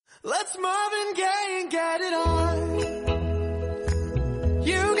Let's Marvin Gaye and get it on.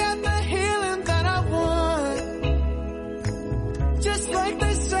 You got the healing that I want. Just like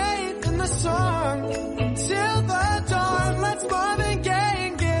they say in the song. Till the dawn, let's Marvin Gaye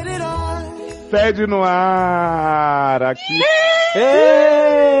and get it on. Sede no ar, aqui.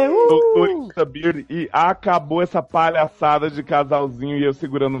 Doutor Beard, e acabou essa palhaçada de casalzinho e eu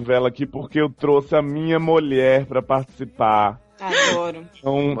segurando vela aqui porque eu trouxe a minha mulher pra participar. Adoro.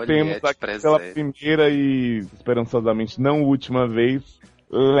 Então temos aqui pela primeira e esperançosamente não última vez,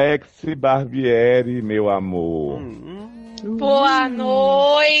 Lexi Barbieri, meu amor. Boa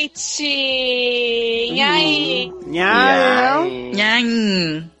noite! E aí?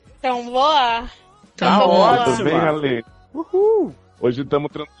 Então, boa? Tá ótimo. Tudo bem, Ale? Uhul. Hoje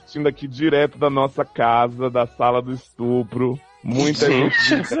estamos transmitindo aqui direto da nossa casa, da sala do estupro. Muita gente.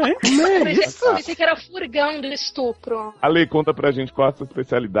 Pensei que era furgão do estupro. Ale, conta pra gente qual é a sua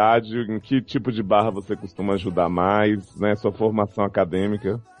especialidade, em que tipo de barra você costuma ajudar mais, né? Sua formação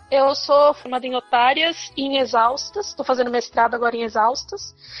acadêmica. Eu sou formada em otárias e em exaustas. Tô fazendo mestrado agora em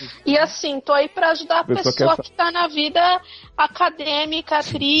exaustas. E assim, tô aí pra ajudar a pessoa que tá na vida acadêmica,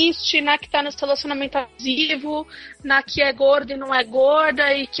 triste, na que tá nesse relacionamento abusivo, na que é gorda e não é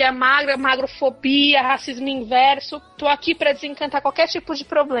gorda, e que é magra, magrofobia, racismo inverso. Tô aqui pra desencantar qualquer tipo de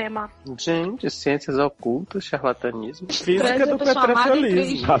problema. Gente, ciências ocultas, charlatanismo. Física do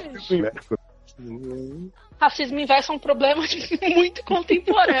petrofiolismo. Racismo inverso é um problema muito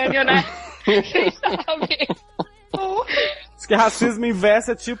contemporâneo, né? Vocês sabem. Diz que racismo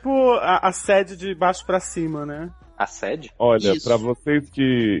inverso é tipo a sede de baixo pra cima, né? Assédio? Olha, pra vocês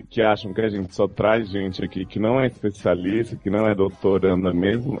que acham que a gente só traz gente aqui que não é especialista, que não é doutoranda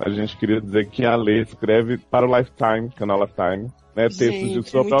mesmo, a gente queria dizer que a Lê escreve para o Lifetime, canal Lifetime, né? Textos de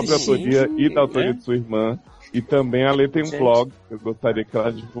sua própria autoria e da autoria de sua irmã. E também a Lê tem um blog, eu gostaria que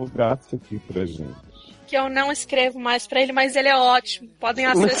ela divulgasse aqui pra gente. Que eu não escrevo mais pra ele, mas ele é ótimo. Podem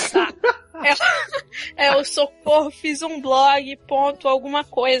acessar. Eu socorro, fiz um blog, ponto, alguma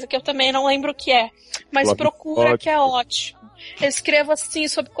coisa, que eu também não lembro o que é. Mas blog procura, que é ótimo. Eu escrevo assim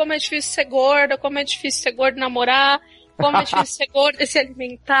sobre como é difícil ser gorda, como é difícil ser gordo namorar, como é difícil ser gorda se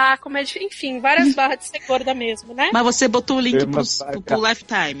alimentar, como é difícil, enfim, várias barras de ser gorda mesmo, né? Mas você botou o link pro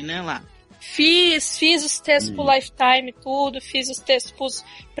Lifetime, né, lá? Fiz os textos pro Lifetime, tudo, fiz os textos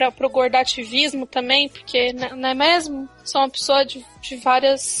pro gordativismo também, porque, não é mesmo? Sou uma pessoa de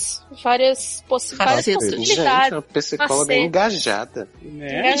várias possibilidades. Gente, uma psicóloga engajada.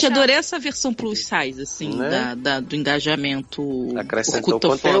 Gente, adorei essa versão plus size, assim, né? do engajamento. Acrescentou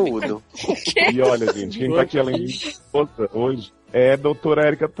conteúdo. E olha, gente, quem tá aqui além de hoje é a doutora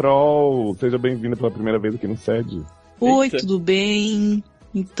Érica Troll. Seja bem-vinda pela primeira vez aqui no SED. Oi, tudo bem?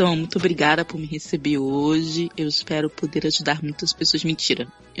 Então, muito obrigada por me receber hoje. Eu espero poder ajudar muitas pessoas. Mentira.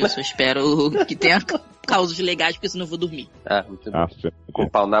 Eu só espero que tenha causas legais, porque senão eu vou dormir. Muito bom. Com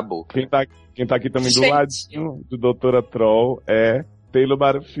pau na boca. Quem tá aqui também do ladinho de doutora Troll é Taylor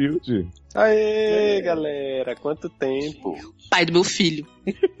Butterfield. Aê, galera. Quanto tempo. Pai do meu filho.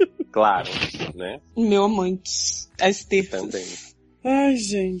 Claro, né? Meu amante. As terças. Também. Ai,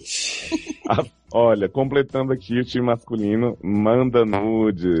 gente. Olha, completando aqui o time masculino, manda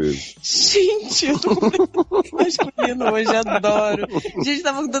nudes. Gente, eu tô completando masculino hoje, adoro. Gente,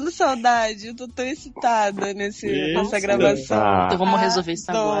 tava dando saudade, eu tô tão excitada nessa gravação. Então vamos resolver isso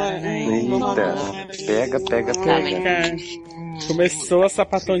agora, né? Pega. Começou a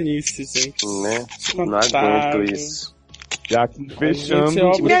sapatonice, gente. Né? Não aguento isso. Já aqui fechando,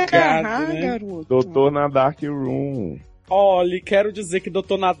 obrigado, né? Doutor na Dark Room. Olha, quero dizer que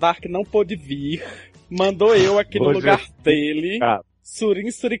Dr. Nadark não pôde vir. Mandou eu aqui no lugar dele.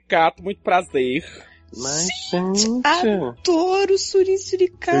 Surin Suricato, muito prazer. Mas, gente, adoro Surin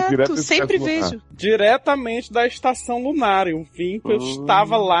Suricato. Sempre vejo. Diretamente da estação lunar. Eu vim, eu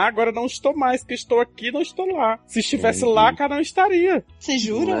estava lá, agora não estou mais. Que estou aqui, não estou lá. Se estivesse lá, cara, não estaria. Você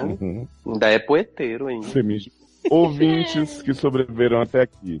jura? Ainda é poeteiro ainda. Ouvintes que sobreviveram até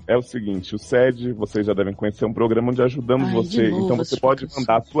aqui, é o seguinte, o SED, vocês já devem conhecer, é um programa onde ajudamos você, então você pode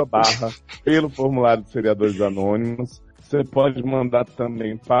mandar a sua barra pelo formulário de Seriadores Anônimos, você pode mandar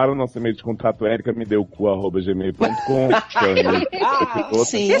também para o nosso e-mail de contato ericamideucu@gmail.com.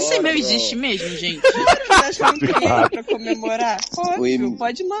 Sim. Esse e-mail existe mesmo, gente? Pra comemorar?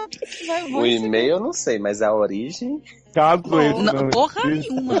 Pode mandar. O e-mail eu não sei, mas a origem... Caso esse não porra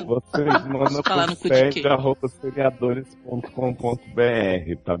nenhuma. Vocês mandam pro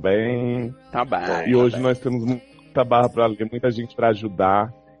sede@seriadores.com.br, tá bem? Tá bem. E hoje nós temos muita barra pra ler, muita gente pra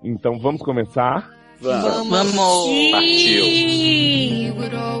ajudar. Então vamos começar? Vamos. Partiu. He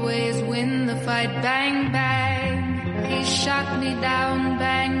would always win the fight, bang, bang. He shot me down,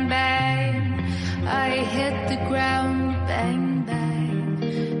 bang, bang. the ground, bang, bang.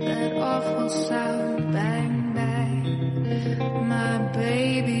 That awful sound, bang, bang. My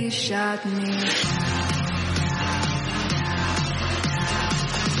baby shot me.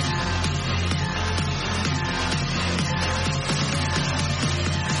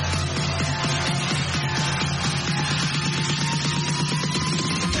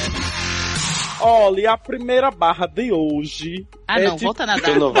 Olha, a primeira barra de hoje. Volta a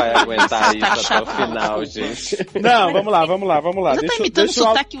nadar. Tu não vai aguentar isso até o final, gente. Não, vamos lá. Você tá imitando o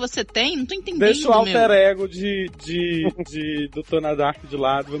sotaque que você tem? Não tô entendendo. Deixa o alter ego de Dr. Dark de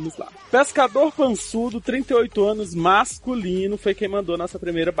lado, vamos lá. Pescador pançudo, 38 anos, masculino, foi quem mandou nossa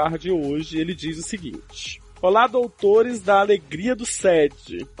primeira barra de hoje. Ele diz o seguinte: olá, doutores da alegria do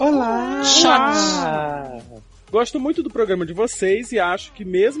SED. Olá! Shot! Gosto muito do programa de vocês e acho que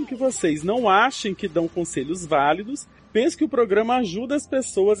mesmo que vocês não achem que dão conselhos válidos, penso que o programa ajuda as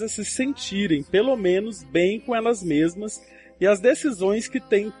pessoas a se sentirem, pelo menos, bem com elas mesmas e as decisões que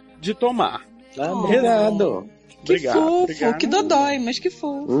têm de tomar. Obrigado. Que fofo, obrigado. que dodói, mas que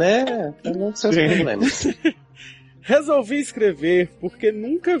fofo. Né? Não seus problemas. Resolvi escrever porque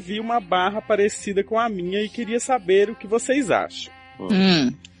nunca vi uma barra parecida com a minha e queria saber o que vocês acham.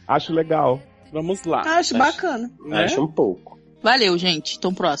 Acho legal. Vamos lá. Acho bacana. Né? Acho um pouco. Valeu, gente.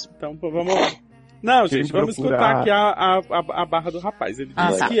 Então, próximo. Então, vamos lá. Não, gente, vamos escutar aqui a barra do rapaz. Ele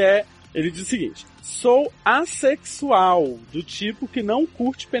diz ele diz o seguinte: sou assexual, do tipo que não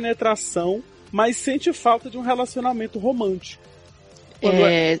curte penetração, mas sente falta de um relacionamento romântico.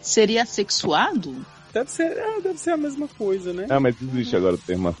 Seria assexuado? Deve ser a mesma coisa, né? Mas existe agora o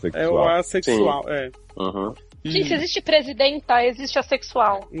termo assexual. É o assexual, Uhum. Gente, existe presidenta, existe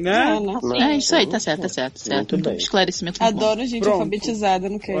assexual. Né? É isso aí, tá certo. Muito bem. Esclarecimento. Adoro gente alfabetizada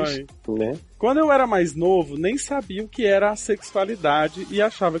no cast. Né? Quando eu era mais novo, nem sabia o que era a sexualidade e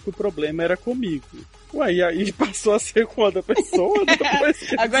achava que o problema era comigo. Ué, e aí passou a ser com outra pessoa?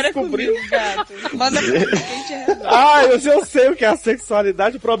 Agora é comigo, gato. Manda pra gente eu sei o que é a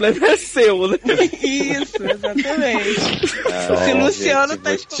sexualidade, o problema é seu, né? Isso, exatamente. Se o Luciano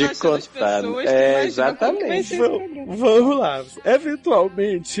tá esculachando as pessoas, exatamente. Vamos lá.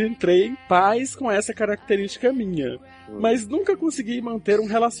 Eventualmente entrei em paz com essa característica minha, mas nunca consegui manter um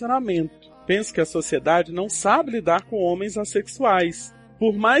relacionamento. Penso que a sociedade não sabe lidar com homens assexuais.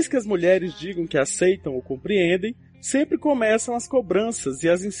 Por mais que as mulheres digam que aceitam ou compreendem, sempre começam as cobranças e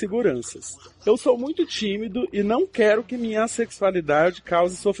as inseguranças. Eu sou muito tímido e não quero que minha assexualidade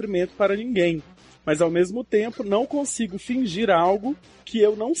cause sofrimento para ninguém, mas ao mesmo tempo não consigo fingir algo que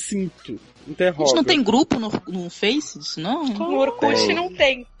eu não sinto. A gente não tem grupo no Face disso, não? No Orkut não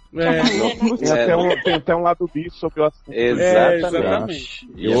tem. Tem até um lado B sobre o assunto. Exatamente.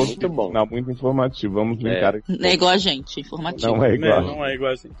 E muito bom. Não, muito informativo. Vamos linkar aqui. Não é igual a gente, informativo. Não é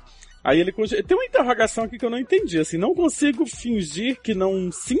igual a gente. Aí ele tem uma interrogação aqui que eu não entendi. Assim, não consigo fingir que não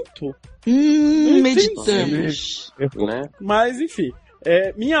sinto? Meditamos. Né? Mas, enfim.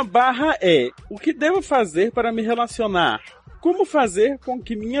 Minha barra é: o que devo fazer para me relacionar? Como fazer com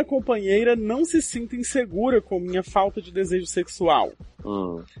que minha companheira não se sinta insegura com minha falta de desejo sexual?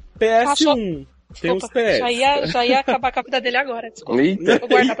 PS1. Tem os PS. Já ia acabar com a vida dele agora. Desculpa. Vou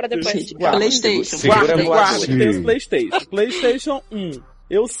guardar pra depois. PlayStation. Guarda, tem os PlayStation. PlayStation 1.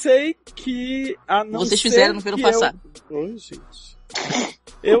 Eu sei que a não Vocês ser fizeram no ano passado. Oi, gente.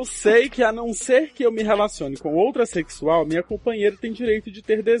 Eu sei que a não ser que eu me relacione com outra sexual, minha companheira tem direito de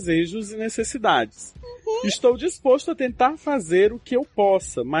ter desejos e necessidades. Estou disposto a tentar fazer o que eu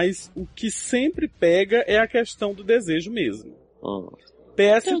possa, mas o que sempre pega é a questão do desejo mesmo.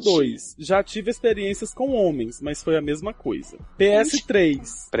 PS2. Já tive experiências com homens, mas foi a mesma coisa.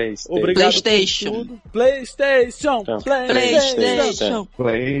 PS3. Obrigado PlayStation. por tudo. PlayStation.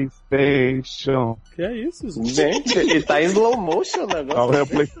 Que é isso, gente? Gente, ele tá em slow motion o negócio. Qual é o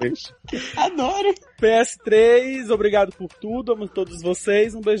PlayStation? Adoro. PS3, obrigado por tudo. Amo todos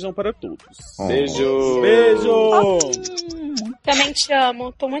vocês. Um beijão para todos. Beijo. Também te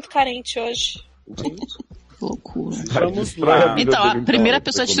amo. Tô muito carente hoje. Loucura. Vamos lá. Então, a primeira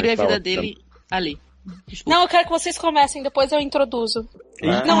pessoa a destruir a vida dele, ali. Desculpa. Não, eu quero que vocês comecem, depois eu introduzo.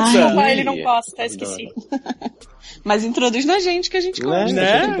 Eita. Não, desculpa, ele não gosta, esqueci. Mas introduz na gente que a gente gosta.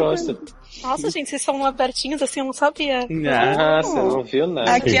 A gente gosta. Nossa, gente, vocês são abertinhos assim, eu não sabia. Você não viu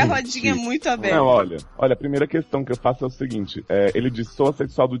nada. Aqui a rodinha é muito aberta. Não, olha, a primeira questão que eu faço é o seguinte, ele diz, sou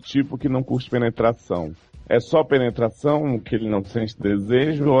assexual do tipo que não curte penetração. É só penetração que ele não sente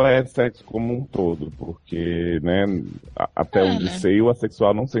desejo ou é sexo como um todo? Porque, né, até onde sei, o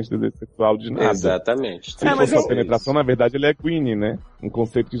assexual não sente desejo sexual de nada. Exatamente. Se for só penetração, na verdade, ele é Queenie, né? Um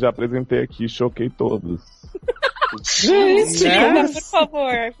conceito que já apresentei aqui e choquei todos. Gente,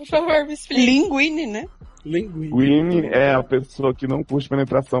 por favor, me explique. Linguine, né? Linguine. Gwynne é a pessoa que não curte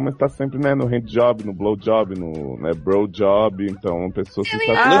penetração, mas tá sempre, né, no handjob, no blowjob, no, né, brojob. Então, uma pessoa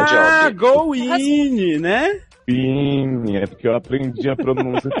sensacional. Gwynne, né? Gwynne, é porque eu aprendi a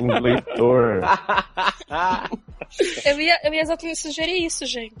pronúncia com o leitor. Eu ia exatamente sugerir isso,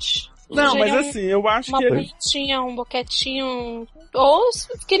 gente. Não, mas Sugerir assim, eu acho uma que... bonitinha, um boquetinho... Ou,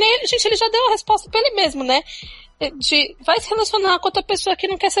 que nem... Gente, ele já deu a resposta pra ele mesmo, né? Vai se relacionar com outra pessoa que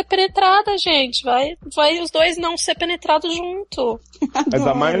não quer ser penetrada, gente. Vai os dois não ser penetrados junto. Mas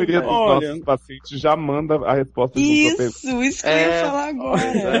a maioria dos nossos pacientes já manda a resposta junto. Isso que eu ia falar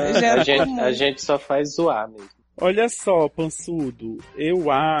agora. A gente só faz zoar mesmo. Olha só, Pansudo, eu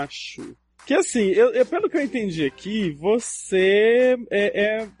acho que assim, pelo que eu entendi aqui, você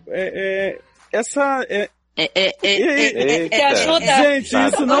Que ajuda. Gente,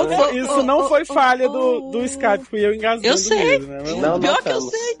 isso não foi falha do Skype, fui eu engasgando eu sei. mesmo, né? Pior que eu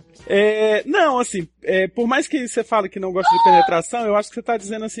sei. Não, assim, por mais que você fale que não gosta de penetração, eu acho que você tá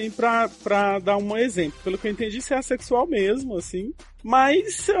dizendo assim pra dar um exemplo. Pelo que eu entendi, você é assexual mesmo, assim.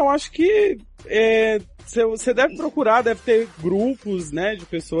 Mas eu acho que você deve procurar, deve ter grupos, né, de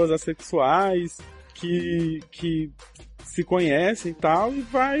pessoas assexuais que se conhecem e tal, e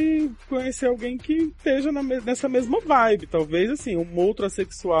vai conhecer alguém que esteja nessa mesma vibe. Talvez, assim, um outro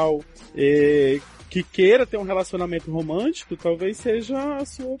assexual que queira ter um relacionamento romântico, talvez seja a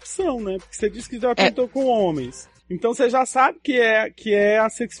sua opção, né? Porque você disse que já tentou com homens. Então você já sabe que é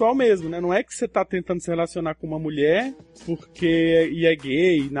assexual mesmo, né? Não é que você tá tentando se relacionar com uma mulher e é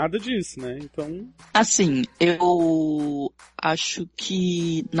gay, nada disso, né? Então... Assim, eu acho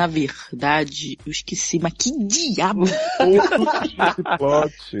que, na verdade, eu esqueci, mas que diabo!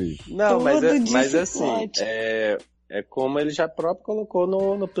 Não, mas assim, é como ele já próprio colocou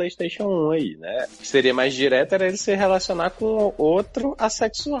no PlayStation 1 aí, né? Seria mais direto era ele se relacionar com outro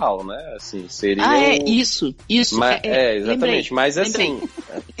assexual, né? Assim, seria... Isso. Mas, exatamente. Lembrei, mas assim...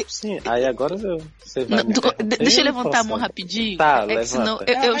 sim, aí agora você vai... Deixa eu levantar a mão rapidinho. Tá, levanta. Senão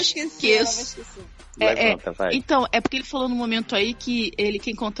eu esqueço. Levanta, vai. Então, é porque ele falou no momento aí que ele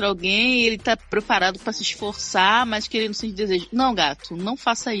quer encontrar alguém, ele tá preparado pra se esforçar, mas que ele não sente desejo. Não, gato, não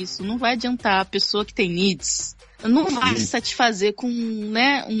faça isso. Não vai adiantar. A pessoa que tem needs não vai se satisfazer com,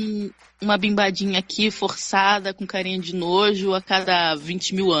 né, uma bimbadinha aqui forçada, com carinha de nojo a cada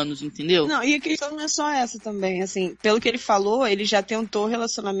 20 mil anos, entendeu? Não, e a questão não é só essa também, assim, pelo que ele falou, ele já tentou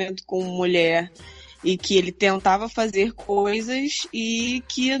relacionamento com mulher e que ele tentava fazer coisas e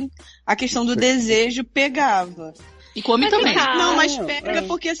que a questão do desejo pegava. E come também. Não, mas pega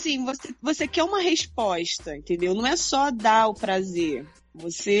porque assim, você quer uma resposta, entendeu? Não é só dar o prazer.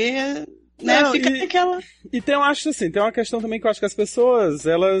 Você... Não, fica aquela... E tem uma questão também que eu acho que as pessoas,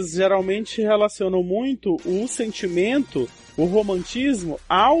 elas geralmente relacionam muito o sentimento, o romantismo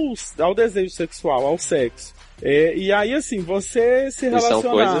ao desejo sexual, ao sexo. E aí, assim, você se relacionar...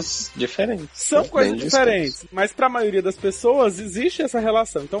 São coisas diferentes. São coisas diferentes, mas para a maioria das pessoas existe essa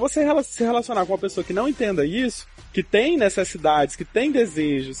relação. Então você se relacionar com uma pessoa que não entenda isso, que tem necessidades, que tem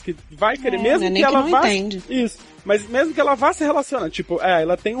desejos, que vai querer, mesmo que ela vá... Isso. Mas mesmo que ela vá se relacionar, tipo,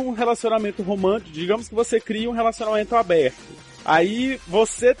 ela tem um relacionamento romântico, digamos que você cria um relacionamento aberto. Aí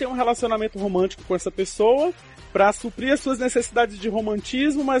você tem um relacionamento romântico com essa pessoa pra suprir as suas necessidades de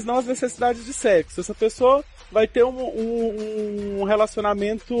romantismo, mas não as necessidades de sexo. Essa pessoa vai ter um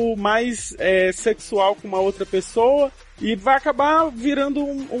relacionamento mais sexual com uma outra pessoa e vai acabar virando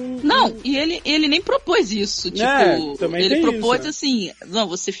Não, e ele nem propôs isso. Tipo, também ele tem propôs isso, assim, não,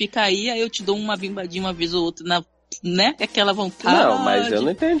 você fica aí eu te dou uma bimbadinha uma vez ou outra né? Aquela vontade. Não, mas eu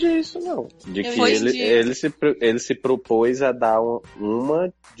não entendi isso, não. De que ele se propôs a dar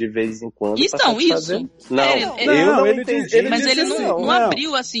uma de vez em quando. Então, isso. Não, eu não entendi. Mas ele não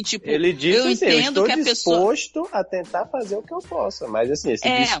abriu assim, tipo, ele disse eu assim, entendo eu estou que a pessoa... disposto a tentar fazer o que eu possa. Mas assim, esse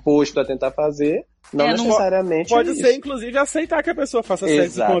disposto a tentar fazer, não necessariamente pode ser, inclusive, aceitar que a pessoa faça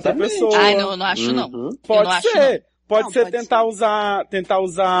sexo com outra pessoa. Não acho não. Pode ser. Pode ser tentar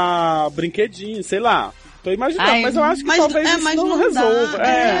usar brinquedinho, sei lá. Tô imaginando, mas eu acho que talvez isso não resolva.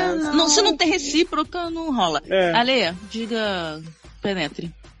 Se não tem recíproca, não rola. Ale, diga,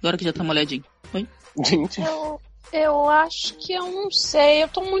 penetre. Agora que já tá molhadinho. Oi? Gente. Eu acho que eu não sei, eu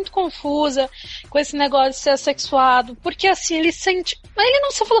tô muito confusa com esse negócio de ser assexuado, porque assim, ele sente... Mas ele não,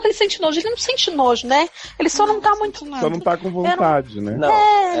 você falou que ele sente nojo, ele não sente nojo, né? Ele só não tá muito... Só não tá com vontade, né?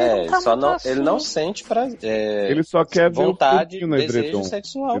 Ele não sente ele só quer vontade, ver o desejo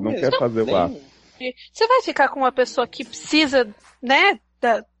sexual ele não mesmo. quer fazer o ato. Você vai ficar com uma pessoa que precisa, né,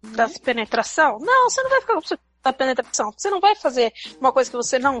 das penetração? Não, você não vai ficar com uma pessoa que da penetração. Você não vai fazer uma coisa que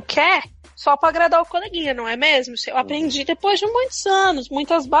você não quer só pra agradar o coleguinha, não é mesmo? Eu aprendi depois de muitos anos,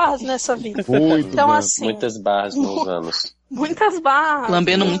 muitas barras nessa vida. Então, assim... Muitas barras nos anos. Muitas barras.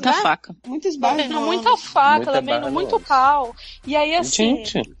 Lambendo muita faca. Muitas barras. Lambendo muita faca, lambendo muito pau. E aí, assim...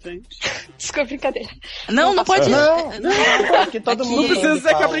 Gente. Desculpa, brincadeira. Não pode... Não, aqui todo mundo... Não precisa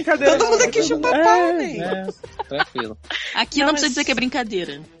dizer que é brincadeira. Todo mundo aqui chupa pau, né? Tranquilo. Aqui não precisa dizer que é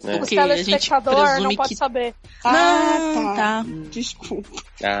brincadeira. O Porque a gente telespectador não presume pode que... saber. Tá. Desculpa.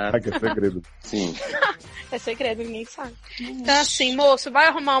 Que é segredo. Sim. É segredo, ninguém sabe. Então, assim, moço, vai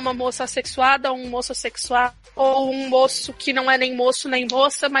arrumar uma moça assexuada ou um moço assexuado, ou um moço que não é nem moço nem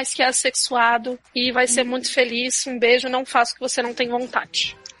moça, mas que é assexuado e vai ser muito feliz. Um beijo, não faça o que você não tem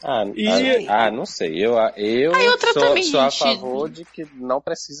vontade. Não sei. Eu sou a favor de que não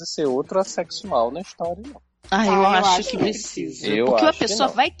precisa ser outro assexual na história, não. Eu acho que precisa. Porque a pessoa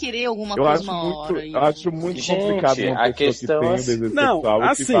vai querer alguma coisa uma hora. Eu acho muito complicado uma pessoa que tem um desejo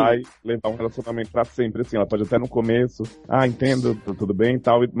sexual e que vai levar um relacionamento pra sempre. Assim, ela pode até no começo, entendo, tudo bem e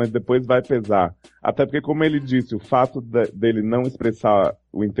tal, mas depois vai pesar. Até porque, como ele disse, o fato dele não expressar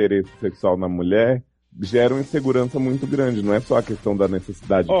o interesse sexual na mulher gera uma insegurança muito grande. Não é só a questão da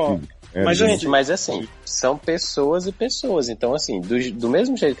necessidade física. Mas assim, são pessoas e pessoas. Então, assim, do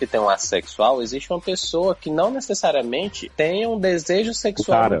mesmo jeito que tem um assexual, existe uma pessoa que não necessariamente tem um desejo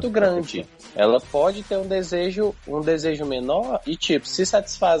sexual muito grande. Ela pode ter um desejo menor e, tipo, se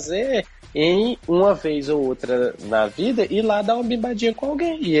satisfazer em uma vez ou outra na vida e lá dar uma bimbadinha com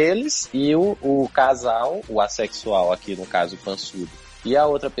alguém. E o casal, o assexual aqui, no caso, o pançudo, e a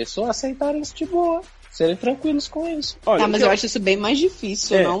outra pessoa aceitarem isso de boa. Serem tranquilos com isso. Olha, mas eu acho isso bem mais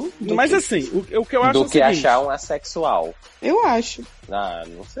difícil, não? Mas assim, o que eu acho do que achar um assexual. Eu acho.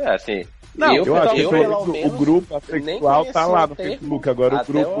 Não sei, assim... Não, eu acho que o grupo assexual tá lá no Facebook. Agora o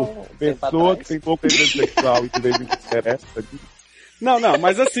grupo pessoa que tem pouco desejo sexual e que deve interessa aqui. Não,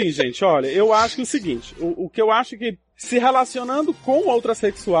 mas assim, gente, olha, eu acho que é o seguinte, o que eu acho que se relacionando com outra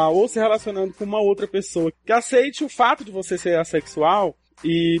assexual ou se relacionando com uma outra pessoa que aceite o fato de você ser assexual,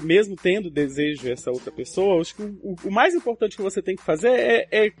 e mesmo tendo desejo essa outra pessoa, acho que o mais importante que você tem que fazer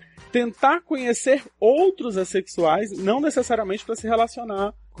é tentar conhecer outros assexuais, não necessariamente para se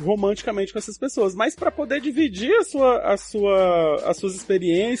relacionar romanticamente com essas pessoas, mas para poder dividir as suas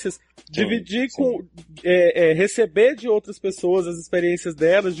experiências, receber de outras pessoas as experiências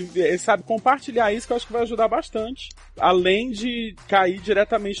delas, compartilhar isso, que eu acho que vai ajudar bastante, além de cair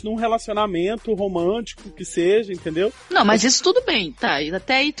diretamente num relacionamento romântico que seja, entendeu? Não, mas isso tudo bem, tá,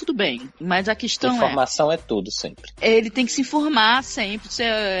 até aí tudo bem, mas a questão informação é tudo sempre. Ele tem que se informar sempre, isso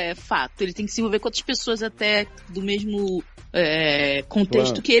é fato, ele tem que se envolver com outras pessoas até do mesmo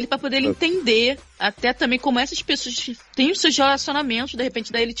contexto que ele, para poder entender até também como essas pessoas têm os seus relacionamentos, de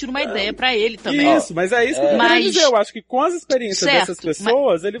repente daí ele tira uma ideia pra ele também. Isso, mas é isso que eu quero dizer. Eu acho que com as experiências dessas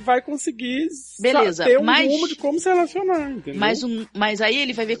pessoas, ele vai conseguir ter um rumo de como se relacionar, entendeu? Mas aí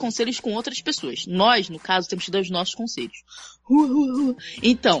ele vai ver conselhos com outras pessoas. Nós, no caso, temos que dar os nossos conselhos.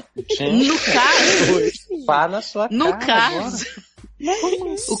 Então, no caso... Pá na sua cara, no caso...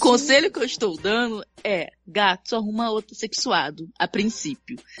 O conselho que eu estou dando é: gato, arruma outro sexuado, a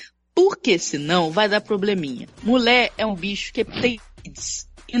princípio. Porque senão vai dar probleminha. Mulher é um bicho que tem...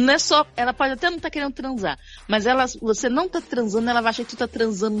 E não é só... Ela pode até não estar querendo transar, mas você não tá transando, ela vai achar que tu tá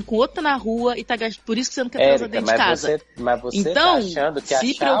transando com outra na rua e tá gastando. Por isso que você não quer transar dentro de casa. Mas você então, tá achando que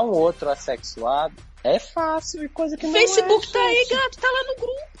achar um outro assexuado é fácil e coisa que não Facebook é. tá aí, gato, tá lá no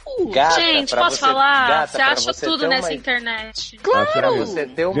grupo. Gata, gente, posso falar? Gata, você acha tudo nessa internet. Claro! Pra você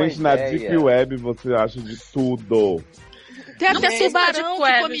ter uma gente, na Deep Web você acha de tudo. Tem até tubarão que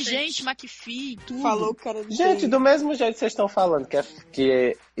web, come gente. McPhee, tudo. Falou, cara. Gente, do mesmo jeito que vocês estão falando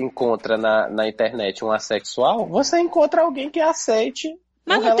que encontra na internet um assexual, você encontra alguém que aceite.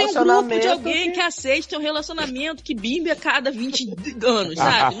 Mas não tem um grupo de alguém que aceite um relacionamento que bimbe a cada 20 anos,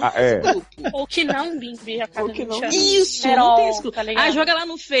 sabe? Não tem esse grupo. Ou que não bimbe a cada 20 anos. Isso, não tem esse grupo. Tá, joga lá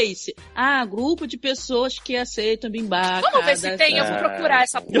no Face. Grupo de pessoas que aceitam bimbar. Vamos ver se tem, eu vou procurar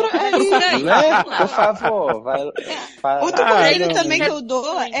essa porra. Por favor, vai. Outro conselho também que eu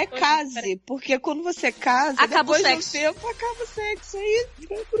dou é case. Porque quando você casa, acaba depois o sexo. de um tempo, acaba o sexo. Aí,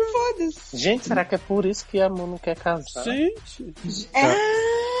 foda-se. Gente, será que é por isso que a Mu não quer casar? Gente.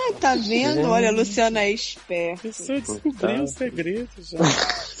 Tá vendo? Olha, a Luciana é esperta. A pessoa descobriu o segredo já.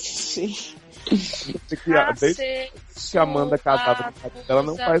 Sim. Desde que a Amanda casada, ela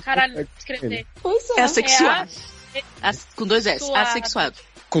não faz escrever. É assexuado. Com 2 S, assexuado.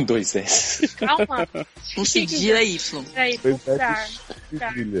 Com 2 S. Calma. Com cedilha Y. Peraí, Dois procurar.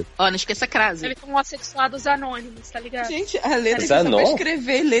 Cedilha. Ó, não esqueça a crase. Ele com assexuados anônimos, tá ligado? Gente, a letra Zanon? só pra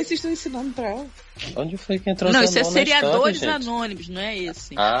escrever e ler, vocês estão ensinando pra ela. Onde foi que entrou Não, Zanon isso é na seriadores história, gente? anônimos, não é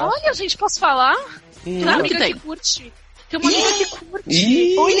esse. Ah, Olha, gente, posso falar? Tem uma Claro amiga que tem. que curte. Tem uma amiga que curte.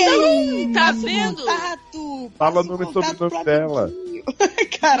 Ih, Olha aí! Tá vendo? Contato! Fala Passa nome e contato sobrenome pro dela. amiguinho.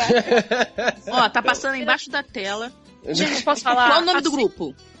 Caralho. Ó, tá passando embaixo da tela. Gente, posso falar? Qual o nome do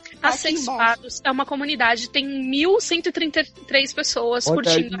grupo? Assexuados é uma comunidade, tem 1.133 pessoas Olha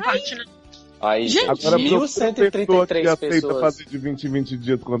curtindo aí. a página. Aí, gente, Agora, pessoa que 1.133 aceita pessoas. fazer de 20 em 20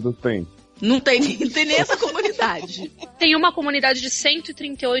 dias, quantas tem? Não tem nem essa comunidade. Tem uma comunidade de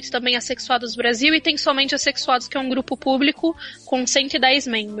 138 também assexuados do Brasil e tem somente assexuados, que é um grupo público com 110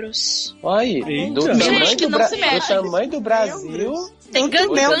 membros. Olha, Eita. do Gente, tamanho que do, não se mexe. do tamanho do Brasil. Tem Mil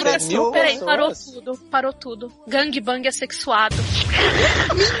gangbang. pessoas. Peraí, parou tudo. Gangbang assexuado.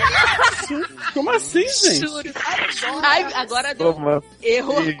 Como assim, gente? Juro. Ai, agora deu Toma.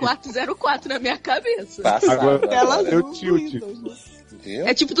 erro Ih. 404 na minha cabeça. Agora- Passada. Eu tilt. Viu?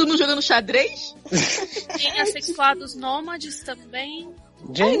 É tipo tu não jogando xadrez? Tem assexuados nômades também.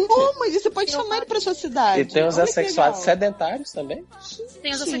 Ai, Gente, não, mas você pode chamar ele pra sua cidade. e tem os Olha que assexuados legal. sedentários também.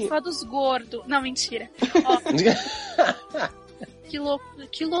 Tem os Sim. assexuados gordos. Não, mentira. Ó, que louco,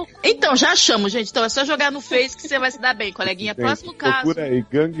 que louco. Então, já achamos, gente. Então é só jogar no Face que você vai se dar bem, coleguinha. Gente, Próximo caso. procura aí,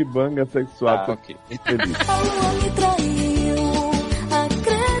 gangbang assexuado. Ah, ok. Infeliz. A lua me traiu,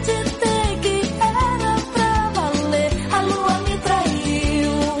 acreditei que era pra valer. A lua me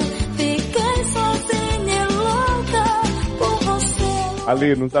traiu, fiquei sozinha e louca por você.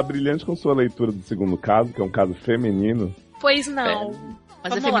 Ali, não tá brilhante com sua leitura do segundo caso, que é um caso feminino? Pois não. Mas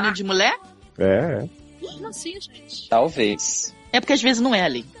Vamos é feminino lá. de mulher? É. Como assim, gente? Talvez. É porque às vezes não é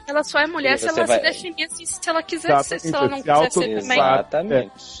ali. Ela só é mulher E se você ela vai- se definir assim, se ela quiser ser, se ela não Se quiser auto- ser também.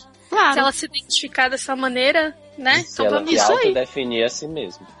 Exatamente. Se Claro. ela se identificar dessa maneira, né? Se Então ela vamos se isso aí. autodefinir a si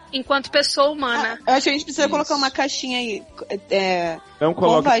mesma. Enquanto pessoa humana. Eu acho que a gente precisa Isso. colocar uma caixinha aí. Não Com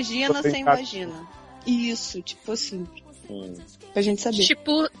coloca. vagina, sem coloca- vagina. Isso, tipo assim. Pra gente saber.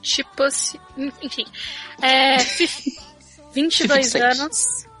 Tipo, enfim. 22 56.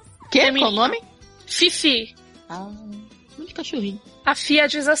 anos. Que? Feminino. Qual o nome? Fifi. Ah, de cachorrinho. A Fia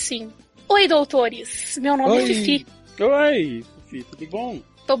diz assim: Oi, doutores. Meu nome é Oi. Fifi. Oi, Fifi, tudo bom?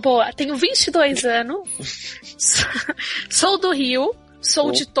 Tô boa. Tenho 22 anos. Sou do Rio.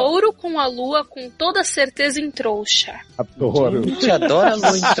 Sou de touro com a lua com toda certeza em trouxa. Adoro. Te adora a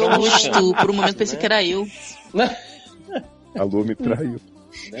lua em trouxa. Susto. Por um momento pensei que era eu. A Lu me traiu.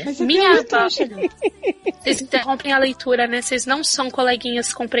 Mas você Minha tem outra avó. chegando. Vocês interrompem a leitura, né? Vocês não são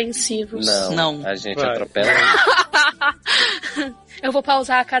coleguinhas compreensivos. Não. A gente Vai. atropela. Eu vou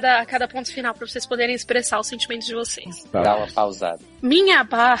pausar a cada ponto final pra vocês poderem expressar os sentimentos de vocês. Tá. Dá uma pausada. Minha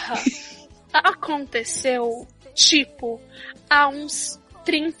barra aconteceu, tipo, há uns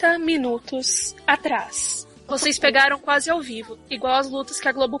 30 minutos atrás. Vocês pegaram quase ao vivo, igual as lutas que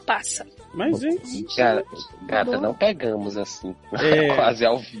a Globo passa. Mas, gente, Gata, não pegamos assim, É. quase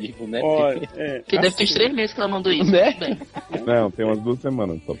ao vivo, né? olha, Que deve ter uns 3 meses que ela mandou isso. Né? Tudo bem. Não, tem umas 2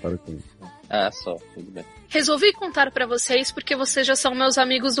 semanas só para com isso. Ah, só, tudo bem. Resolvi contar pra vocês porque vocês já são meus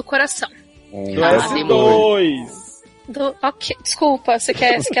amigos do coração. do Ah, S2. Ok, desculpa, você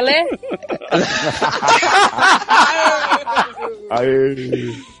quer ler?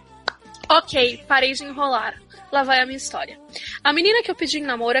 Aê! Ok, parei de enrolar. Lá vai a minha história. A menina que eu pedi em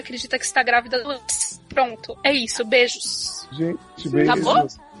namoro acredita que está grávida do ex. Pronto, é isso, beijos. Gente, beijo. Acabou?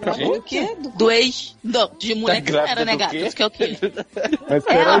 Do quê? Do ex. Não, de mulher Tá que não era, grávida né, do gata? quê? Isso que é o quê? Mas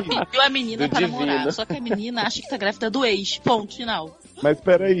Ela peraí, pediu a menina Do pra divino. namorar. Só que a menina acha que tá grávida do ex. Ponto final.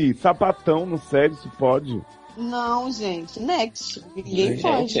 sapatão no sério, isso pode? Não, gente. Next. Ninguém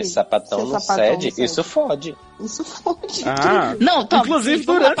pode. Gente, sapatão ser não cede, isso fode. Isso fode. Ah, Não, então. inclusive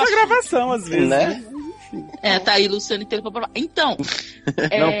vamos durante lá a pra- gravação, às vezes. Né? É, tá aí, Luciano inteiro pra provar. Então.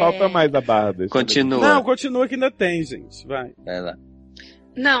 Não, falta mais a barra. Deixa eu ver. Continua. Não, continua que ainda tem, gente. Vai. Vai lá.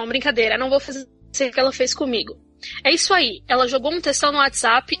 Não, brincadeira, não vou fazer o que ela fez comigo. É isso aí, ela jogou um textão no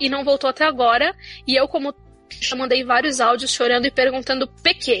WhatsApp e não voltou até agora, e eu, como já mandei vários áudios chorando e perguntando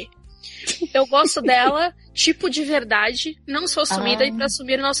PQ. Eu gosto dela, tipo de verdade, não sou assumida, e pra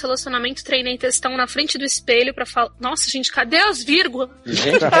assumir o nosso relacionamento treinei textão na frente do espelho pra falar... Nossa, gente, cadê as vírgulas?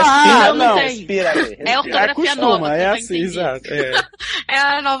 Gente, Ah, não não. tem. respira aí. É respira. ortografia nova. Acostuma, é você vai assim, entender. exato. É, É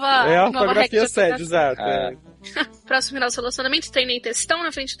a nova... é a nova ortografia regra de 7, exato. Ah. É. Pra assumir nosso relacionamento, treinei textão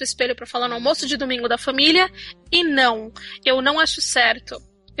na frente do espelho pra falar no almoço de domingo da família. E não, eu não acho certo.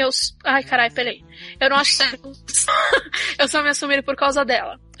 Ai, caralho, peraí. Eu não acho certo. Eu só me assumir por causa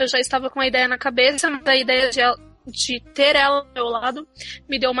dela. Eu já estava com a ideia na cabeça, mas a ideia de ela... de ter ela ao meu lado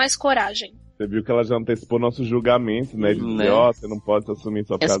me deu mais coragem. Você viu que ela já antecipou nosso julgamento, né? De dizer, você não pode assumir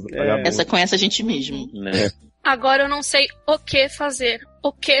sua casa vagabunda. Essa conhece a gente mesmo. Né? Agora eu não sei o que fazer,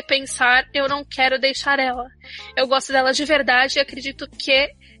 o que pensar, eu não quero deixar ela. Eu gosto dela de verdade e acredito que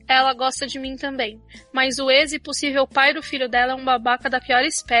ela gosta de mim também. Mas o ex e possível pai do filho dela é um babaca da pior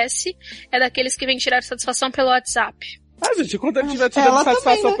espécie, é daqueles que vem tirar satisfação pelo WhatsApp. Gente, quando ele tiver tirando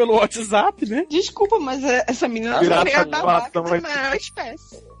satisfação também, né? pelo WhatsApp, né? Desculpa, mas essa menina também é babaca da maior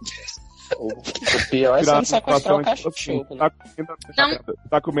espécie. O pior é você sequestrar o cachorro.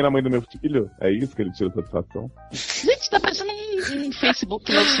 Tá comendo a mãe do meu filho? É isso que ele tira satisfação? Gente, tá parecendo um Facebook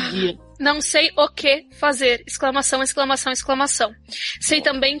que eu seguia. Não sei o que fazer! Exclamação, exclamação, exclamação. Sei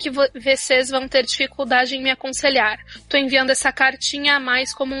também que vocês vão ter dificuldade em me aconselhar. Tô enviando essa cartinha a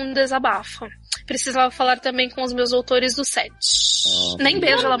mais como um desabafo. Precisava falar também com os meus autores do set. Nem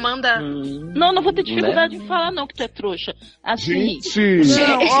beijo ela manda. Não vou ter dificuldade em falar não, que tu é trouxa. Assim...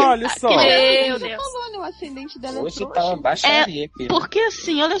 Não, olha só. Meu Deus. Falou, né? O ascendente dela é Hoje trouxa. tá uma baixaria aqui. Porque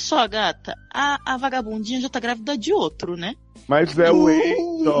assim, olha só, gata, a vagabundinha já tá grávida de outro, né? Mas é o ex,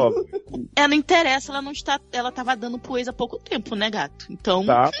 ó. Ela não interessa, ela tava dando pro ex há pouco tempo, né, gato? Então...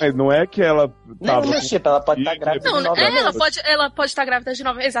 Tá, mas não é que ela tava... Não, tipo, ela pode estar grávida de novo. Ela pode estar grávida de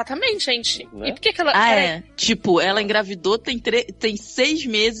novo. Exatamente, gente. Né? E por que ela... Tipo, ela engravidou, tem 6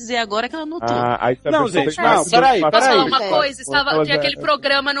 meses e agora que ela notou. Aí não, gente, não, peraí. Posso falar uma coisa? Tinha aquele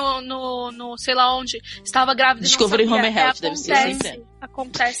programa no sei lá onde, estava grávida Discovery e não sabia. Home Health, deve ser sempre.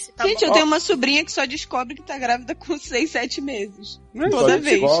 Acontece, tá Gente, bom. eu tenho uma sobrinha que só descobre que tá grávida com 6, 7 meses. Mas Toda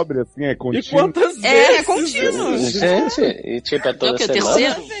vez. Descobre, assim, é E contínuo. quantas vezes? É contínuo. Gente, e tipo, é toda É o quê, o semana.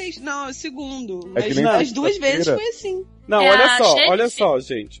 terceiro? Toda vez. Não, é o segundo. É que Mas nem as 2 sexta-feira. vezes foi assim. Não, É olha a só,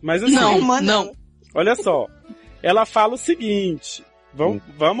 gente. Mas assim, Não. olha só. Ela fala o seguinte.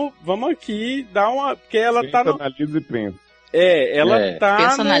 Vamos aqui dar uma... Porque ela tá no... Analisa e pensa. Ela tá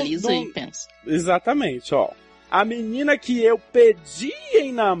Pensa, analisa e pensa. Exatamente, ó. A menina que eu pedi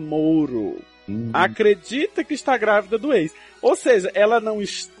em namoro acredita que está grávida do ex. Ou seja, ela não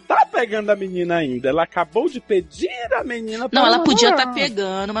está pegando a menina ainda. Ela acabou de pedir a menina pra Não, ela namorar. podia estar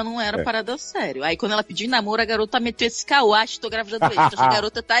pegando, mas não era parada sério. Aí quando ela pediu em namoro, a garota meteu esse caô. Estou grávida do ex. Então, a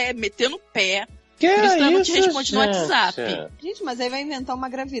garota tá metendo o pé. Que Por isso que ela não te isso, responde no gente? WhatsApp. Gente, mas aí vai inventar uma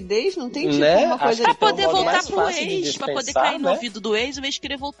gravidez? Não tem tipo Né? uma coisa Pra Então, poder modo voltar mais pro fácil de ex, pra poder dispensar, cair no né? ouvido do ex, o ex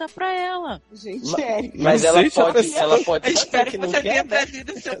querer voltar pra ela. Gente, é. Mas Não ela sei se a pode, pessoa- ela pode Eu fazer espero que não você quer, tenha né?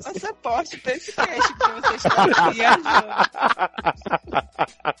 trazido seu passaporte pra esse teste, porque você está viajando.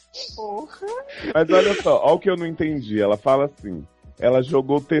 Porra. Mas olha só, olha o que eu não entendi. Ela fala assim, ela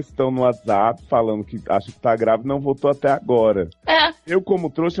jogou textão no WhatsApp falando que acha que tá grávida e não voltou até agora. Eu, como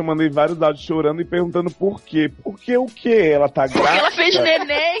trouxa, mandei vários áudios chorando e perguntando por quê. Por que o quê? Ela tá grávida? Porque ela fez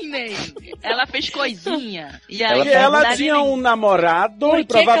neném, Ney. Ela fez coisinha. E aí Porque ela tinha um namorado Por e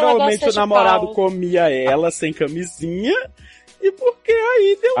que que ela provavelmente gosta o de namorado pau? comia ela sem camisinha. E porque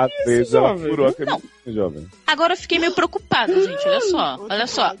aí deu Às isso, vezes ela jovem. furou a camisinha, jovem. Agora eu fiquei meio preocupada, gente. Olha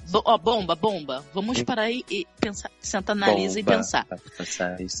só. Ó, bomba. Vamos parar e pensar. Senta, analisa e Bomba. pensar. Pra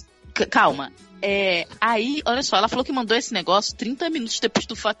pensar isso. Calma. Aí, olha só, ela falou que mandou esse negócio 30 minutos depois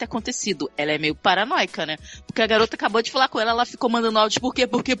do fato ter acontecido. Ela é meio paranoica, né? Porque a garota acabou de falar com ela ficou mandando áudio por quê,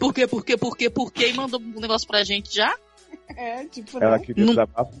 e mandou um negócio pra gente já. É, tipo, Ela né? queria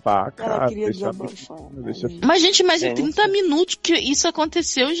desabafar, cara. Ela queria deixa- desabafar. deixa- Mas em Gente. 30 minutos que isso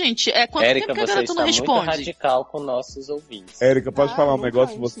aconteceu, gente. Quanto Érica, tempo que a você garota está não muito responde? radical com nossos ouvintes. Érica, pode falar um não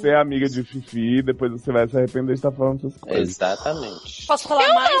negócio? pode. Você é amiga de Fifi e depois você vai se arrepender de estar falando essas coisas. Exatamente. Posso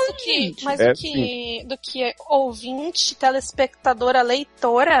falar mais do que, gente. do que ouvinte, telespectadora,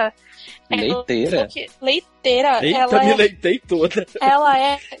 leitora? Leiteira? Leiteira, Eita, ela me é, leitei toda.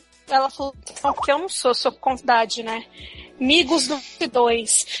 ela falou que eu não sou contidade, né? Migos do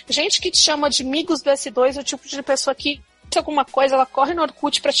S2. Gente que te chama de Migos do S2 é o tipo de pessoa que se alguma coisa, ela corre no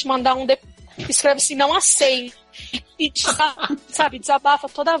Orkut pra te mandar escreve assim, não aceito. E te, sabe, desabafa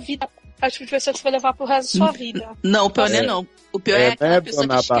toda a vida. É o tipo de pessoa que você vai levar pro resto da sua vida. Não, o pior não é não. O pior é aquela né, pessoa que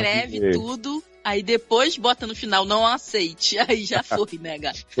dona escreve Barbier? tudo, aí depois bota no final, não aceite. Aí já foi, né,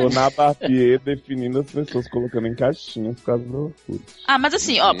 gato? Dona Barbier definindo as pessoas, colocando em caixinhas por causa do Orkut. Ah, mas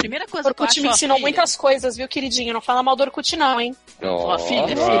assim, ó, a primeira O coisa que eu Orkut acho... me ó, ensinou filha, muitas coisas, viu, queridinho? Não fala mal do Orkut, não, hein? Ó, filha,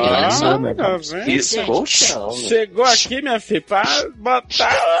 Ah, olha só. né, tá vendo? Isso, colchão, né? Chegou aqui, minha filha, pra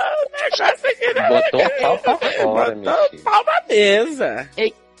botar o negócio aqui, né? Botou o pau pra fora, minha Botou o filha. pau na mesa.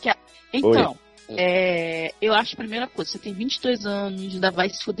 Então, eu acho a primeira coisa, você tem 22 anos, ainda vai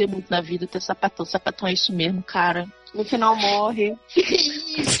se fuder muito na vida, ter sapatão. Sapatão é isso mesmo, cara. No final morre.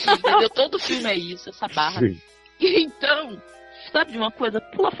 Isso, entendeu? Todo filme é isso, essa barra. Sim. Então, sabe de uma coisa?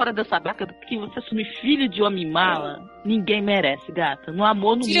 Pula fora dessa barca, porque você assumir filho de homem mala, ninguém merece, gata. No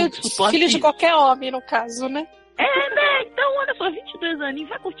amor, no mundo, suporte. Filho de qualquer homem, no caso, né? Né? Então, olha só, 22 aninhos,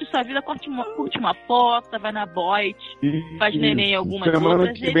 vai curtir sua vida, curte uma foto, vai na Boit, faz neném algumas semana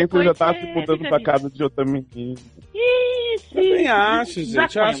outras. que vem você já tá se mudando pra casa de outra menina. Isso. Eu nem acho,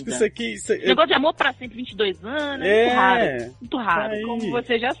 gente. Eu acho que isso aqui... Negócio de amor pra sempre, 22 anos, É. muito raro. Muito raro. Aí. Como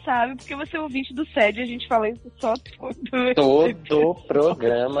você já sabe, porque você é ouvinte do SED, a gente fala isso só Todo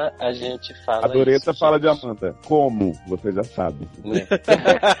programa a gente fala A Doreta isso, fala de gente. Amanda. Como? Você já sabe. Né?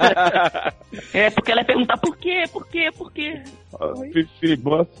 Porque ela ia perguntar por quê? Fifi,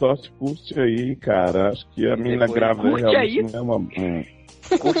 boa sorte, curte aí, cara. Acho que a menina Depois, grávida curte realmente aí. não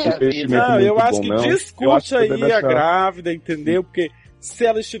é Curte a vida. Não, eu muito acho bom, que não. Eu acho discute que você deve aí a achar. grávida, entendeu? Porque se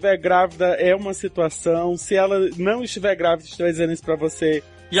ela estiver grávida é uma situação, se ela não estiver grávida, estiver dizendo isso pra você,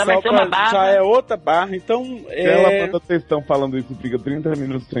 Já só vai ser uma barra. já é outra barra. Então, Se ela manda textão falando isso, fica 30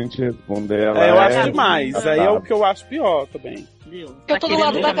 minutos sem te responder. Ela eu acho é demais. Aí é o que eu acho pior também. Eu tô do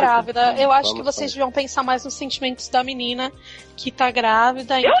lado da grávida. Eu acho que Vamos vocês lá. deviam pensar mais nos sentimentos da menina que tá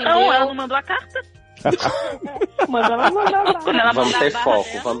grávida, Eu entendeu? não, ela não mandou a carta. Manda ela mandar Quando ela Vamos mandar ter a barra foco,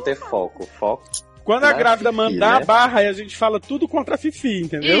 dela, vamos ter foco. Foco, Quando a Da grávida Fifi, mandar né? a barra, aí a gente fala tudo contra a Fifi,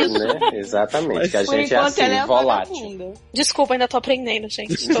 entendeu? Isso. né? Exatamente. Que a Por gente é enquanto ela é assim, a volátil. vagabunda. Desculpa, ainda tô aprendendo,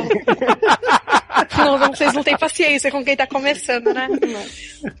 gente. Não, vocês não têm paciência com quem tá começando, né?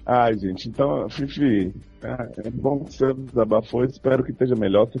 Ai, gente, então, Fifi, é bom que você desabafou. Espero que esteja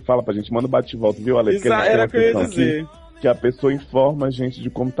melhor. Você fala pra gente, manda um bate e volta, viu, Alex? Porque a gente tem Era uma o que eu ia questão aqui, dizer. que a pessoa informa a gente de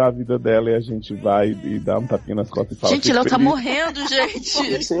como tá a vida dela e a gente vai e dá um tapinha nas costas e fala. Gente, "Fico Léo tá feliz." morrendo,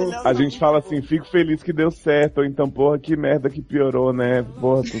 gente. Sim. A gente fala assim, fico feliz que deu certo, ou então, porra, que merda que piorou, né?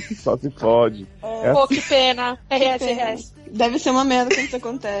 Porra, tu só se fode. É Pô, que pena. RS. Deve ser uma merda quando isso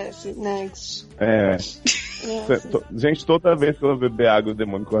acontece. Next. É. Gente, toda vez que eu beber água, o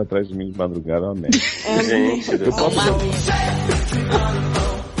demônio corre atrás de mim de madrugada, é uma merda. Gente, do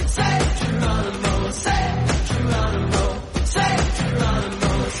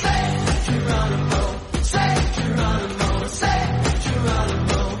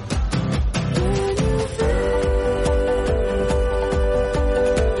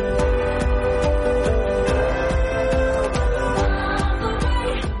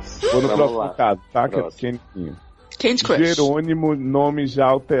Vou no Vamos próximo lá. caso, tá? Que é Próximo. pequenininho. Candy Crush. Jerônimo, nome já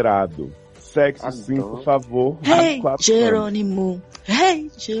alterado. Sexo Adoro. sim, por favor. Hey, 24 anos. Jerônimo.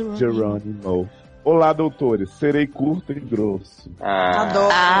 Hey, Jerônimo. Jerônimo. Olá, doutores. Serei curto e grosso. Adoro.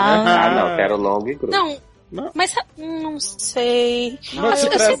 Não, quero longo e grosso. Não, mas não sei. Não te Eu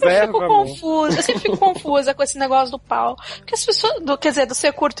sempre preserva, fico amor. confusa. Eu sempre fico confusa com esse negócio do pau. Porque as pessoas. Quer dizer, do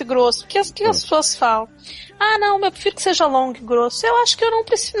ser curto e grosso. Porque as pessoas falam. Ah, não, eu prefiro que seja longo e grosso. Eu acho que eu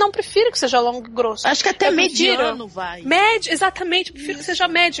não prefiro que seja longo e grosso. Acho que até Eu prefiro- mediano vai. Médio, exatamente, eu prefiro que seja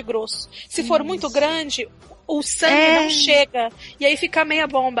médio e grosso. Se for muito grande, o sangue É. não chega. E aí fica meia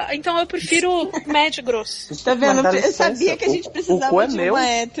bomba. Então eu prefiro médio e grosso. Tá vendo? Mas dá Eu licença, sabia que a gente o cu precisava é de meu. uma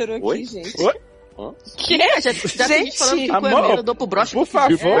hétero aqui, Oi? gente. Oi? Que? Já tem gente falando que o cu é amor, meu, eu dou pro broche. Por Se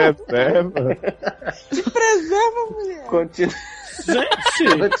favor, preserva. Preserva, mulher.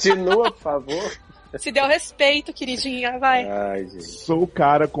 gente. Continua, por favor. Se deu respeito, queridinha, vai. Ai, gente. Sou o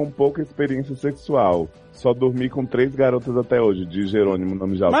cara com pouca experiência sexual. Só dormi com 3 garotas até hoje, diz Jerônimo,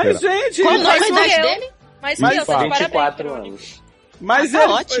 nome já Mas, alterado. gente, Qual o nome Mas da idade eu- dele? Mas Mas eu tô de 24 parabéns, Jerônimo. anos. mas tá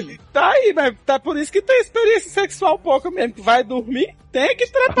ele ótimo. tá aí, mas tá por isso que tem experiência sexual pouca mesmo. Que vai dormir, tem que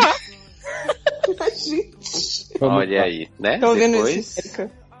tratar. Vamos Olha lá. aí, né? Tô ouvindo Depois... isso,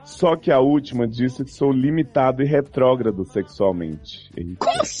 Erika. Só que a última disse que sou limitado e retrógrado sexualmente. Eita.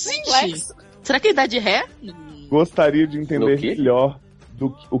 Como assim, gente? Complexo. Será que ele dá de ré? Gostaria de entender No quê? melhor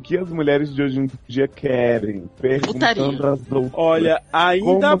o que as mulheres de hoje em dia querem. Perguntando Putaria. às doutoras Olha,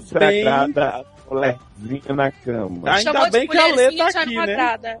 ainda como se bem. agrada a mulherzinha na cama. Ainda Chamou de bem que a Lê mulherzinha, tá já aqui, não né?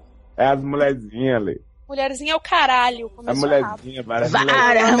 agrada. É as mulherzinhas, Lê. Mulherzinha é o caralho. A Começou errado. mulherzinha, várias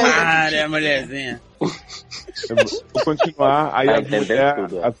Várias Olha, mulherzinha. Eu vou continuar. Aí Tá as entendendo mulheres.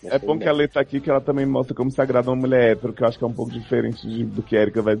 tudo, É bom que a Lê tá aqui, que ela também mostra como se agrada uma mulher hétero, que eu acho que é um pouco diferente do que a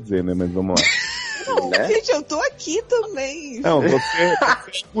Erika vai dizer, né? Mas vamos lá. Né? Gente, eu tô aqui também. Não, você é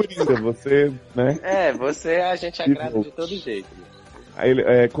coringa, você, né? É, você a gente agrada de todo jeito. né? Aí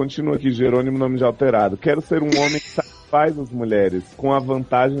ele continua aqui, Jerônimo, nome já alterado. Quero ser um homem que satisfaz as mulheres, com a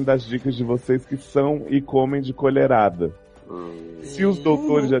vantagem das dicas de vocês que são e comem de colherada. Se os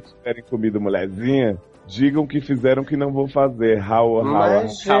doutores já tiverem comido mulherzinha, digam que fizeram que não vou fazer. Raul,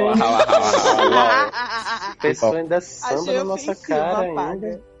 Mas, Raul. A pessoa ainda samba Achei na nossa ofensiva, cara apaga.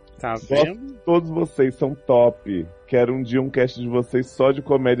 ainda. Tá vendo? Todos vocês são top. Quero um dia um cast de vocês só de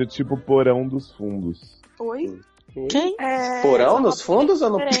comédia, tipo Porão dos Fundos. Oi? Quem? Porão nos fundos ou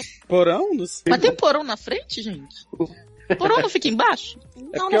no... Porão nos... Mas tem porão na frente, gente? Porão não fica embaixo?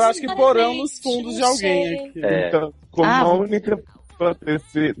 É porque eu acho que porão nos fundos de alguém aqui. Então, como a única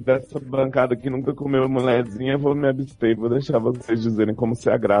dessa bancada que nunca comeu mulherzinha, eu vou me abster e vou deixar vocês dizerem como se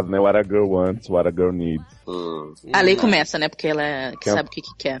agrada, né? What a girl wants, what a girl needs. A lei começa, né? Porque ela sabe o que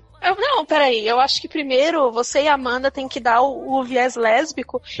quer. Não, peraí. Eu acho que primeiro você e a Amanda tem que dar o viés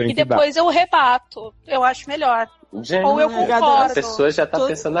lésbico e depois eu rebato. Eu acho melhor. Gente, ou eu concordo. A pessoa já tá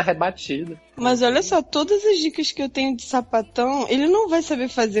pensando na rebatida. Mas olha só, todas as dicas que eu tenho de sapatão, ele não vai saber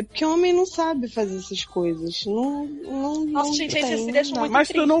fazer, porque o homem não sabe fazer essas coisas. Nossa, gente, vocês me deixam muito Mas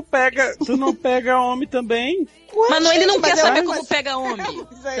triste. tu não pega homem também? Ué, Mas ele não quer saber mas- como pega homem.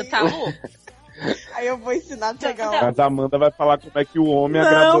 Você tá louco? Aí eu vou ensinar a pegar o Mas a Amanda vai falar como é que o homem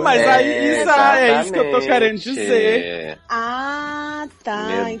agradou. Não, mas aí é isso que eu tô querendo Exatamente. dizer. Ah, tá,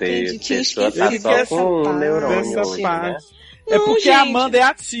 Meu entendi. Deus, Tinha pessoa esquecido tá só com um neurônio Dessa hoje, parte. né? É Não, porque gente. a Amanda é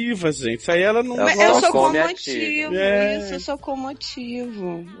ativa, gente. Aí ela não. Ela Eu só sou come comotivo, É. isso, eu sou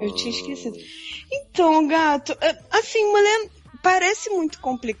comotivo. Eu tinha esquecido. Então, gato, assim, mulher parece muito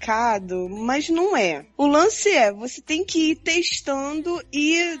complicado, mas não é. O lance é, você tem que ir testando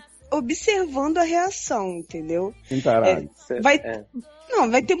e observando a reação, entendeu? Caralho. Vai,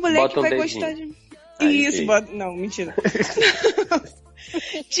 Não, vai ter mulher Bota que um vai dedinho. gostar de... Aí, Isso, aí. bota... Não, mentira.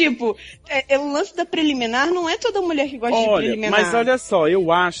 Tipo, o lance da preliminar não é toda mulher que gosta de Olha, preliminar. mas olha só,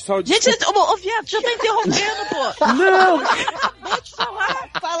 eu acho. Só Gente, ô viado, já tá interrompendo, pô. Não, Vou te falar.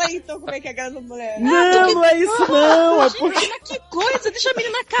 Fala aí então como é que é a graça da mulher. não é isso não. É Gente, porque, mas que coisa, deixa a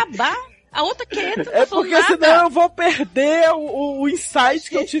menina acabar. A outra quer, tá é falando porque nada. senão eu vou perder o insight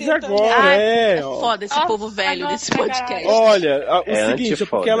que eu tive Esqueci também. agora. Ai, É, é ó. foda esse Nossa, povo velho nossa, desse podcast. Olha, o É seguinte, é antifoda.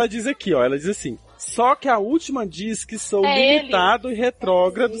 porque ela diz aqui, ó, ela diz assim, só que a última diz que sou É limitado e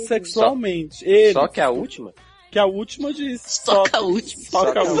retrógrado sexualmente. Ele, Só que a última? que a última diz. Só que a última.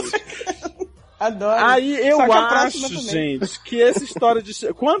 Só que a última. Adoro. Aí eu Só que a próxima acho, também. gente, que essa história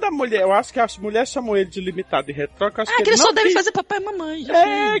de... Quando a mulher, eu acho que a mulher chamou ele de limitado e retrógrado, acho Ah, que que ele não só deve quis- fazer papai e mamãe. Já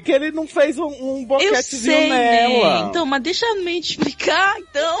É, que ele não fez um eu boquetezinho sei, nela. né? Então, mas deixa a mente explicar,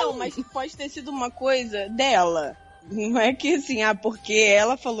 Não, então. mas pode ter sido uma coisa dela. Não é que assim, porque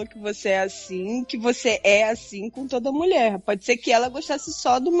ela falou que você é assim, que você é assim com toda mulher. Pode ser que ela gostasse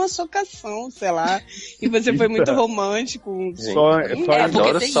só de uma socação, sei lá. E você foi muito romântico. Só porque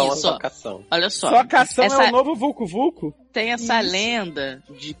Adoro tem só uma isso, ó. socação. Olha só. Só cação essa- é o novo Vucu Vucu? Tem essa lenda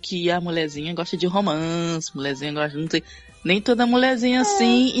de que a mulherzinha gosta de romance, mulherzinha gosta de... Não sei, nem toda mulherzinha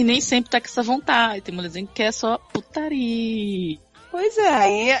assim, e nem sempre tá com essa vontade. Tem mulherzinha que quer só putaria. Pois é,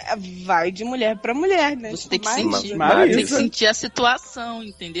 aí vai de mulher pra mulher, né? Você tem que Marisa. sentir, Marisa. tem que sentir a situação,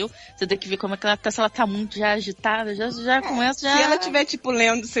 entendeu? Você tem que ver como é que ela tá, se ela tá muito já agitada, já começa já... Se ela estiver, tipo,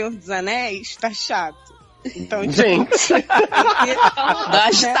 lendo O Senhor dos Anéis, tá chato. Então, tipo, Gente, Dá uma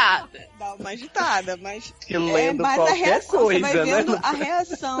agitada. dá uma agitada, mas que lendo mas a qualquer reação, você vai coisa, né? vendo a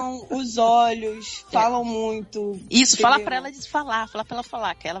reação, os olhos falam muito. Isso, Entendeu? fala pra ela falar pra ela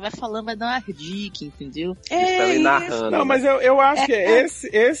falar, que ela vai falando, vai dar uma dica, entendeu? Pra ela ir isso. narrando. Não, mas eu acho que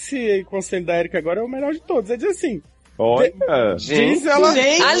esse conselho da Erika agora é o melhor de todos. É dizer assim, Olha, diz ela...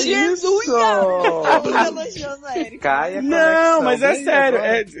 Gente, Aleluia! Estamos elogiando a Erika. Cai a Não, conexão mas é daí sério.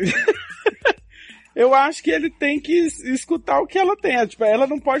 agora. Eu acho que ele tem que escutar o que ela tem. Tipo, ela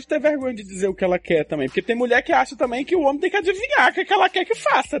não pode ter vergonha de dizer o que ela quer também. Porque tem mulher que acha também que o homem tem que adivinhar o que ela quer que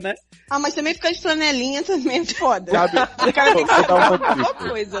faça, né? Ah, mas também ficar de flanelinha também é foda. sabe, O cara tem que vou dar uma saber alguma dica.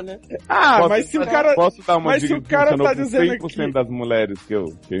 coisa, né? Ah, Posso- mas se o cara... Posso dar uma mas se dica o que cara funcionou tá com dizendo 100% aqui- das mulheres que eu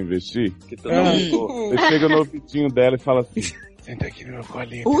investi? Que todo mundo Você chega no ouvidinho dela e fala assim, senta aqui no meu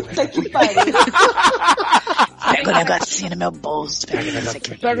colinho. Puta que pariu. Pega o negocinho no meu bolso, pega o negocinho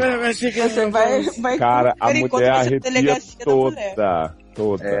aqui. Você vai Cara, a enquanto mulher você é arrepia delegacia da mulher.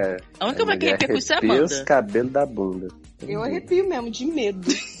 toda. É, A única mulher que mulher arrepia com isso é a arrepia os Amanda. cabelos da bunda. Eu arrepio mesmo, de medo.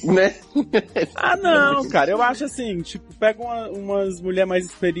 Né? Ah, não, cara. Eu acho assim, tipo, pega umas mulheres mais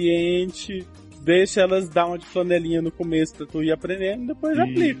experientes, deixa elas dar uma de flanelinha no começo pra tu ir aprendendo, depois Sim.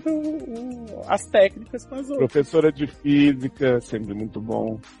 aplica as técnicas com as outras. Professora de física, sempre muito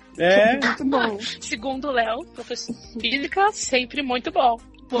bom. É, Muito bom. Segundo o Léo, professor de física, sempre muito bom.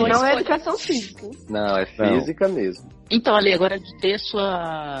 Boa Não é escolha. educação física. Não, é Não. física mesmo. Então, Ali, agora dê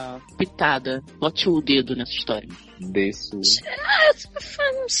sua pitada. Bote o dedo nessa história. Desse.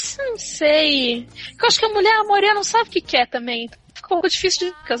 Não sei. Eu acho que a mulher não sabe o que quer também. Fica um pouco difícil de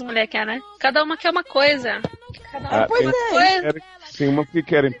ver o que as mulheres querem, né? Cada uma quer uma coisa. Cada uma quer uma coisa. Tem umas que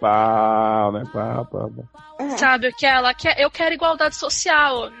querem pau, né? Pau. Sabe o que ela quer? Eu quero igualdade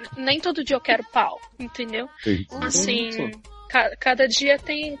social. Nem todo dia eu quero pau, entendeu? Sim. Assim, Sim. cada dia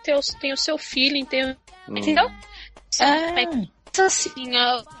tem o seu feeling, entendeu? Mas assim,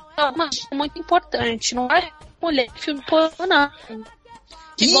 é uma dica muito importante. Não é mulher que filme pornô, não.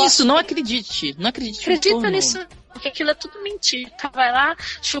 Isso, não acredite. Não acredite. Acredita nisso, porque aquilo é tudo mentira. Vai lá,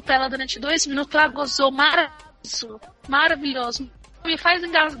 chupa ela durante 2 minutos, ela gozou, maravilhoso. Me faz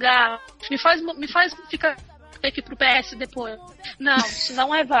engasgar, me faz ficar aqui pro PS depois. Não, isso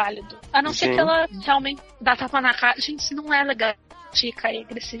não é válido. A não ser que ela realmente dá tapa na cara. Gente, isso não é legal. Tica aí,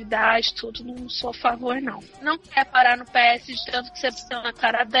 agressividade, tudo, não sou a favor, não. Não quer parar no PS de tanto que você precisa na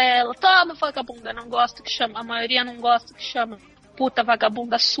cara dela. Toma, vagabunda, não gosto que chama. A maioria não gosta que chama. Puta,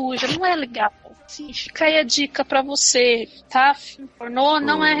 vagabunda suja, não é legal. Sim, fica aí a dica pra você, tá? Filme pornô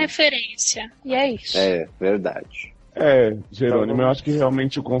não é referência. E é isso. É, verdade. Jerônimo, eu acho que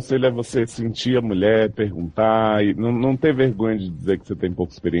realmente o conselho é você sentir a mulher, perguntar, e não ter vergonha de dizer que você tem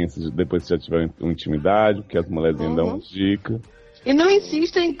pouca experiência depois que já tiver uma intimidade, porque as mulheres dão dicas. E não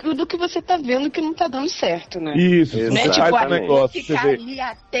insista em tudo que você tá vendo que não tá dando certo, né? Isso, né? você faz um negócio, ficar ali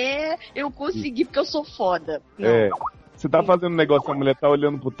até eu conseguir, porque eu sou foda. Você tá fazendo um negócio, a mulher tá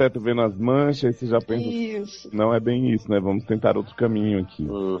olhando pro teto, vendo as manchas, aí você já pensa, não é bem isso, né? Vamos tentar outro caminho aqui.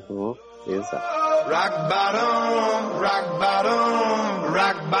 Exato. Rock bottom, rock bottom,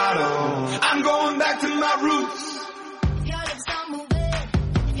 rock bottom. I'm going back to my roots.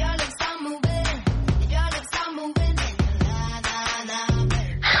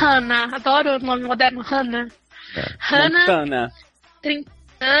 Hannah, adoro o nome moderno, Hannah. Hannah, 30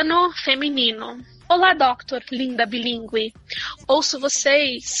 anos, feminino. Olá, Doctor, linda bilíngue. Ouço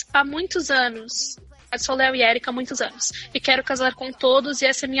vocês há muitos anos. Sou Léo e Erika há muitos anos. E quero casar com todos e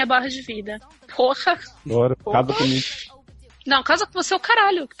essa é minha barra de vida. Porra. Bora, casa comigo. Não, casa com você é o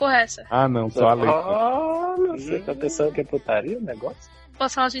caralho. Que porra é essa? Ah, não, só a letra. Você tá pensando que é putaria o negócio?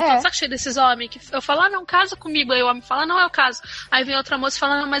 Posso falar, gente, saco cheio desses homens que eu falo, não, casa comigo. Aí o homem fala, não, eu caso. Aí vem outra moça e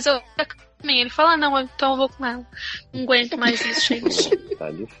fala, não, mas eu também. Ele fala, não, então eu vou com ela. Não aguento mais isso, gente. Tá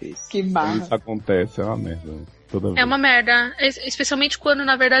difícil. Que barra. Isso acontece, é uma merda. É uma merda, especialmente quando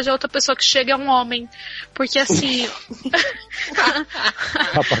na verdade a outra pessoa que chega é um homem, porque assim...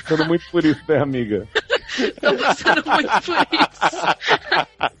 Tá passando muito por isso, né, amiga? Tô passando muito por isso.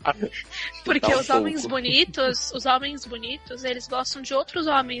 Porque os homens bonitos, eles gostam de outros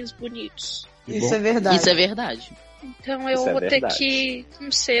homens bonitos. Isso é verdade. Isso é verdade. Então eu vou ter que,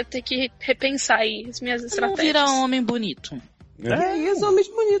 não sei, eu tenho que repensar aí as minhas estratégias. Não virar um homem bonito. E os homens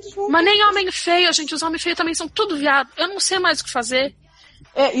bonitos vão... Mas nem homem feio, gente. Os homens feios também são tudo viado. Eu não sei mais o que fazer.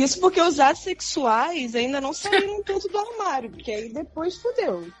 Isso porque os assexuais ainda não saíram tanto do armário, porque aí depois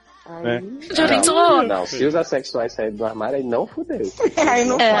fudeu. Aí... Não, se os assexuais saírem do armário, aí não fudeu. Aí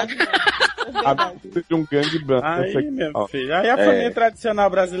não pode. De um gangue branco. Aí, meu filho. Aí a família tradicional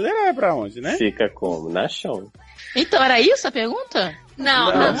brasileira é pra onde, né? Fica como? Na chão. Então, era isso a pergunta? Não.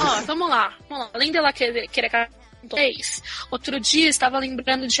 Ó, vamos lá. Além dela querer outro dia estava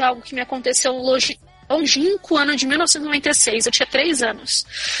lembrando de algo que me aconteceu longínquo ano de 1996. Eu tinha 3 anos.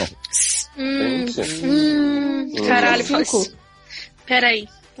 Caralho, peraí.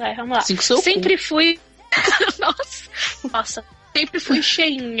 Vamos lá. Sempre fui. Nossa. Sempre fui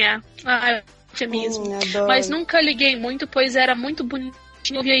cheinha. Mesmo. Mas nunca liguei muito, pois era muito bonitinho.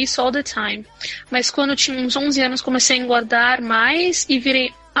 Eu via isso all the time. Mas quando eu tinha uns 11 anos, comecei a engordar mais e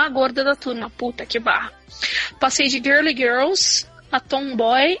virei a gorda da turma. Puta que barra. Passei de girly girls a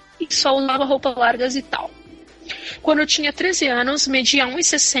tomboy e só usava roupas largas e tal. Quando eu tinha 13 anos, media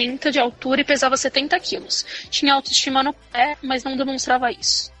 1,60 de altura e pesava 70 quilos. Tinha autoestima no pé, mas não demonstrava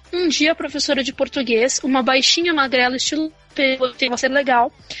isso. Um dia, a professora de português, uma baixinha magrela estilo tem ser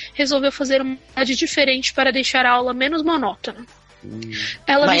legal, resolveu fazer uma atividade diferente para deixar a aula menos monótona.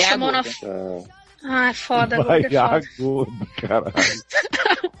 Ela me chamou na... Ai, foda, agora é foda. Caralho.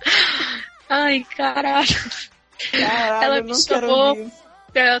 Ai, caralho. Ela me chamou...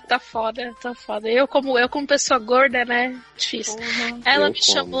 Tá foda. Eu como pessoa gorda, né? Difícil. Ela me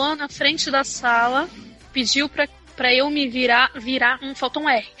chamou na frente da sala, pediu pra eu me virar, faltou um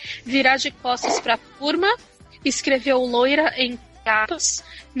R. Virar de costas pra turma, escreveu loira em capas,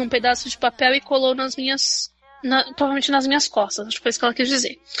 num pedaço de papel e colou provavelmente nas minhas costas, acho que foi isso que ela quis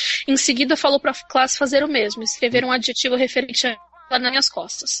dizer. Em seguida falou pra classe fazer o mesmo, escrever um adjetivo referente a ela nas minhas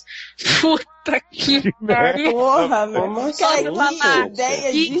costas. Puta que pariu! Porra, mano. Que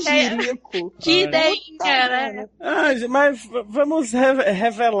ideia de jirico. Que ideia, né? Mas vamos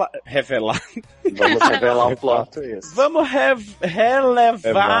revelar. Vamos revelar o plot twist. Vamos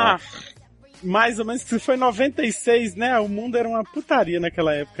relevar. Mais ou menos, que foi 96, né? O mundo era uma putaria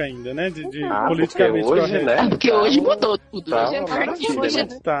naquela época ainda, né? De politicamente hoje, correto. né? Porque hoje mudou tudo.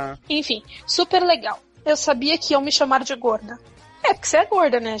 Enfim, super legal. Eu sabia que iam me chamar de gorda. É, porque você é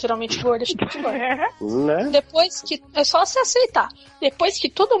gorda, né? Geralmente gorda, tipo de gorda. Né? Depois que... É só você aceitar. Depois que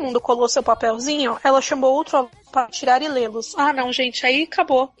todo mundo colou seu papelzinho, ela chamou outro aluno pra tirar e lê-los. Ah, não, gente, aí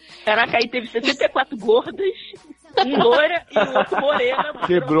acabou. Caraca, aí teve 64 gordas, um loira e um outro morena.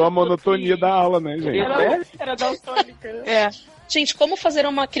 Quebrou a monotonia da aula, né, gente? Era daltônica, né? É. Gente, como fazer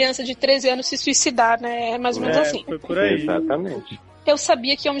uma criança de 13 anos se suicidar, né? É mais ou menos assim. Foi por aí. Exatamente. Eu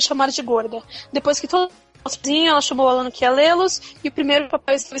sabia que iam me chamar de gorda. Depois que todo mundo ela chamou o aluno que ia lê-los, e o primeiro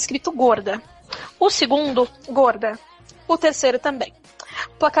papel estava escrito gorda. O segundo, gorda. O terceiro também.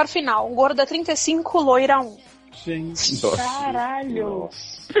 Placar final, gorda 35, loira 1. Gente. Caralho.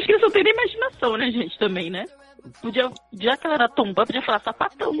 Essas crianças não têm nem imaginação, né, gente, também, né? Podia, já que ela era tomba, podia falar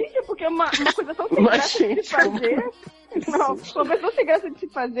sapatão. Gente, porque é uma coisa tão sem graça de se fazer. Não, uma coisa tão sem graça de se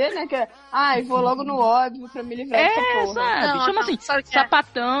fazer, né? Que é, vou logo no óbvio pra me livrar dessa porra. Sabe? Não, Chama não, assim, sabe o que é?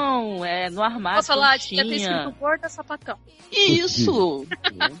 sapatão, no armário. Posso falar? tinha. Devia ter escrito gorda, sapatão. Isso!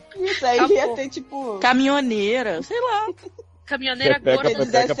 Isso aí Acabou. ia ter, tipo... Caminhoneira, sei lá. Caminhoneira Pepeca, gorda.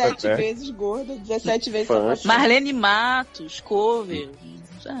 pepeca. 17 vezes gorda, 17 vezes Fã. sapatão. Marlene Matos, cover,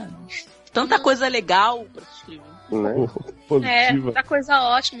 sabe? Tanta coisa legal pra se escrever. Né? Positiva. Tá coisa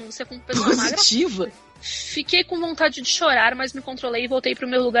ótima, você como pessoa magra. Positiva? Fiquei com vontade de chorar, mas me controlei e voltei pro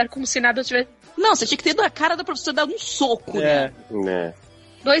meu lugar como se nada tivesse... Não, você tinha que ter ido a cara da professora dar um soco, né? Né?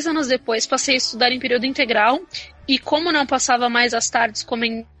 2 anos depois, passei a estudar em período integral e como não passava mais as tardes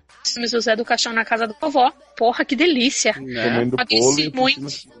comendo José do Caixão na casa da vovó, porra, que delícia. Comendo Amadureci bolo e muito.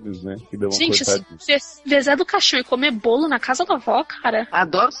 assistindo filmes, né? Que deu uma Gente, coitadinha. ver Zé do Caixão e comer bolo na casa da avó, cara.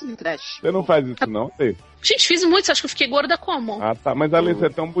 Adoro esse trash. Você não faz isso, não, Lê? Gente, fiz muito, você acha que eu fiquei gorda como? Ah, tá. Mas a Lê, você é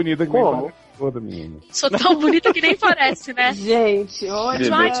tão bonita que nem Como? parece gorda, menina. Sou tão bonita que nem parece, né? Gente,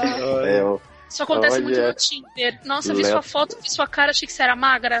 olha... Isso acontece Olha, muito no Tinder. Nossa, eu vi Léo- sua foto, vi sua cara, achei que você era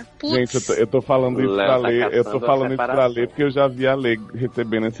magra. Putz. Gente, eu tô falando isso Léo pra tá Lê. Eu tô caçando a falando isso pra separação. Lê porque eu já vi a Lê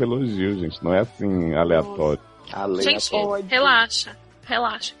recebendo esse elogio, gente. Não é assim, aleatório. Gente, Pode. relaxa.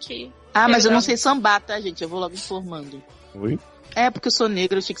 Relaxa que... Ah, mas eu não sei sambar, tá, gente? Eu vou logo informando. Oi? É, porque eu sou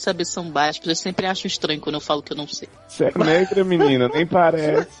negra, eu tinha que saber sambar. As pessoas sempre acham estranho quando eu falo que eu não sei. Você é negra, menina, nem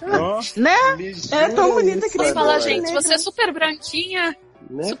parece. Ó, Né? É tão bonita que Vou nem falar, você, gente, negra. você é super branquinha.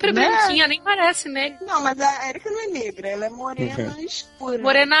 Né? Super Né? branquinha, nem parece, né? Não, mas a Erika não é negra, ela é morena escura.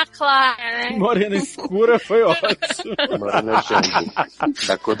 Morena clara, né? morena escura foi ótimo. Morena Jambu,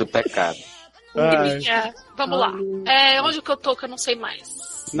 da cor do pecado. Ai, É, vamos lá. Onde que eu tô que eu não sei mais?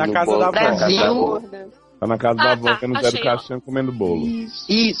 na No casa bolo da da avó. casa da avó. Gorda. Tá na casa da avó, tá, que no Zé do achei, Caixão comendo bolo.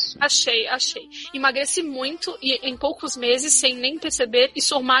 Isso. Achei. Emagreci muito e em poucos meses, sem nem perceber, e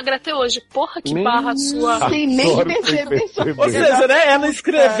sou magra até hoje. Porra, que barra sua. Sem nem Adoro perceber. Ou seja, né, ela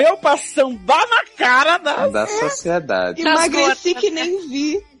escreveu pra sambar na cara Da sociedade. Emagreci que nem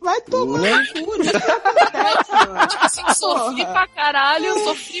vi. Vai tomar no cu, né? Assim, sofri pra caralho,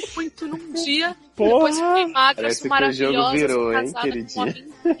 sofri muito num dia. Porra. Depois fiquei magra, Parece sou que o jogo maravilhosa, virou, sou hein, casada queridinha? com um homem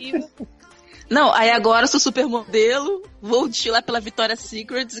incrível. Não, aí agora eu sou supermodelo, vou desfilar pela Victoria's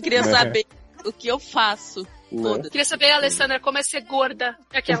Secret e queria saber o que eu faço. Foda-se. Queria saber, Alessandra, como é ser gorda.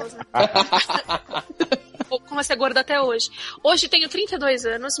 Aquelas, né? Como é ser gorda até hoje. Hoje tenho 32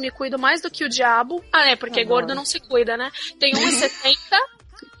 anos, me cuido mais do que o diabo. Ah, é, porque gordo não se cuida, né? Tenho 1,70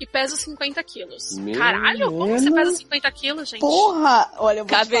 e peso 50 quilos. Meu Caralho, como você pesa 50 quilos, gente? Porra! Olha, eu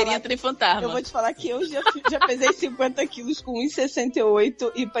vou te Caveirinha falar, trem fantasma. eu vou te falar que eu já pesei 50 quilos com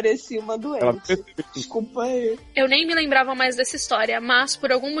 1,68 e parecia uma Ela doente. percebeu. Desculpa aí. Eu nem me lembrava mais dessa história, mas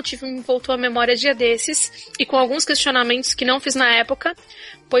por algum motivo me voltou à memória dia desses e com alguns questionamentos que não fiz na época,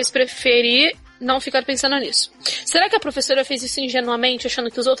 pois preferi não ficar pensando nisso. Será que a professora fez isso ingenuamente,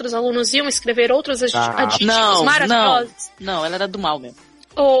 achando que os outros alunos iam escrever outros adjetivos Não, maravilhosos? não, ela era do mal mesmo.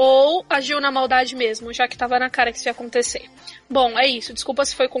 Ou agiu na maldade mesmo, já que tava na cara que isso ia acontecer? Bom, é isso. Desculpa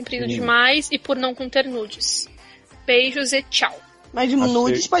se foi comprido demais e por não conter nudes. Beijos e tchau. Mas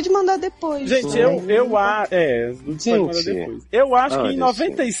nudes pode mandar depois. Gente, né? eu acho. Nudes pode mandar Gente. depois. Eu acho que em Olha,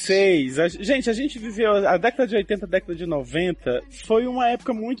 96, gente, a gente viveu a década de 80, a década de 90, foi uma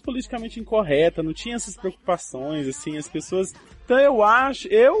época muito politicamente incorreta, não tinha essas preocupações, assim, as pessoas. Então eu acho,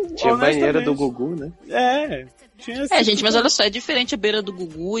 Tinha banheira honestamente, do Gugu, né? Tinha É, gente, mas olha só, é diferente a beira do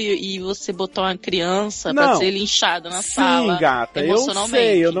Gugu e você botar uma criança Não. pra ser linchada na sala. Sim, gata, eu emocionalmente,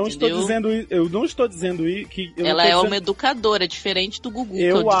 sei, eu não estou entendeu? dizendo que eu não Ela tô é dizendo- uma educadora, diferente do Gugu, que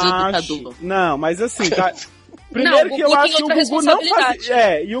é Eu o acho. deseducador. Não, mas assim, tá. Não, Primeiro o que eu Gugu acho tem que o outra Gugu não responsabilidade.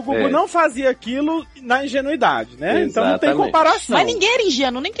 fazia. E o Gugu É. não fazia aquilo na ingenuidade, né? Então não tem Exatamente. comparação. Mas ninguém era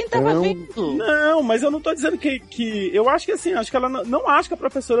ingênuo, nem quem tava Não. vendo. Não, mas eu não tô dizendo que. Eu acho que assim, acho que ela não acho que a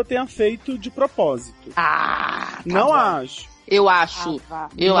professora tenha feito de propósito. Ah, tá Não bom. acho. Eu acho.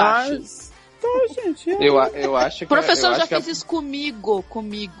 Eu acho. Mas gostou, gente. Eu acho que... O professor já que fez isso comigo.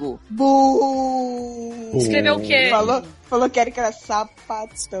 Escreveu o quê? Falou que era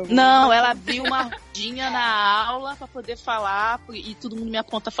sapatão. Não, ela abriu uma rodinha na aula pra poder falar e todo mundo me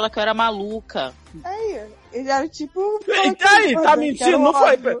aponta e fala que eu era maluca. Aí, ele era tipo... E aí, tá mentindo? Não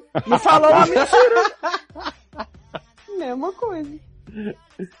foi? Não falou uma mentira. Mesma coisa.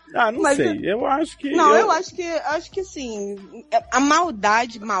 Ah, não sei. Eu acho que... Não, eu acho que assim, a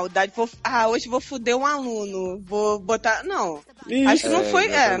maldade, hoje vou foder um aluno, vou botar... Não, Isso. acho que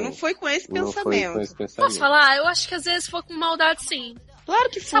não foi com esse pensamento. Posso falar? Eu acho que às vezes foi com maldade, sim. Claro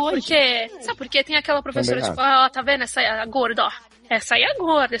que Sabe foi. por quê? Sabe por quê? Tem aquela professora, Também tipo, ó, tá vendo essa aí, a gorda, ó. Essa aí é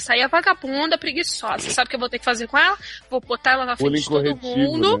gorda, essa aí é vagabunda, preguiçosa. Você sabe o que eu vou ter que fazer com ela? Vou botar ela na frente de todo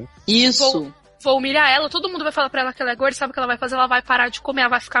mundo. Né? Isso. Vou humilhar ela, todo mundo vai falar pra ela que ela é gorda, sabe o que ela vai fazer? Ela vai parar de comer,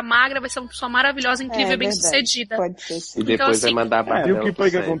 ela vai ficar magra, vai ser uma pessoa maravilhosa, incrível e bem-sucedida. Pode ser sim. E depois Então, assim, vai mandar a barra E o dela que pro foi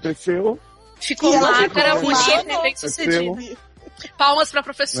que Sede. aconteceu? Ficou E ela magra, ficou bonita magra. e bem-sucedida. Palmas pra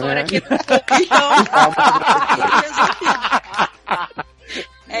professora Né? que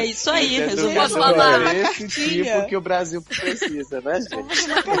É isso aí, Entendeu? resolveu. Posso falar? É esse tipo que o Brasil precisa, né, gente?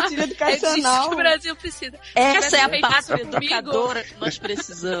 Uma cartilha é disso que educacional. o Brasil precisa. Essa é a Feito pátria comigo. educadora que nós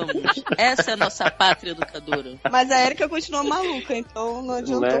precisamos. Essa é a nossa pátria educadora. Mas a Erika continua maluca, então não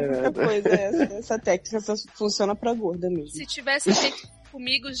adiantou Né? muita coisa. Essa técnica só funciona pra gorda mesmo. Se tivesse feito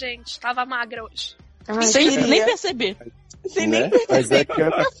comigo, gente, tava magra hoje. Ai, Sem queria. nem perceber. Sem Né? nem Mas é perceber que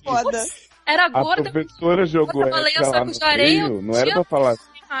ela, que é foda. Era a gorda, professora jogou eu falei, ela eu lá saco no de areia, meio, não era pra falar.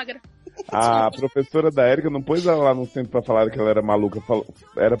 magra. A professora da Érica não pôs ela lá no centro pra falar que ela era maluca,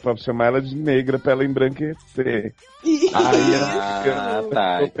 era pra chamar ela de negra pra ela embranquecer. Aí ela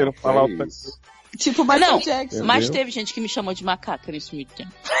tá. querendo falar Foi outra isso. Tipo Michael Não, Jackson. mas Entendeu? teve gente que me chamou de macaca nesse meio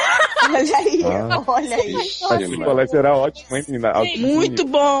tempo. Olha aí, Ah. olha aí. Mas o colégio era ótimo, hein, menina? Muito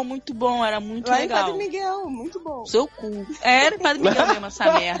bom, era muito Lá em legal. Padre Miguel, muito bom. Seu cu. Era em Padre Miguel mesmo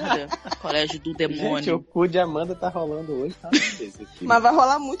essa merda. Colégio do Gente, demônio. o cu de Amanda tá rolando hoje, tá? Mas vai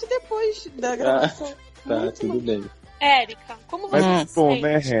rolar muito depois da gravação. Tá, Muito tudo bem. Érica, como você Mas se bom, sente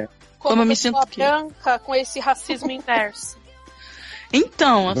né, Ré? Como eu me pessoa sinto aqui? branca com esse racismo inverso?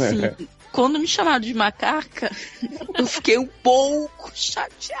 Então, assim, quando me chamaram de macaca, eu fiquei um pouco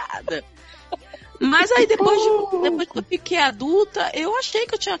chateada. Mas aí depois que eu fiquei adulta, eu achei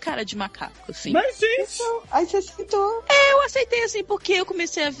que eu tinha cara de macaco, assim. Mas, gente, Aí você aceitou. Eu aceitei, assim, porque eu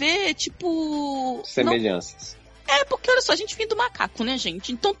comecei a ver, tipo... Não, Semelhanças. porque, olha só, a gente vem do macaco, né,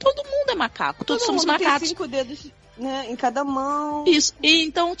 gente? Então todo mundo é macaco, todos somos mundo tem macacos. 5 dedos, né, em cada mão. Isso, e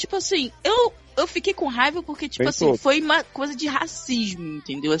então, tipo assim, eu fiquei com raiva porque, tipo Bem assim, pouco. foi uma coisa de racismo,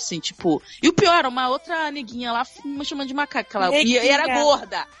 entendeu? Assim, tipo... E o pior, uma outra neguinha lá me chamando de macaca. Ela, e era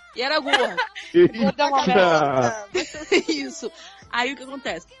gorda. E era gorda. Gorda é uma merda. Isso. Aí o que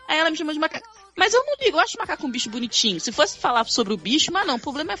acontece? Aí ela me chamou de macaco. Mas eu não ligo, eu acho macaco um bicho bonitinho. Se fosse falar sobre o bicho, mas não, o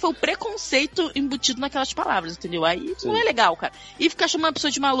problema foi o preconceito embutido naquelas palavras, entendeu? Aí não é legal, cara. E ficar chamando a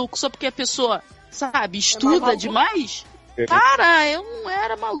pessoa de maluco só porque a pessoa, sabe, estuda maluco. demais? Cara, eu não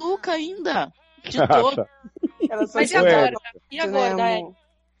era maluca ainda. De todo. Ela só Mas e Ué, agora? E né, agora, amor? Érica?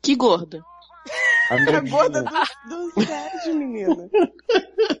 Que gorda. A Amiga, gorda do Sérgio, menina.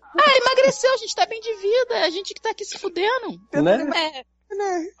 Ah, emagreceu, a gente tá bem de vida. É a gente que tá aqui se fudendo. Né? É,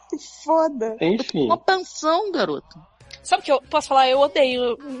 Né? Que foda. Enfim. Uma pensão, garoto. sabe o que eu posso falar? Eu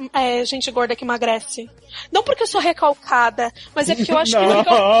odeio gente gorda que emagrece. Não porque eu sou recalcada, mas é porque eu acho que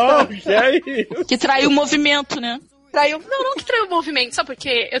não, que é isso? Que traiu o movimento, né? traiu. Não que traiu o movimento, sabe por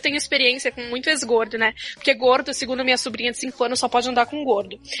quê? Eu tenho experiência com muito ex-gordo, né? Porque gordo, segundo minha sobrinha de 5 anos, só pode andar com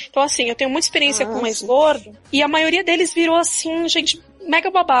gordo. Então, assim, eu tenho muita experiência com ex-gordo, e a maioria deles virou, assim, gente mega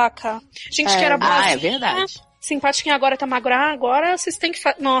babaca. Gente que era boazinha. Ah, é verdade. Simpaticinha, agora tá magra. Agora vocês têm que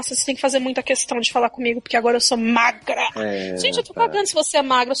vocês têm que fazer muita questão de falar comigo, porque agora eu sou magra. Gente, eu tô cagando se você é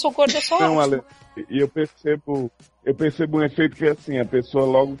magra, eu sou gorda, eu sou Não, ótima. Ale, e eu percebo um efeito que é assim, a pessoa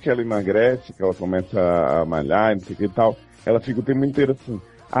logo que ela emagrece, que ela começa a malhar, não sei o que e tal, ela fica o tempo inteiro assim,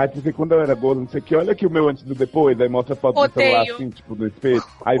 porque quando eu era gorda, não sei o que, olha aqui o meu antes e depois, aí mostra a foto do celular assim, tipo, do espelho,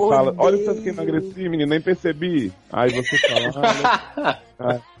 aí fala, olha o tanto que eu emagreci, menino, nem percebi. Aí você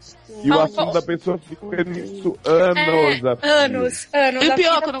fala, e o assunto da pessoa fica nisso anos. E o a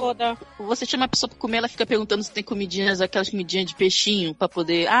pior, vida quando toda. você chama a pessoa pra comer, ela fica perguntando se tem comidinhas, aquelas comidinhas de peixinho, pra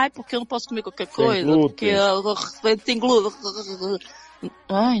poder... porque eu não posso comer qualquer coisa, glúten. porque tem glúten.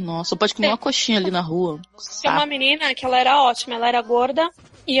 Ai, nossa, pode comer uma coxinha ali na rua. Tinha uma menina que ela era ótima, ela era gorda,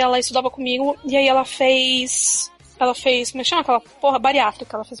 e ela estudava comigo, e aí ela fez, como é que chama aquela porra?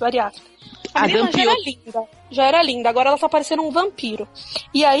 Bariátrica, ela fez bariátrica. A menina já era linda, agora ela tá parecendo um vampiro.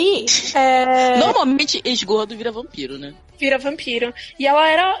 E aí, Normalmente, ex-gordo vira vampiro, né? Vira vampiro. E ela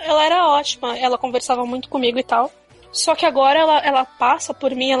era ótima, ela conversava muito comigo e tal. Só que agora ela passa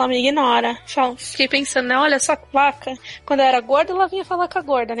por mim, ela me ignora. Fiquei pensando, né? Olha só que vaca. Quando eu era gorda, ela vinha falar com a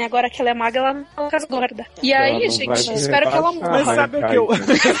gorda, né? Agora que ela é magra, ela não fala com as gordas. E aí, gente, espero que ela morra. Mas sabe o que eu...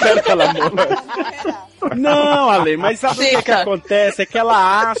 espero que ela morra. Não, Ale, mas sabe o que acontece? É que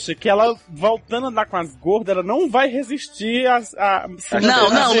ela acha que ela, voltando a andar com as gordas, ela não vai resistir a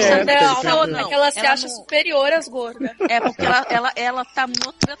Não. É que ela se acha superior às gordas. É porque ela tá em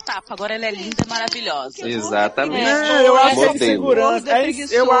outra etapa. Agora ela é linda e maravilhosa. Exatamente. Eu acho que é Modelo. insegurança.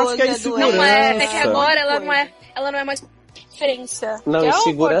 Eu acho que é insegurança. Não é que agora ela não é mais referência. Não, é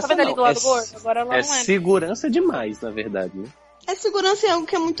segurança tá vendo ali do lado gordo? Agora ela é não é. segurança demais, na verdade, né? A segurança é algo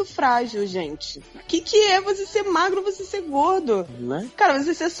que é muito frágil, gente. O que é você ser magro ou você ser gordo? Né? Cara,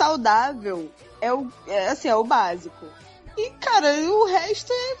 você ser saudável é o básico. E, cara, o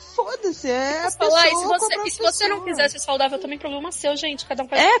resto é foda-se. É a pessoa e se você não quiser ser saudável, também problema seu, gente. Cada um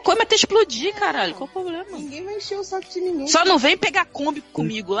faz. Come até explodir, caralho. Qual o problema? Ninguém vai encher o saco de ninguém. Só não vem pegar Kombi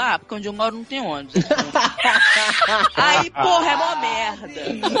comigo lá, porque onde eu moro não tem ônibus. Aí, porra, é mó merda.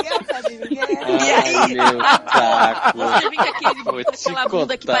 E aí, você vem com aquela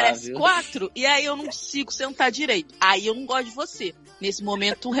bunda que parece 4, e aí eu não consigo sentar direito. Aí eu não gosto de você. Nesse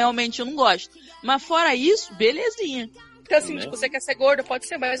momento, realmente, eu não gosto. Mas fora isso, belezinha. Porque assim, tipo, você quer ser gordo, pode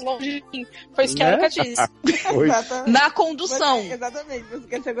ser mais longe de mim. Foi isso que a Erika disse. Na condução. Exatamente, você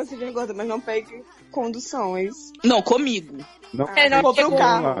quer ser gostinho gordo, mas não pegue condução, é isso? Não, comigo. Não, vou pro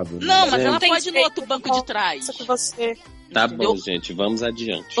carro. Não, mas ela tem pode ir no outro banco de trás. Isso com você. Tá bom, gente, vamos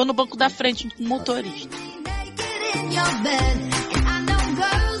adiante. Ou no banco da frente com o motorista.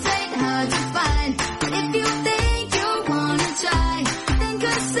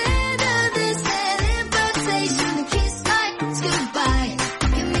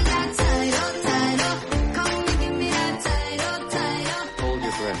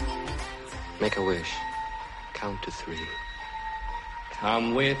 Make a wish. Count to 3.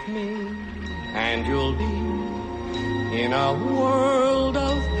 Come with me, and you'll be in a world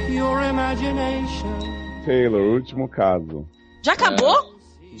of pure imagination. Taylor, último caso. Já acabou?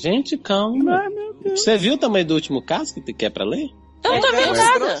 Gente, calma. Você viu o tamanho do último caso que quer pra ler? Eu não tô vendo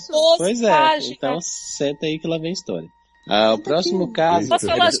nada. Pois é, então senta aí que lá vem a história. O próximo caso... Posso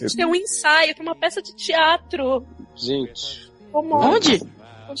falar, a gente tem um ensaio pra uma peça de teatro. Gente... Onde?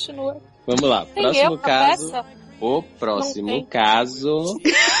 Continua. Vamos lá, Tem próximo caso. Peça? O próximo caso.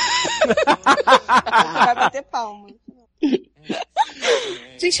 Vai bater palma.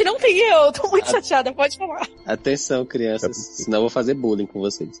 Gente, não tem eu, tô muito chateada, pode falar. Atenção, crianças, senão eu vou fazer bullying com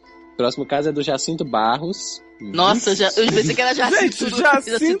vocês. O próximo caso é do Jacinto Barros. Nossa, eu pensei que era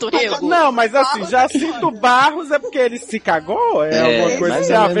Jacinto Rego. Não, mas assim, Jacinto Barros é porque ele se cagou? Alguma coisa que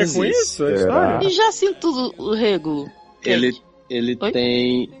tem a ver com isso? E Jacinto Rego? Ele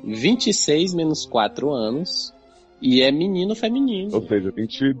tem 26 menos 4 anos e é menino feminino. Ou seja,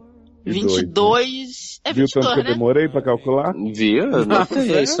 22. É 22, Viu tanto que eu né? demorei pra calcular? Viu? Eu não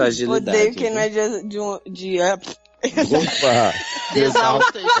tenho sua agilidade. Odeio quem não é de Opa!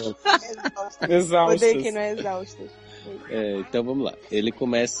 Exaustas. Odeio quem não é exausta. Então vamos lá. Ele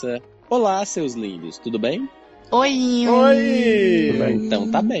começa... Olá, seus lindos, tudo bem? Oi! Tudo bem? Então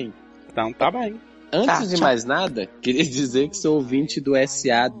tá bem. Então tá bem. Antes de mais nada, queria dizer que sou ouvinte do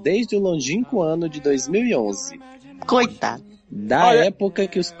SA desde o longínquo ano de 2011. Coitado. Da época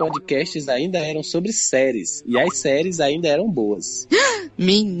que os podcasts ainda eram sobre séries. E as séries ainda eram boas.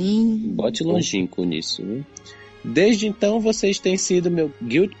 Menino. Bote longínquo nisso, né? Desde então, vocês têm sido meu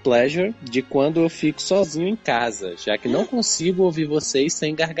guilty pleasure de quando eu fico sozinho em casa, já que não consigo ouvir vocês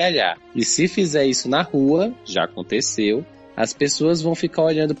sem gargalhar. E se fizer isso na rua, já aconteceu, as pessoas vão ficar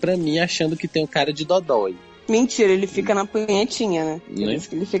olhando pra mim achando que tem um cara de dodói. Mentira, ele fica na punhetinha, né? Né?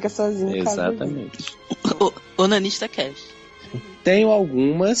 Ele fica sozinho em casa. Exatamente. Onanista Cash. Tenho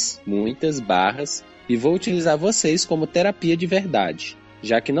muitas barras, e vou utilizar vocês como terapia de verdade,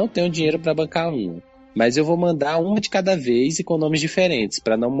 já que não tenho dinheiro pra bancar uma. Mas eu vou mandar uma de cada vez e com nomes diferentes,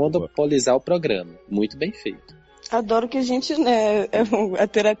 pra não monopolizar o programa. Muito bem feito. Adoro que a gente, né, é a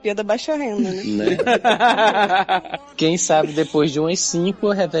terapia da baixa renda, né? Quem sabe depois de umas 5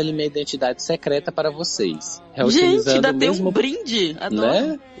 eu revele minha identidade secreta para vocês. Gente, ainda tem um brinde. Adoro.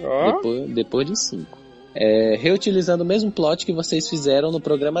 Né? Depois de 5. Reutilizando o mesmo plot que vocês fizeram no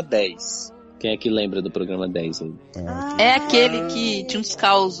programa 10. Quem é que lembra do programa 10 aí? É aquele que tinha uns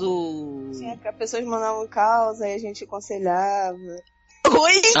causos... Tinha que as pessoas mandavam causa, aí a gente aconselhava.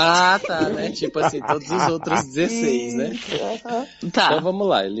 Oi? Ah, tá, né? Tipo assim, todos os outros 16, né? Tá. Então vamos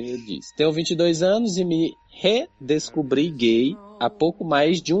lá, ele diz: tenho 22 anos e me redescobri gay há pouco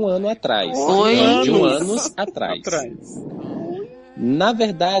mais de um ano atrás. Oi? De um ano atrás. Na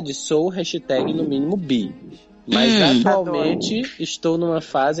verdade, sou hashtag no mínimo bi. Mas atualmente estou numa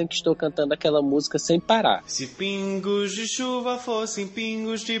fase em que estou cantando aquela música sem parar. Se pingos de chuva fossem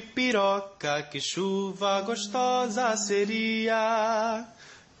pingos de piroca, que chuva gostosa seria.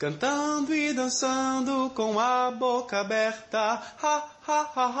 Cantando e dançando com a boca aberta.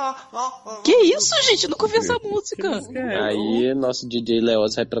 Que isso, gente? Nunca ouvi essa música. Aí nosso DJ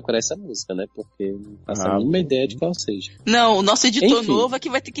Leoz vai procurar essa música, né? Porque não faço a mínima ideia de qual seja. Não, o nosso editor Enfim. novo é que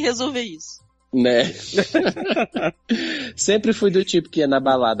vai ter que resolver isso. Né? Sempre fui do tipo que ia na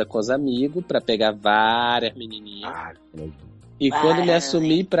balada com os amigos pra pegar várias menininhas. E quando me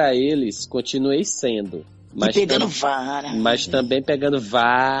assumi pra eles, continuei sendo. Mas pegando várias. Mas também pegando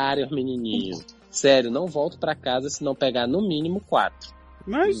vários menininhos. Sério, não volto pra casa se não pegar no mínimo 4.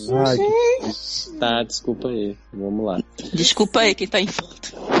 Mas, Tá, desculpa aí. Vamos lá. Desculpa aí quem tá em falta.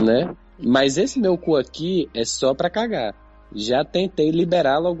 Né? Mas esse meu cu aqui é só pra cagar. Já tentei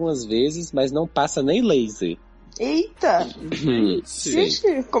liberá-lo algumas vezes, mas não passa nem laser. Eita! Sim.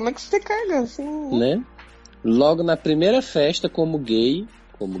 Gente, como é que você caga assim? Né? Logo na primeira festa como gay,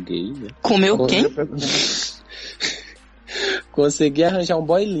 né? Comeu quem? Consegui arranjar um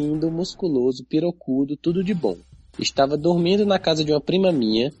boy lindo, musculoso, pirocudo, tudo de bom. Estava dormindo na casa de uma prima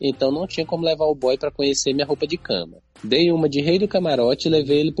minha, então não tinha como levar o boy pra conhecer minha roupa de cama. Dei uma de rei do camarote e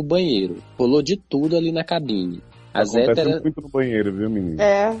levei ele pro banheiro. Rolou de tudo ali na cabine. As héteras... muito no banheiro, viu, menino?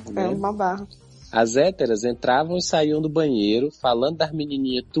 É uma barra. As héteras entravam e saíam do banheiro, falando das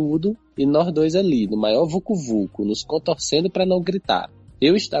menininhas tudo, e nós dois ali, no maior vucu-vucu, nos contorcendo pra não gritar.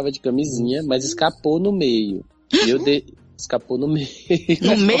 Eu estava de camisinha, mas escapou no meio. Escapou no meio.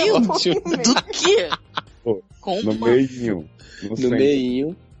 No meio? Do quê? No meinho. No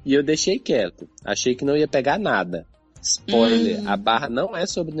meinho. E eu deixei quieto. Achei que não ia pegar nada. Spoiler, a barra não é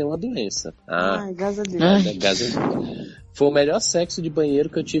sobre nenhuma doença. Graças a Deus. Graças a Deus. Foi o melhor sexo de banheiro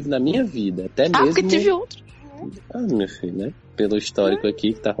que eu tive na minha vida. Até mesmo... porque tive outro. Meu filho, né? Pelo histórico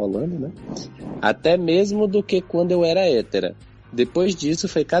aqui que tá rolando, né? Até mesmo do que quando eu era hétera. Depois disso,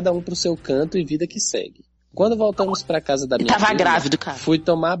 foi cada um pro seu canto e vida que segue. Quando voltamos pra casa da minha Tava grávido, cara. Fui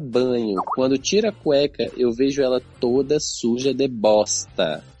tomar banho. Quando tiro a cueca, eu vejo ela toda suja de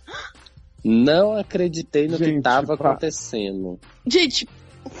bosta. Não acreditei no que tava acontecendo. Gente,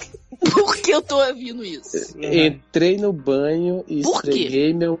 por que eu tô ouvindo isso? Entrei no banho e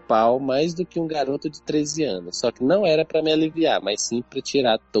esfreguei meu pau mais do que um garoto de 13 anos. Só que não era pra me aliviar, mas sim pra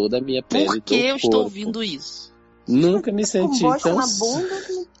tirar toda a minha pele do corpo. Por que eu estou ouvindo isso? Nunca me senti tão... na bunda?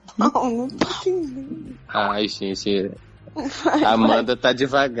 Não tô entendendo. Ai, gente. Amanda tá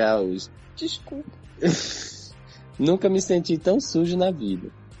devagar hoje. Desculpa. Nunca me senti tão sujo na vida.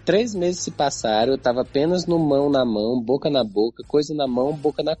 3 meses se passaram, eu tava apenas no mão na mão, boca na boca, coisa na mão,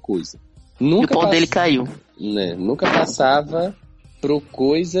 boca na coisa. Nunca o pau dele caiu. Né, nunca passava pro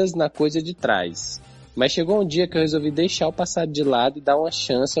coisas na coisa de trás. Mas chegou um dia que eu resolvi deixar o passado de lado e dar uma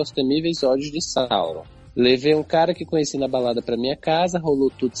chance aos temíveis olhos de Sauron. Levei um cara que conheci na balada pra minha casa, rolou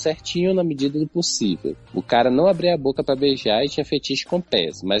tudo certinho na medida do possível. O cara não abria a boca pra beijar e tinha fetiche com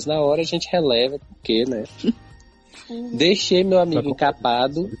pés, mas na hora a gente releva, porque, né? Deixei meu amigo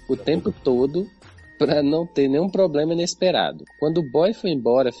encapado o tempo todo pra não ter nenhum problema inesperado. Quando o boy foi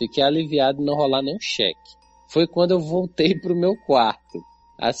embora, fiquei aliviado de não rolar nenhum cheque. Foi quando eu voltei pro meu quarto.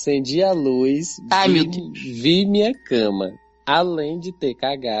 Acendi a luz, vi minha cama. Além de ter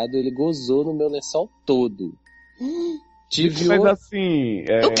cagado, ele gozou no meu lençol todo. Mas assim...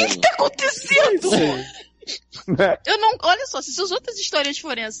 O que tá acontecendo? Eu não... Olha só, se as outras histórias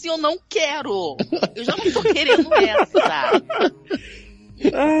forem assim, eu não quero. Eu já não tô querendo essa.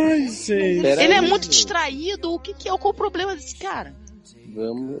 Ai, gente. Ele é muito distraído. Qual o problema desse cara?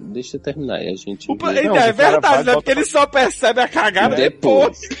 Deixa eu terminar. A gente é verdade, né? Porque ele só percebe a cagada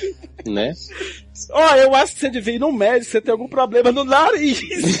depois. Né? Eu acho que você devia ir no médico, você tem algum problema no nariz.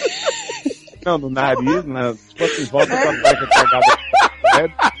 Não, no nariz, né? Tipo assim, volta pra trás,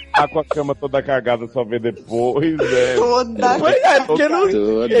 cagada. Tá com a cama toda cagada, só vê depois. Toda. Porque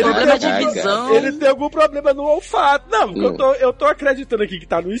ele tem algum problema no olfato. Não, eu tô acreditando aqui que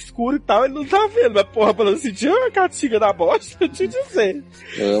tá no escuro e tal, ele não tá vendo. Mas porra, falando assim, tinha uma catinga da bosta, eu te dizer.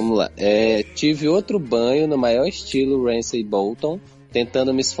 Vamos lá. Tive outro banho no maior estilo Ramsay Bolton,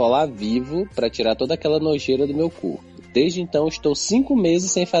 tentando me esfolar vivo pra tirar toda aquela nojeira do meu corpo. Desde então estou 5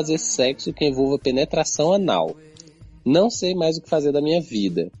 meses sem fazer sexo que envolva penetração anal. Não sei mais o que fazer da minha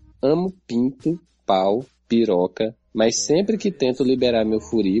vida. Amo pinto, pau, piroca, mas sempre que tento liberar meu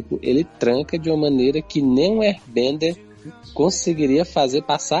furico, ele tranca de uma maneira que nem um airbender conseguiria fazer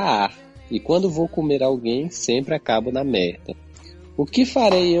passar ar. E quando vou comer alguém, sempre acabo na merda. O que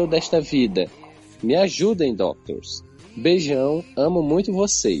farei eu desta vida? Me ajudem, Doctors. Beijão, amo muito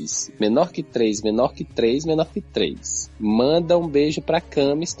vocês. Menor que 3, menor que 3, menor que 3. Manda um beijo pra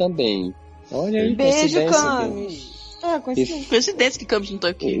Camis também. Olha aí, Beijo, coincidência. Camis. Coincidência. Coincidência que Camis não tá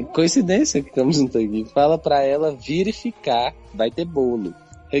aqui. Coincidência que Camis não tá aqui. Fala pra ela vir e ficar. Vai ter bolo.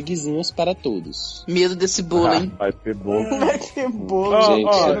 Reguizinhos para todos. Medo desse bolo, hein? Vai ter bolo. Vai ter bolo.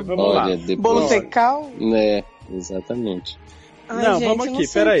 Gente, vamos olha, lá. depois... Bolo fecal? É, exatamente. Ai, Não, gente, vamos eu aqui, não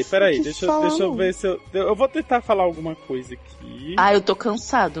sei peraí. o que Deixa falar, eu não. ver se eu vou tentar falar alguma coisa aqui. Ah, eu tô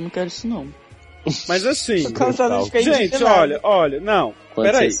cansado, não quero isso não. Mas assim, Tô cansada de ficar gente, indignada. olha, não,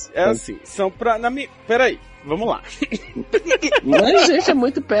 Quantos peraí, vocês- é assim, são pra, peraí, vamos lá. Mas, gente, é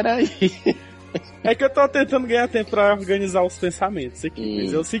muito peraí. É que eu tô tentando ganhar tempo pra organizar os pensamentos aqui,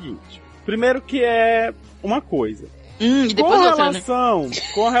 mas é o seguinte, primeiro que é uma coisa, E depois outra, né?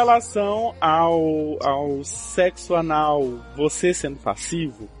 com relação ao sexo anal, você sendo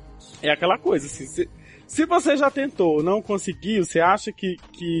passivo, é aquela coisa, assim, se você já tentou, não conseguiu, você acha que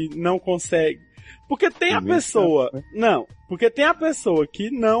não consegue, porque tem a pessoa, não, porque tem a pessoa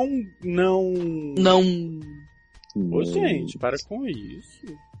que não. Ô, gente, para com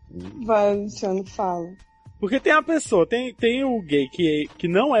isso. Vai, Luciano, fala. Porque tem a pessoa, tem o gay que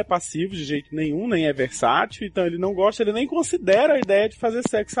não é passivo de jeito nenhum, nem é versátil, então ele não gosta, ele nem considera a ideia de fazer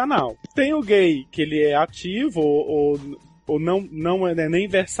sexo anal. Tem o gay que ele é ativo ou não é nem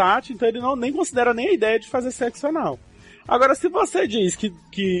versátil, então ele nem considera nem a ideia de fazer sexo anal. Agora, se você diz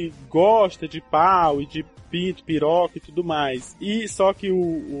que gosta de pau e de pinto, piroca e tudo mais, e só que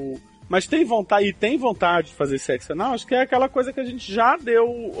mas tem vontade de fazer sexo anal, acho que é aquela coisa que a gente já deu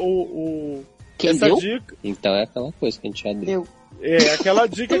Quem essa deu? dica. Então é aquela coisa que a gente já deu. É, aquela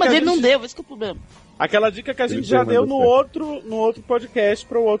dica Mas que a ele gente... não deu, esse que é o problema. Aquela dica que a gente Ele já deu, deu mas no outro podcast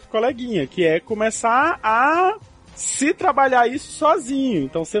para o outro coleguinha, que é começar a se trabalhar isso sozinho.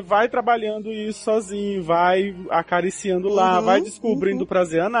 Então você vai trabalhando isso sozinho, vai acariciando lá, vai descobrindo o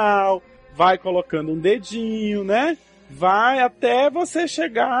prazer anal, vai colocando um dedinho, né? Vai até você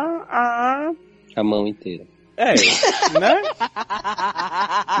chegar a mão inteira. Né?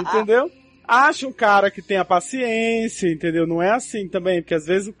 Entendeu? Acha um cara que tenha paciência, entendeu? Não é assim também, porque às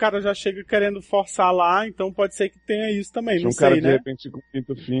vezes o cara já chega querendo forçar lá, então pode ser que tenha isso também, não Um sei, cara de né? repente com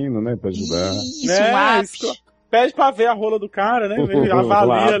pinto fino, né? Pra ajudar. Pede pra ver a rola do cara, né?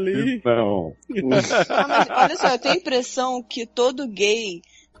 Avalia ali. Não. Mas olha só, eu tenho a impressão que todo gay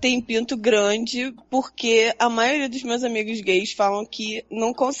tem pinto grande, porque a maioria dos meus amigos gays falam que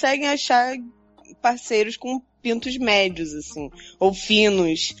não conseguem achar parceiros com pintos médios, assim, ou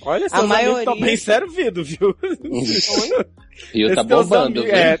finos. Olha, seus amigos estão bem servidos, viu? Oi? Rio tá bombando,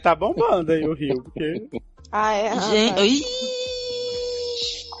 viu? Tá bombando aí o Rio, porque... Ah, é? Gente,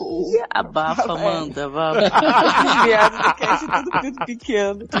 abafa, Amanda, abafa. Viado, tudo pinto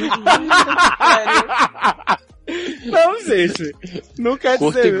pequeno. Não, gente. Não quer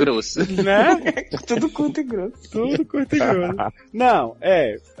curto dizer... e grosso. Né? Tudo curto e grosso. Tudo curto e grosso. Não,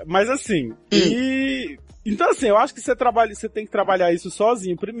 mas assim... Então assim, eu acho que você tem que trabalhar isso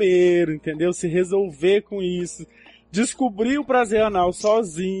sozinho primeiro, entendeu? Se resolver com isso. Descobrir o prazer anal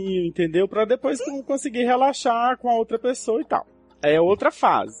sozinho, entendeu? Pra depois conseguir relaxar com a outra pessoa e tal. É outra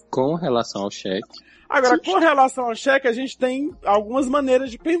fase. Com relação ao cheque. Agora, com relação ao cheque, a gente tem algumas maneiras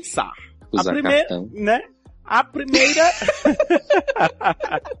de pensar. Usar a primeira, cartão. né? A primeira...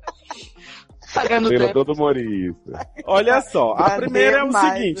 Pagando todo humorista. Olha só, a primeira é o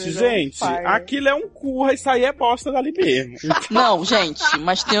mais, seguinte, gente, aquilo é um curra, isso aí é bosta dali mesmo. Não, gente,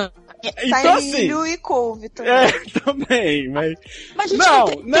 mas tem... Então assim... milho e couve também. Também, mas... Mas, gente, não,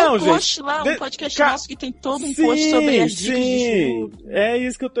 tem um gente. post lá, um podcast nosso que tem todo um post sobre as dicas de chuva. É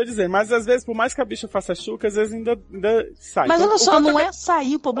isso que eu tô dizendo. Mas às vezes, por mais que a bicha faça chuca, às vezes ainda sai. Mas então, olha só, não é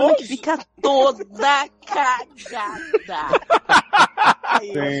sair, o problema é que fica toda cagada.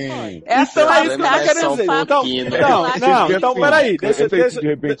 Sim. É então é isso que eu tô querendo dizer. Então, peraí,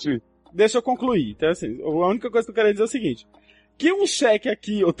 deixa eu concluir. Então, assim, a única coisa que eu quero dizer é o seguinte. Que um cheque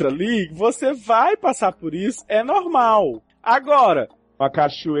aqui, outra ali, você vai passar por isso, é normal. Agora... Uma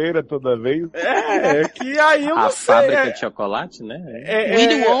cachoeira toda vez. Que aí eu não sei. A fábrica de chocolate, né?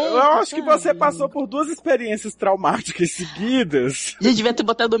 Eu acho que você passou por duas experiências traumáticas seguidas. A gente devia ter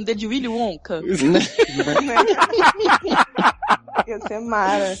botado o nome dele de Willy Wonka. Ia ser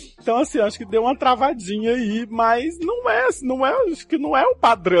mara. Então, assim, acho que deu uma travadinha aí, mas acho que não é o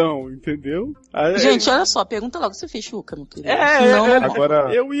padrão, entendeu? Gente, olha só, pergunta logo, você fez chuca, meu querido?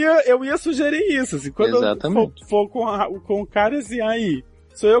 Agora... eu ia sugerir isso, assim, quando eu for com o cara, assim, aí,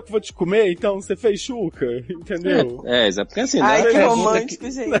 Sou eu que vou te comer, então você fez chuca, entendeu? Exato. Porque assim, Ai, não é que uma romântico, pergunta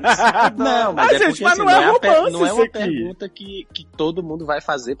gente. Não, mas gente, porque, mas assim, não é romance não é isso uma aqui. pergunta que todo mundo vai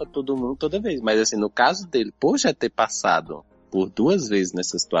fazer pra todo mundo toda vez. Mas assim, no caso dele, por já ter passado por 2 vezes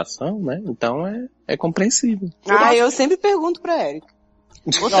nessa situação, né? Então é compreensível. Eu sempre pergunto pra Érica.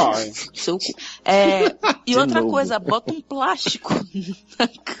 Seu cu. E outra coisa, bota um plástico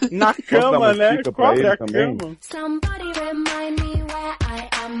na cama, né? Cobre a cama. Somebody remind me where I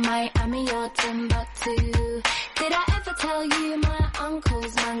am. Miami or Timbuktu. Did I ever tell you my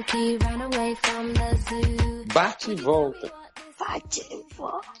uncle's monkey ran away from the zoo? Bate e volta. Bate e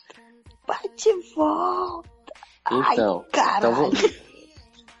volta. Bate e volta. Então, Ai, caralho.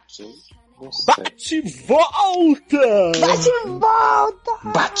 Bate e volta! Bate e volta!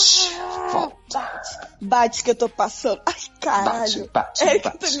 Bate, volta. Bate que eu tô passando. Ai, caralho. Bate, Érica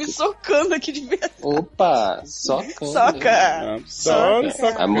tá me socando aqui de verdade. Opa, socando.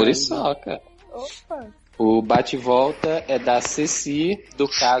 Soca. A muriçoca. Opa. O bate e volta é da Ceci, do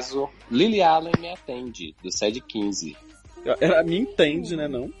caso Lily Allen Me Atende, do SED 15. Ela me entende, né,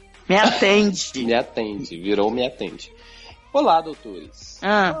 não? Me atende. Me atende, virou Me Atende. Olá, doutores.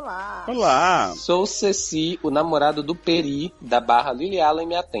 Olá. Sou Ceci, o namorado do Peri, da barra Lily Allen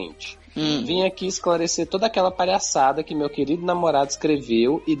Me Atende. Vim aqui esclarecer toda aquela palhaçada que meu querido namorado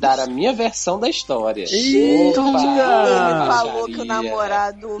escreveu e dar a minha versão da história. Ele Opa, falou que o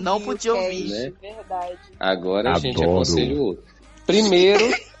namorado não podia ouvir. Né? Verdade. Agora a gente aconselha o outro. Primeiro,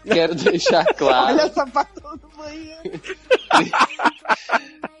 quero deixar claro... Olha o sapatão do banheiro.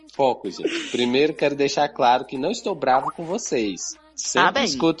 Foco, gente. Primeiro, quero deixar claro que não estou bravo com vocês. Sempre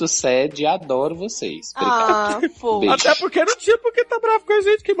escuto o SED e adoro vocês. Fofo. Beijo. Até porque não tinha porque tá bravo com a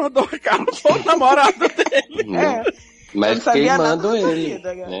gente que mandou o recado foi o namorado dele. Mas não quem sabia nada mandou da ele,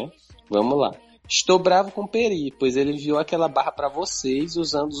 vida, né? Vamos lá. Estou bravo com o Peri, pois ele enviou aquela barra pra vocês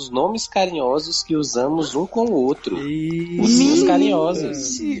usando os nomes carinhosos que usamos um com o outro. Os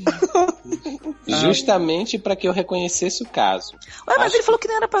carinhosos. Justamente pra que eu reconhecesse o caso. Ué, mas ele falou que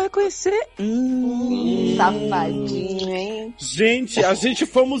não era pra reconhecer. Safadinho, hein? Gente, a gente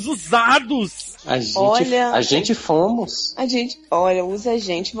fomos usados. A gente fomos. A gente, olha, usa a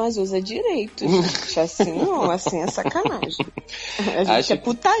gente, mas usa direito, gente. Assim não, assim é sacanagem. A gente é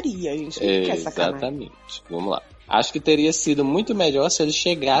putaria, a gente não quer sacanagem. Exatamente. Vamos lá. Acho que teria sido muito melhor se ele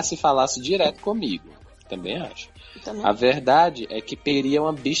chegasse e falasse direto comigo. Também acho. A verdade é que Peri é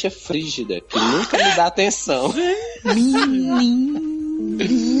uma bicha frígida, que nunca me dá atenção.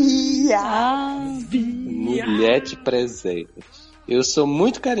 Mulher te presenta. Eu sou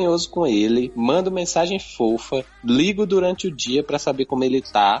muito carinhoso com ele, mando mensagem fofa, ligo durante o dia pra saber como ele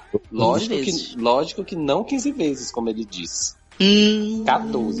tá. Lógico que não 15 vezes, como ele disse.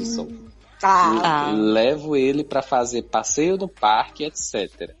 14 só. Levo ele pra fazer passeio no parque,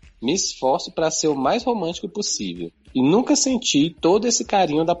 etc. Me esforço pra ser o mais romântico possível. E nunca senti todo esse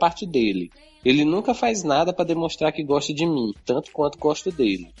carinho da parte dele. Ele nunca faz nada pra demonstrar que gosta de mim, tanto quanto gosto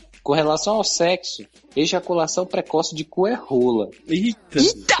dele. Com relação ao sexo, ejaculação precoce de cu é rola. Eita!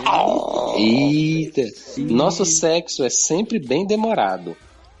 Nosso sexo é sempre bem demorado.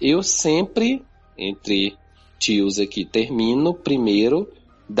 Eu sempre, entre tios aqui, termino primeiro,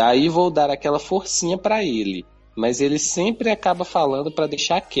 daí vou dar aquela forcinha pra ele. Mas ele sempre acaba falando pra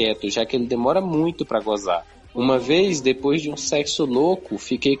deixar quieto, já que ele demora muito pra gozar. Uma vez, depois de um sexo louco,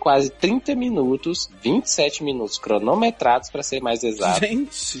 fiquei quase 30 minutos, 27 minutos cronometrados pra ser mais exato.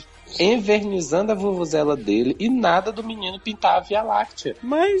 Gente! Envernizando a vuvuzela dele e nada do menino pintar a Via Láctea.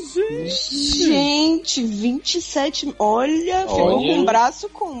 Mas, gente, 27... Olha, ficou com um braço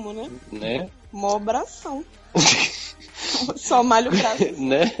como, né? Mó bração. Só malha o braço.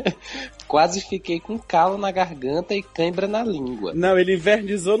 Né? Quase fiquei com calo na garganta e cãibra na língua. Não, ele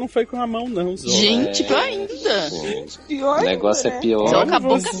invernizou, não foi com a mão, não. Gente, pior ainda. Pior o negócio ainda, é pior. Só com a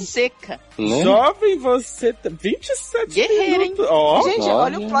boca seca. Né? Jovem, você... 27 Guerreiro, minutos. Ó, gente,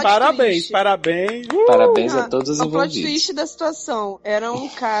 olha o plot parabéns, twist. Parabéns. Parabéns a todos os envolvidos. O plot envolvidos. twist da situação era um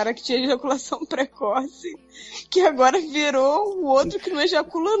cara que tinha ejaculação precoce, que agora virou o outro que não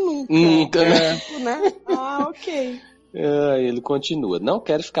ejacula nunca. Nunca, né? Né? Ok. Ele continua. Não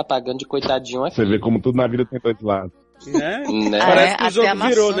quero ficar pagando de coitadinho aqui. Você vê como tudo na vida tem dois lados. Né? Né? Parece que o jogo maçã,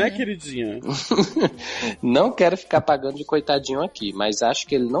 virou, né, né? queridinha? Não quero ficar pagando de coitadinho aqui, mas acho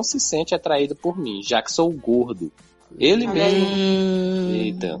que ele não se sente atraído por mim, já que sou gordo. Ele mesmo...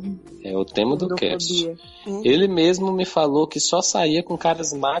 Eita, é o tema do cast. Ele mesmo me falou que só saía com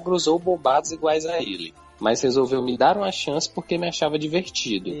caras magros ou bobados iguais a ele. Mas resolveu me dar uma chance porque me achava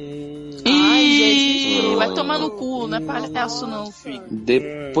divertido. Ai, gente, vai tomar no cu, não é palhaço não, filho.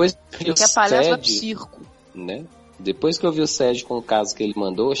 Depois que é palhaço vai pro circo. Né? Depois que eu vi o Sérgio com o caso que ele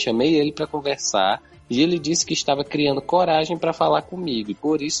mandou, eu chamei ele pra conversar e ele disse que estava criando coragem pra falar comigo e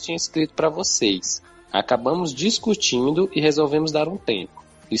por isso tinha escrito pra vocês. Acabamos discutindo e resolvemos dar um tempo.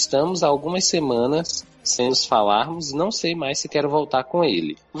 Estamos há algumas semanas sem nos falarmos e não sei mais se quero voltar com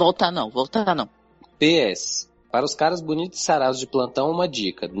ele. Voltar não. PS. Para os caras bonitos e sarados de plantão, uma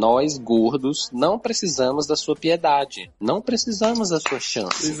dica. Nós, gordos, não precisamos da sua piedade. Não precisamos da sua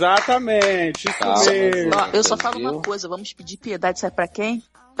chance. Exatamente, isso mesmo. Ó, eu só falo uma coisa, vamos pedir piedade, sabe pra quem?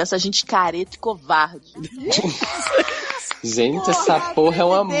 Pra essa gente careta e covarde. Gente, essa porra é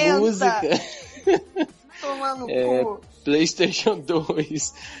uma música. Toma no cu. PlayStation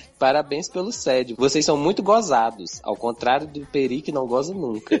 2. Parabéns pelo SED. Vocês são muito gozados. Ao contrário do Peri, que não goza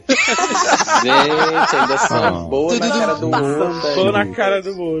nunca. Gente, ainda são boa na cara do outro. Boa na cara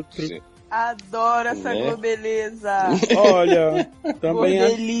do outro. Adoro essa globeleza. Olha, também Cor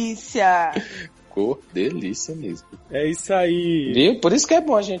delícia. Cor delícia mesmo. É isso aí. Viu? Por isso que é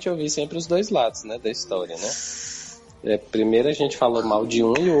bom a gente ouvir sempre os dois lados, né, da história, né? Primeiro a gente falou mal de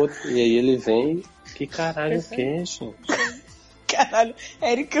um e outro. E aí ele vem... Que caralho que é, gente? Caralho,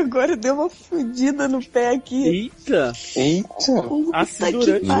 Érica agora deu uma fudida no pé aqui. Eita! Puta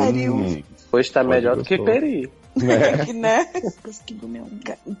que pariu. Hoje tá melhor do que Peri. Né?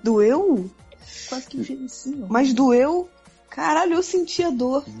 Doeu? Quase que fez assim, ó. Mas doeu? Caralho, eu senti a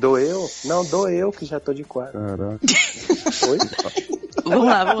dor. Doeu? Não, doeu que já tô de quadro. Caraca. Oi? Vamos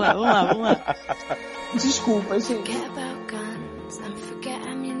lá. Desculpa, gente. Forget about guns and forget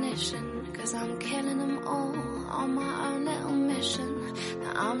ammunition, 'cause I'm killing them all on my own little mission.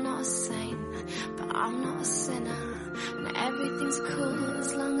 Now I'm not a saint, but I'm not a sinner. And everything's cool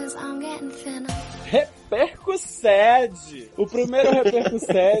as long as I'm getting thinner. Repercussede! O primeiro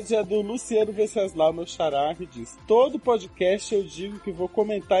Repercussede é do Luciano Venceslau, meu xará, que diz: todo podcast eu digo que vou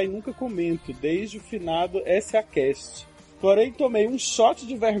comentar e nunca comento, desde o finado SAcast. Porém, tomei um shot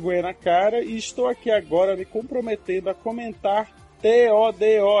de vergonha na cara e estou aqui agora me comprometendo a comentar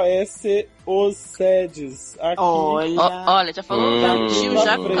TODOS os SEDs. Aqui. Olha, já falou o tio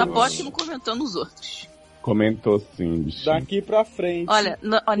já frente. capote que não comentou nos outros. Comentou sim, bicho. Daqui pra frente. Olha,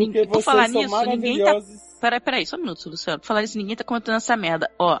 porque por falar vocês são nisso, ninguém tá... maravilhosos. Peraí, só um minuto, Luciano. Por falar nisso, ninguém tá comentando essa merda.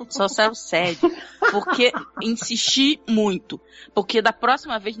 Ó, só saiu SED. Porque insisti muito. Porque da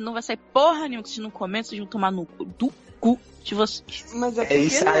próxima vez não vai sair porra nenhuma que vocês não comentam, vocês vão tomar no cu do cu de vocês. Mas é porque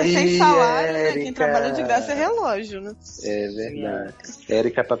isso aí, sem salário, né? Érica. Quem trabalha de graça é relógio, né? É verdade.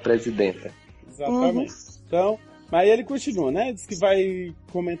 Érica pra presidenta. Exatamente. Então, mas ele continua, né? Diz que vai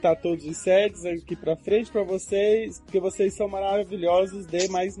comentar todos os SEDs aqui pra frente pra vocês, porque vocês são maravilhosos de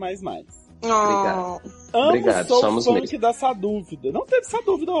mais. Obrigado. Amo Sou somos Funk mesmo. dessa dúvida. Não teve essa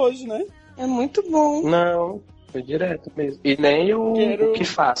dúvida hoje, né? É muito bom. Não, foi direto mesmo. E nem o que eu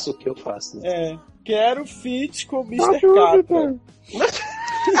faço. Né? É. Quero feat com o Mr. Catra.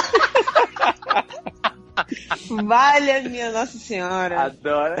 Vale a minha Nossa Senhora.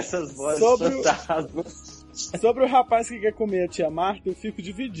 Adoro essas vozes fantasmas. Sobre o rapaz que quer comer a tia Marta, eu fico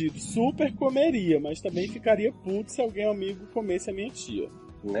dividido. Super comeria, mas também ficaria puto se alguém amigo comesse a minha tia.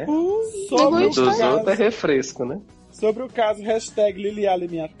 Né? Sobre dos outros é refresco, né? Sobre o caso #Liliale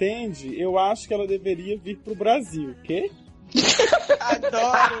me atende, eu acho que ela deveria vir pro Brasil. Quê?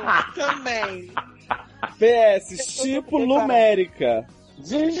 Adoro também. PS, tipo Lumérica.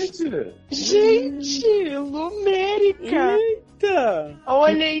 Gente, Lumérica. Eita!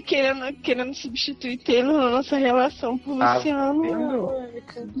 Olha aí, querendo substituir Taylor na nossa relação por Luciano.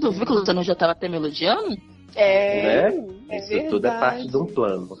 Tu viu que o Luciano já tava até me elogiando? Isso tudo é parte de um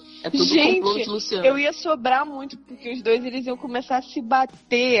plano. É tudo complô de Luciano. Eu ia sobrar muito, porque os dois eles iam começar a se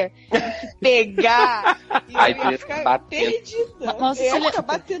bater, se pegar, e aí eu ia ficar perdida. Nossa, eu você ia ficar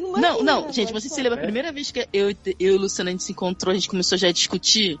batendo uma Não, gente, você se lembra a primeira vez que eu e o Luciano a gente se encontrou, a gente começou já a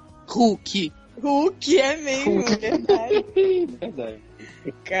discutir? Hulk é mesmo, Verdade.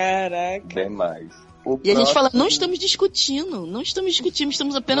 Caraca. Demais. E a gente fala, não estamos discutindo, estamos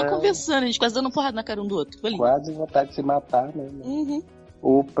apenas conversando, a gente quase dando porrada na cara um do outro. Quase vontade de se matar, né?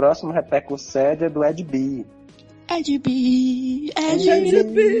 O próximo Repercussede é do Ed B. Ed B.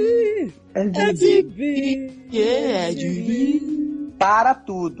 Para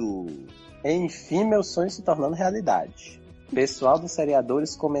tudo! Enfim, meu sonho se tornando realidade. Pessoal dos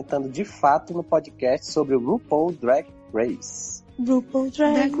seriadores comentando de fato no podcast sobre o RuPaul Drag Race. RuPaul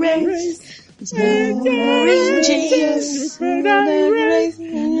Drag Race.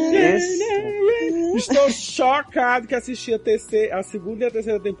 Estou chocado que assisti a segunda e a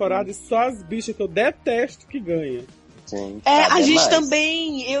terceira temporada e só as bichas que eu detesto que ganham. Sim, a gente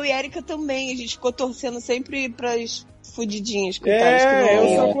também, eu e Érica também, a gente ficou torcendo sempre pras fudidinhas, coitadas, que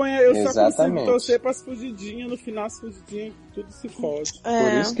não eu iam. só consigo torcer pras fudidinhas, no final as fudidinhas tudo se fode.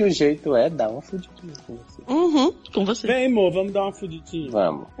 Por isso que o jeito é dar uma fudidinha com você. Uhum. Com você. Vem, amor, vamos dar uma fudidinha.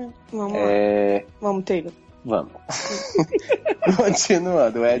 Vamos. Vamos lá. Vamos, Taylor. Vamos.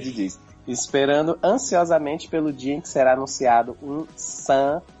 Continuando, o Ed diz: esperando ansiosamente pelo dia em que será anunciado um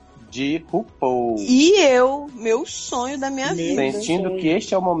Sam de RuPaul. E meu sonho da minha vida. Sentindo que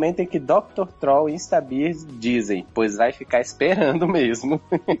este é o momento em que Dr. Troll e Instabeers dizem, pois vai ficar esperando mesmo.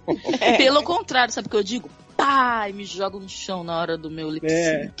 Pelo contrário, sabe o que eu digo? Pá, e me jogo no chão na hora do meu lip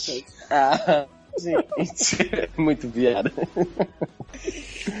sync. Gente, muito viada.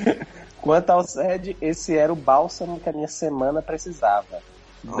 Quanto ao Sed, esse era o bálsamo que a minha semana precisava.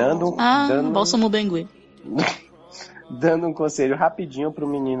 Bálsamo Bengue. Dando um conselho rapidinho pro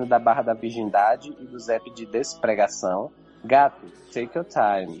menino da Barra da Virgindade e do Zep de despregação. Gato, take your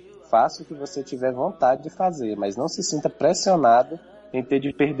time. Faça o que você tiver vontade de fazer, mas não se sinta pressionado em ter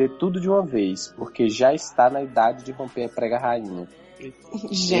de perder tudo de uma vez, porque já está na idade de romper a prega rainha.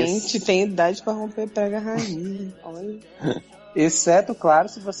 Gente, tem idade pra romper a prega rainha. Olha. Exceto, claro,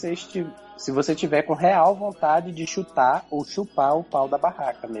 se você tiver com real vontade de chutar ou chupar o pau da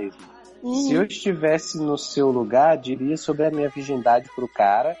barraca mesmo. Se eu estivesse no seu lugar, diria sobre a minha virgindade pro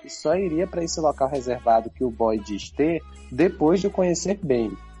cara e só iria para esse local reservado que o boy diz ter depois de o conhecer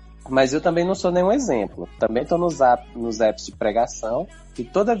bem. Mas eu também não sou nenhum exemplo. Também tô nos apps de pregação e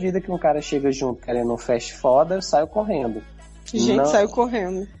toda vida que um cara chega junto querendo um fast foda, eu saio correndo. Gente, saiu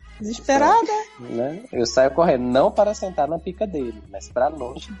correndo. Desesperada. Né? Eu saio correndo, não para sentar na pica dele, mas para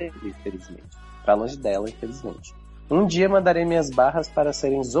longe dele, infelizmente. Para longe dela, infelizmente. Um dia mandarei minhas barras para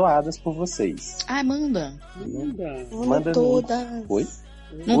serem zoadas por vocês. Ai, manda. Manda todas. Oi?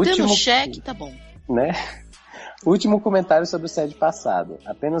 Não tendo cheque, tá bom. Né? Último comentário sobre o Sede passado.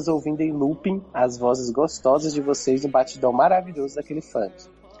 Apenas ouvindo em looping as vozes gostosas de vocês no batidão maravilhoso daquele funk.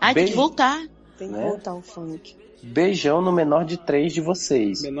 Ai, tem que voltar. Tem que voltar o funk. Beijão no menor de 3 de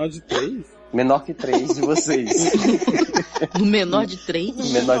vocês. Menor de 3? Menor que 3 de vocês. No menor de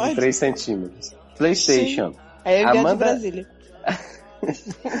 3? Menor de 3 centímetros. PlayStation. Aí eu de Brasília.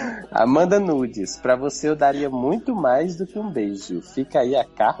 Amanda Nudes, pra você eu daria muito mais do que um beijo. Fica aí a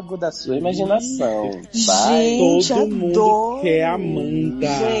cargo da sua imaginação. Gente, todo mundo adoro. quer Amanda.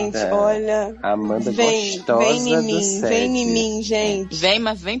 Gente, olha. Amanda gostosa vem em mim, do Sede. vem em mim, gente. Vem,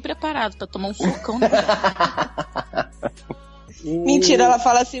 mas vem preparado pra tomar um socão. Mentira, ela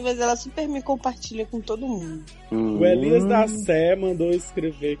fala assim, mas ela super me compartilha com todo mundo. O Elias da Sé mandou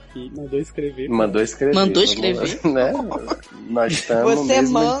escrever aqui. Mandou escrever. Né? Nós estamos você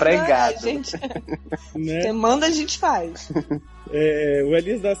mesmo manda, empregados. Gente... Né? Você manda, a gente faz. O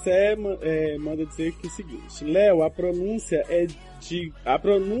Elias da Sé manda dizer que é o seguinte: Léo, a pronúncia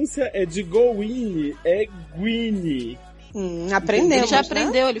é de Gowine, é Gwine. Aprendemos, ele já né?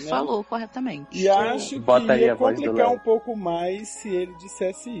 aprendeu, ele falou corretamente. E acho que ia complicar um pouco mais se ele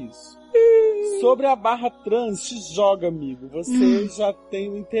dissesse isso. Sobre a barra trans, te joga, amigo. Você já tem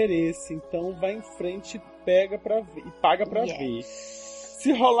o interesse, então vai em frente e paga pra ver.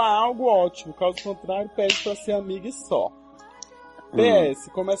 Se rolar algo, ótimo. Caso contrário, pede pra ser amiga e só. PS,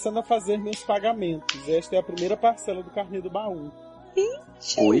 começando a fazer meus pagamentos. Esta é a primeira parcela do carnê do baú.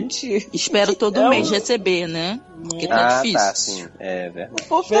 Gente, espero todo mês receber, né? Porque tá difícil. Tá, sim. É verdade. O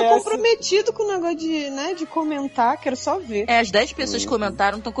povo tá comprometido com o negócio de comentar, quero só ver. As 10 pessoas que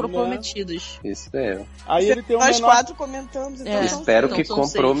comentaram estão comprometidas. Espero. Aí ele tem Nós 4 comentamos, então espero que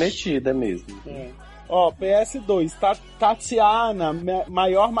comprometida mesmo. PS2, Tatiana,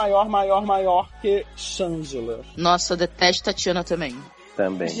 maior que Shangela. Nossa, eu detesto Tatiana também.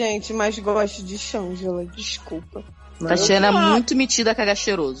 Gente, mas gosto de Shangela, desculpa. Tatiana é muito metida caga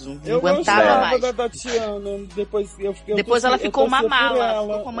cheiroso. Não eu aguentava mais. Da Tatiana. Depois ela ficou uma mala. Ela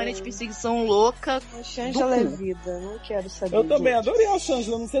ficou com uma mania de perseguição louca. A Shangela é vida, não quero saber. Eu também adorei a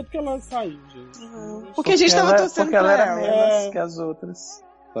Shangela, não sei porque ela saiu, gente. Porque a gente tava torcendo porque ela pra era menos que as outras.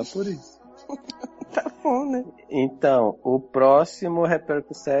 Só por isso. Tá bom, né? Então, o próximo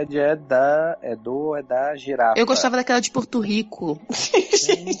repercussede é da girafa. Eu gostava daquela de Porto Rico.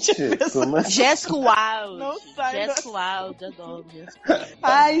 Gente, Jessica Wilde. Não sai. Jessica Wilde, adoro.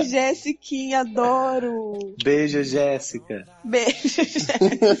 Ai, Jessiquinha, adoro. Beijo, Jéssica. Beijo,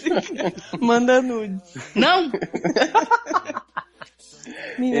 Jéssica. Manda nudes. Não!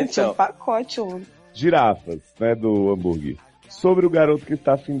 Menina, tinha um pacote ontem. Girafas, né, do hambúrguer. Sobre o garoto que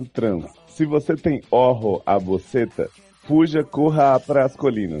está afim do trans. Se você tem orro a boceta, fuja, corra para as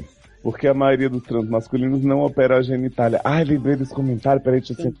colinas. Porque a maioria dos trans masculinos não opera a genitália. Ai, lembrei desse comentário, peraí,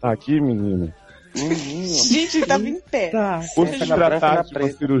 deixa eu sentar aqui, menina. Gente, ele tava em pé. Tá. Por se tratar de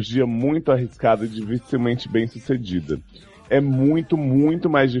uma cirurgia muito arriscada e dificilmente bem sucedida. É muito, muito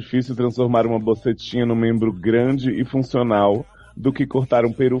mais difícil transformar uma bocetinha num membro grande e funcional do que cortar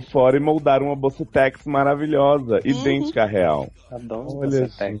um peru fora e moldar uma bocetex maravilhosa, idêntica à real. Adoro Olha,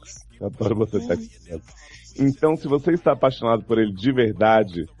 bocetex. gente, adoro bocetex. Então, se você está apaixonado por ele de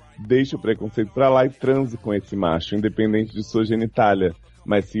verdade, deixe o preconceito pra lá e transe com esse macho, independente de sua genitália.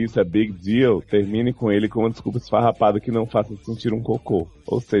 Mas se isso é big deal, termine com ele com uma desculpa esfarrapada que não faça sentir um cocô.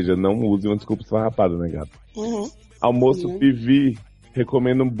 Ou seja, não use uma desculpa esfarrapada, né, gato? Almoço PV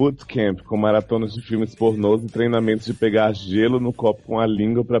recomenda um bootcamp com maratonas de filmes pornôs e treinamentos de pegar gelo no copo com a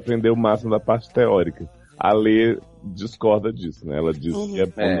língua pra aprender o máximo da parte teórica. A Lê discorda disso, né? Ela diz que é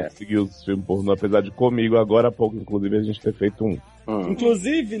bom não seguir os filmes pornô, apesar de comigo, agora há pouco, inclusive, a gente ter feito um.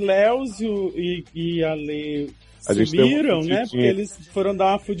 Inclusive, Léozio e a Lê subiram, né? Porque eles foram dar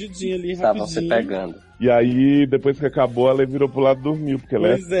uma fudidinha ali rapidinho. Estavam se pegando. E aí, depois que acabou, a Lê virou pro lado e dormiu, porque ela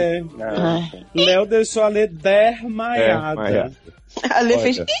Pois é. Léo deixou a Lê desmaiada. A Lê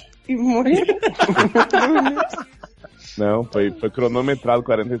fez e morreu. Não, foi cronometrado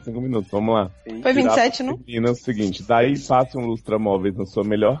 45 minutos, vamos lá. Foi 27, não? Termina o seguinte, daí passe um lustramóveis na sua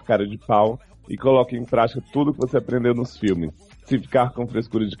melhor cara de pau e coloque em prática tudo que você aprendeu nos filmes. Se ficar com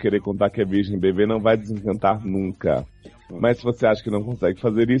frescura de querer contar que é virgem bebê, não vai desencantar nunca. Mas se você acha que não consegue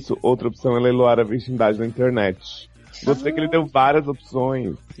fazer isso, outra opção é leiloar a virgindade na internet. Gostei que ele deu várias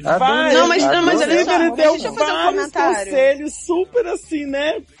opções. Não, mas olha só, ele deu deixa eu fazer um comentário. Conselhos super assim,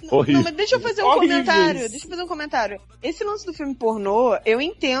 né? Horrível. Não, mas deixa eu fazer um comentário. Esse lance do filme pornô, eu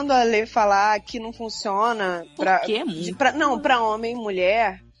entendo a Lê falar que não funciona pra homem e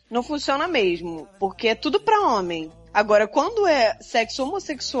mulher, não funciona mesmo, porque é tudo pra homem. Agora, quando é sexo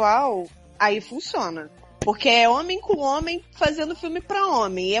homossexual, aí funciona. Porque é homem com homem fazendo filme pra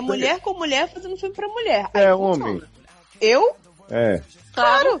homem, e é mulher com mulher fazendo filme pra mulher. Aí funciona. Homem. Eu? É.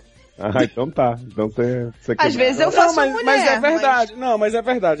 Claro. Ah, então tá. Então você às vezes eu faço mulher. Mas é verdade. Não, mas é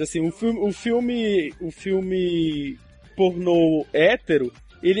verdade. Assim, o filme pornô hétero,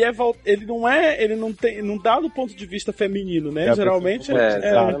 ele não dá do ponto de vista feminino, né? Geralmente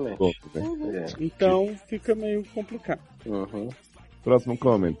exatamente. Então fica meio complicado. Próximo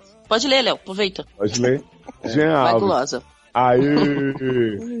comment. Pode ler, Léo, aproveita. Pode ler. Jean Vai Alves. gulosa. Aí,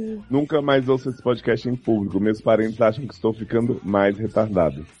 nunca mais ouço esse podcast em público. Meus parentes acham que estou ficando mais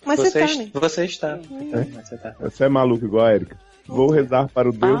retardado. Mas você está. Você é maluco igual a Erika. Vou rezar para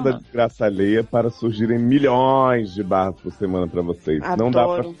o Deus da desgraça alheia para surgirem milhões de barras por semana para vocês. Adoro. Não dá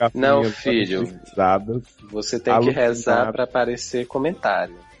para ficar Não, filho. Fixadas, você tem que rezar para aparecer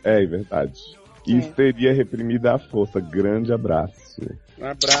comentário. É verdade. Isso teria reprimida à força. Grande abraço.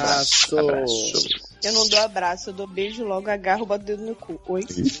 Abraço. Eu não dou abraço, eu dou beijo logo, agarro, boto o dedo no cu. Oi?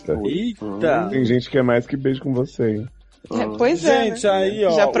 Eita. Tem gente que é mais que beijo com você, hein? Pois é. Gente, aí, ó.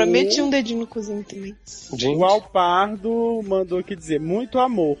 Já prometi um dedinho no cozinho também. O Alpardo mandou aqui dizer: muito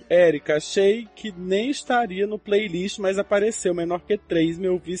amor. Érica, achei que nem estaria no playlist, mas apareceu menor que 3.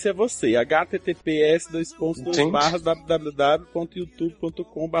 Meu vice é você.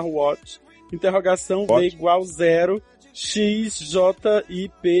 https://www.youtube.com/watch V igual 0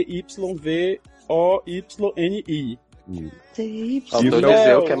 XJIPYVOYNI. Faltou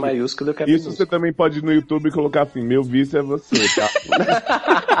dizer o que é maiúsculo e o que é Isso minúsculo. você também pode ir no YouTube e colocar assim: meu vício é você, tá?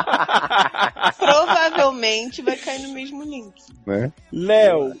 Provavelmente vai cair no mesmo link. Né?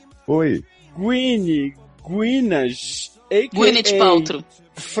 Léo. Oi. Gwyneth Paltrow.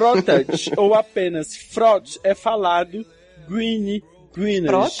 Frotat, ou apenas Frot, é falado Gwyneth.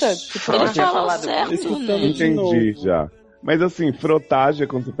 Frota? Ele fala certo, Escutando de Entendi novo. já. Mas assim, frotagem é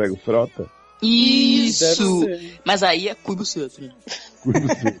quando você pega o frota? Isso! Mas aí é cubo centro.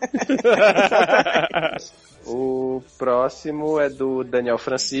 O próximo é do Daniel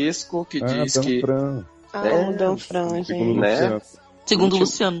Francisco, que diz que... o Danfran, gente. Né? Segundo o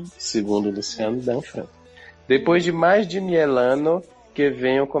Luciano. Segundo o Luciano, Danfran. Depois de mais de Nielano, que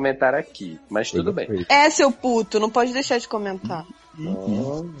venham comentar aqui. Mas tudo bem. É, seu puto, não pode deixar de comentar.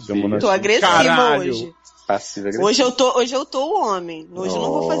 Tô agressiva hoje. Passiva-agressiva. Hoje eu tô o homem. Hoje eu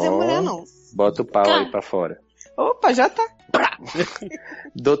não vou fazer mulher, não. Bota o pau aí pra fora. Opa, já tá.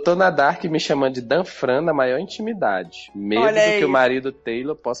 Doutor Nadark me chamando de Danfran na maior intimidade. Medo do que o marido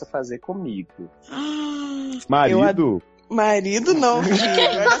Taylor possa fazer comigo. Marido? Marido não, filho.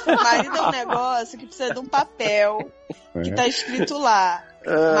 Marido é um negócio que precisa de um papel que tá escrito lá.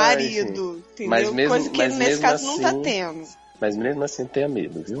 Marido. Entendeu? Mas mesmo, coisa que mas nesse mesmo caso assim, não tá tendo. Mas mesmo assim tenha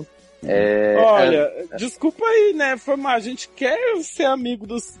medo, viu? Olha, desculpa aí, né? A gente quer ser amigo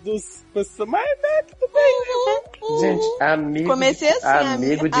dos pessoas, mas né, tudo bem, né? Gente, amigo, Comecei assim,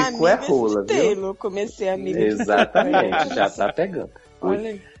 amigo de cu é rola, viu? Taylor, comecei amigo Exatamente, já tá pegando. Olha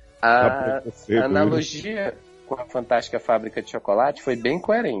aí. A analogia com a Fantástica Fábrica de Chocolate foi bem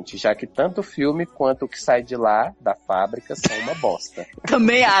coerente, já que tanto o filme quanto o que sai de lá, da fábrica, são uma bosta.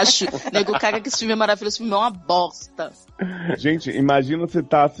 Também acho. Nego caga que esse filme é maravilhoso, esse filme é uma bosta. Gente, imagina você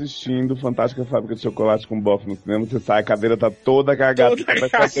tá assistindo Fantástica Fábrica de Chocolate com bofe no cinema, você sai, a cadeira tá toda cagada.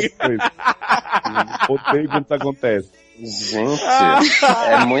 Odeio quando isso acontece. Gente,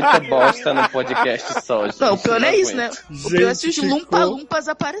 é muita bosta no podcast só, gente. Não, o pior não é isso, né? Gente, o pior é se os lumpa-lumpas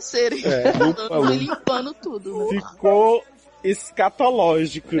aparecerem. Limpando tudo. Né? Ficou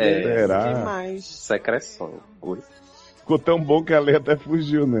escatológico, né? Será? Demais. Secreção. Ficou tão bom que a Lê até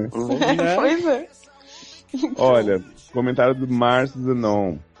fugiu, né? Pois é. Olha, comentário do Márcio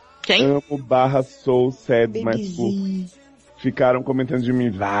Zenon. Quem? Amo /sou sad, mas ficaram comentando de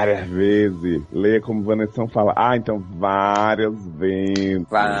mim várias vezes. Leia como Vanessa fala. Então várias vezes.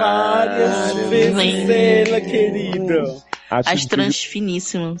 Várias vezes ela, querida. As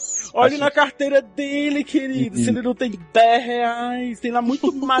transfiníssimas. Olha na carteira dele, querido. Se ele não tem 10 reais, tem lá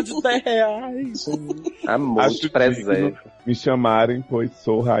muito mais de 10 reais. Amor de presente. Me chamarem, pois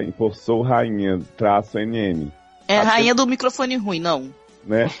sou rainha, -NN. É a rainha do microfone ruim, não.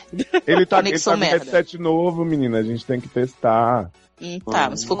 Né? Ele tá com merda. headset novo, menina. A gente tem que testar. Tá,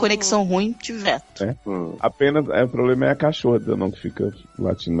 mas se for conexão ruim, te veto. Apenas, o problema é a cachorra não que fica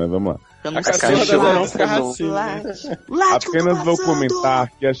latindo, mas vamos lá. A cachorra não fica ratinho. Apenas vou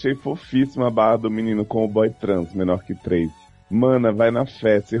comentar que achei fofíssima a barra do menino com o boy trans, menor que 3. Mana, vai na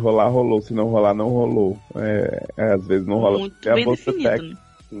fé. Se rolar, rolou. Se não rolar, não rolou. Às vezes não rola muito porque a bem bolsa definido,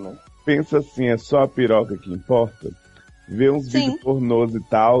 né? Pensa assim, é só a piroca que importa? Vê uns vídeos pornôs e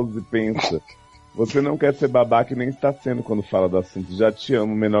tal e pensa. Você não quer ser babaca e nem está sendo quando fala do assunto. Já te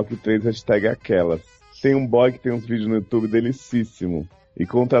amo, menor que 3, hashtag aquelas. Tem um boy que tem uns vídeos no YouTube delicíssimo. E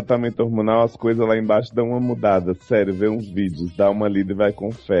com o tratamento hormonal as coisas lá embaixo dão uma mudada. Sério, vê uns vídeos, dá uma lida e vai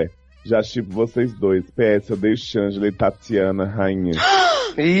com fé. Já tipo vocês dois. PS, eu dei Shangela e Tatiana, rainha.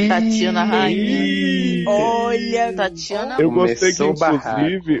 Tatiana rainha. Olha, Tatiana. Eu gostei que,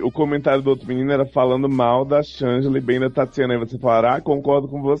 inclusive, o comentário do outro menino era falando mal da Shangela e bem da Tatiana. Aí você falará, concordo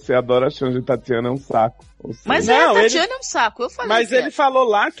com você, adoro a Shangela e Tatiana, é um saco. Mas a Tatiana é um saco, eu falei. Mas ele falou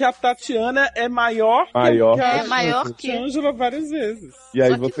lá que a Tatiana é maior que a Shangela várias vezes. E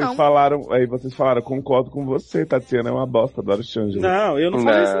aí vocês falaram, concordo com você, Tatiana é uma bosta, adoro Shangela. Não, eu não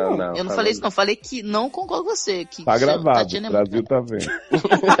falei isso não. Eu não falei isso não, falei que não concordo com você. Que tá gravado, Tatiana o Brasil tá vendo.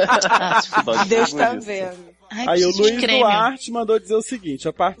 Deus tá vendo. Aí o Luiz Duarte mandou dizer o seguinte: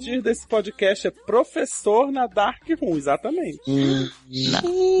 a partir desse podcast é professor na Dark Room, exatamente.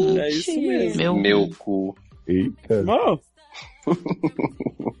 É isso mesmo. Meu cu. Eita. Mano.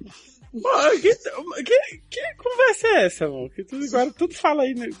 Que conversa é essa, mano? Que agora tudo fala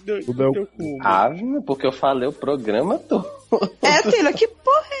aí no teu cu. Porque eu falei o programa todo. Taylor, que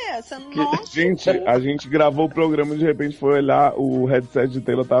porra é essa? Nossa. Gente, a gente gravou o programa e de repente foi olhar, o headset de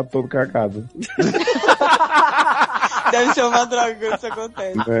Taylor tava todo cagado. Deve ser uma droga que isso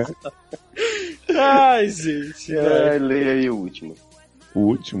acontece. Né? Ai, gente. Leia aí o último. O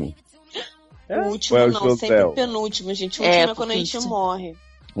último? O último não, sempre o penúltimo, gente. O último é quando a gente morre.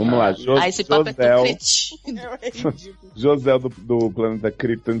 Vamos lá, esse papo é tão cretino. José do Planeta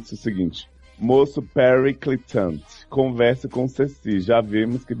Krypton disse o seguinte: moço Periclitante, converse com Ceci. Já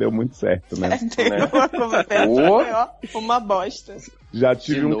vimos que deu muito certo, né? Uma bosta. Já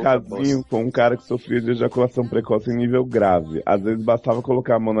tive um casinho com um cara que sofria de ejaculação precoce em nível grave. Às vezes bastava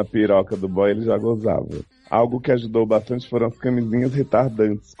colocar a mão na piroca do boy e ele já gozava. Algo que ajudou bastante foram as camisinhas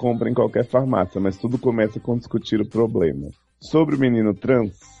retardantes. Compra em qualquer farmácia, mas tudo começa com discutir o problema. Sobre o menino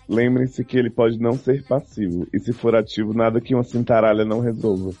trans, lembrem-se que ele pode não ser passivo, e se for ativo, nada que uma cintaralha não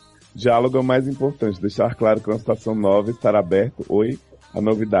resolva. Diálogo é o mais importante, deixar claro que uma situação nova estará aberto, a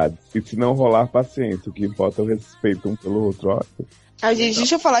novidades. E se não rolar, paciência, o que importa é o respeito um pelo outro. Gente,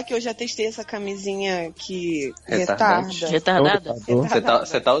 deixa eu falar que eu já testei essa camisinha que retardada.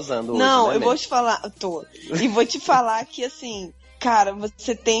 Você tá usando hoje, não, né, eu vou te falar, tô. E vou te falar que, assim, cara,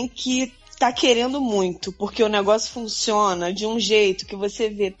 você tem que tá querendo muito, porque o negócio funciona de um jeito que você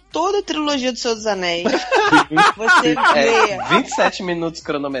vê toda a trilogia do Senhor dos Anéis. Você vê 27 minutos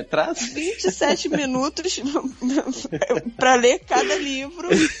cronometrados? 27 minutos pra ler cada livro,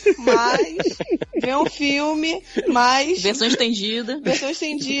 mais ver um filme, mais versão estendida,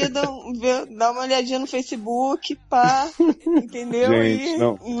 dá uma olhadinha no Facebook, pá, entendeu? Gente,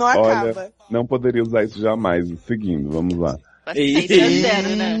 não acaba. Não poderia usar isso jamais. Seguindo, vamos lá.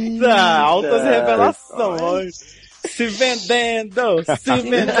 6-0, né? Altas revelações. Se vendendo.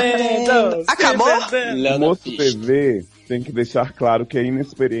 Acabou? O moço TV tem que deixar claro que é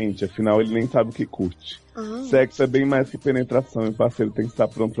inexperiente, afinal ele nem sabe o que curte. Sexo é bem mais que penetração e o parceiro tem que estar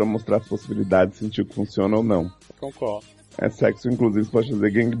pronto pra mostrar as possibilidades, sentir o que funciona ou não. Concordo. Sexo, inclusive, pode fazer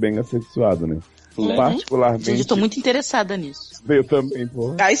gangbang assexuado, né? Particularmente... Gente, eu tô muito interessada nisso. Eu também,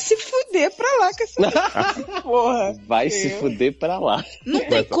 porra. Vai se fuder pra lá com essa porra. Vai se fuder pra lá. Não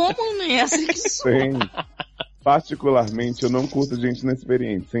tem como, né? Assim que Sim. Particularmente, eu não curto gente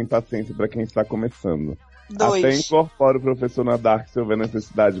inexperiente, sem paciência pra quem está começando. 2. Até incorporo o professor na Dark se houver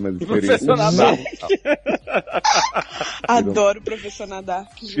necessidade, mas experiência. Professor na Dark. Adoro o professor na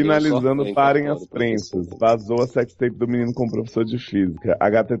Dark. Finalizando, parem as prensas. Vazou a sextape do menino com o professor de física.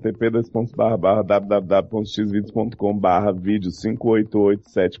 http://www.xvideos.com/vídeo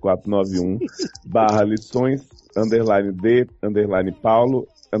 5887491/lições_D_Paulo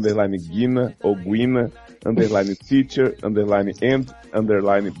 _Guina ou Guina _teacher _and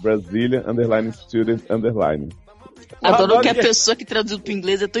 _Brasília _student _. Adoro que a pessoa que traduziu pro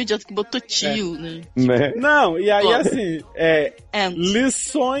inglês é tão idiota que botou tio, né? Não, e aí assim,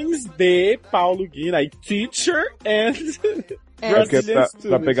 lições de Paulo Guina, aí teacher and Porque é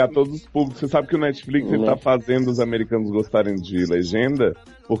pra pegar todos os públicos. Você sabe que o Netflix ele tá fazendo os americanos gostarem de legenda,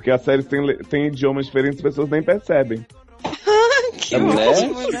 porque as séries têm idiomas diferentes e as pessoas nem percebem. Que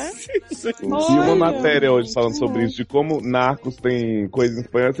ótimo, né? Vi uma matéria hoje falando sobre isso, de como Narcos tem coisa em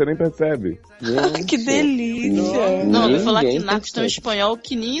espanhol, você nem percebe. Que delícia. Não, eu vou falar que Narcos tem um espanhol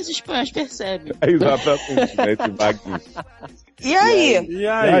que nem os espanhóis percebem. Exatamente, né? E aí?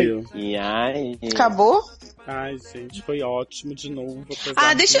 E aí? Acabou? Ai, gente, foi ótimo de novo.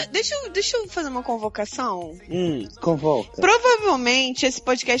 Deixa eu fazer uma convocação. Convoca. Provavelmente esse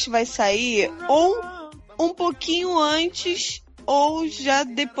podcast vai sair ou um pouquinho antes ou já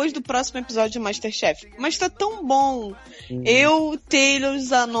depois do próximo episódio de Masterchef. Mas tá tão bom. Eu, Taylor,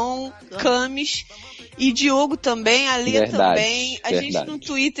 Zanon, Camis e Diogo também, a Lê também. A gente no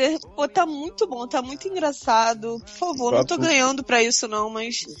Twitter, tá muito bom, tá muito engraçado. Por favor, não tô ganhando pra isso não,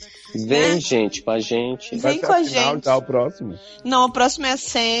 mas... Vem, gente, com a gente. Vem com a gente. Já o próximo? Não, o próximo é a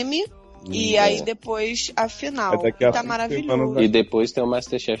Semi. E aí depois a final. Tá maravilhoso. E depois tem o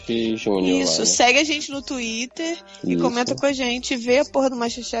Masterchef Júnior. Isso, lá, né? segue a gente no Twitter e comenta com a gente. Vê a porra do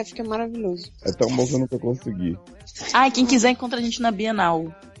Masterchef, que é maravilhoso. É tão bom que eu nunca consegui. Quem quiser encontra a gente na Bienal.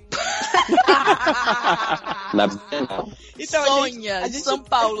 Na Bienal. Então, Sonha, de São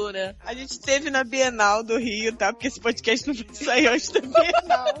Paulo, né? A gente esteve na Bienal do Rio, tá? Porque esse podcast não vai sair hoje da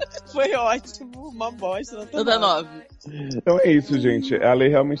Bienal. Foi ótimo, uma bosta. Toda 9. Então é isso, gente. A Lei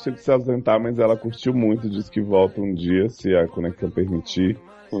realmente teve que se ausentar, mas ela curtiu muito, disse que volta um dia, se a conexão permitir.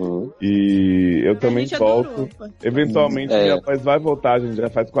 E eu também volto. Eventualmente, minha voz vai voltar, a gente já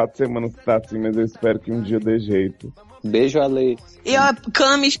faz 4 semanas que tá assim, mas eu espero que um dia dê jeito. Beijo, Ale. E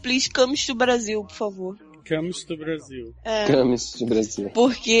Camis, please, Camis do Brasil, por favor. Camis do Brasil. Camis do Brasil.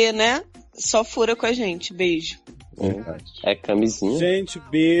 Porque, né? Só fura com a gente. Beijo. É camisinha. Gente,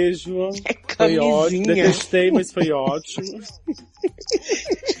 beijo. É foi ótimo. camisinha. Detestei, mas foi ótimo.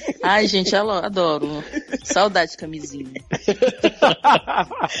 Ai, gente, eu adoro. Saudade de camisinha.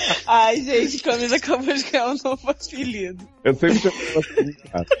 Ai, gente, Camisa acabou de ganhar um novo apelido. Eu sempre chamo assim,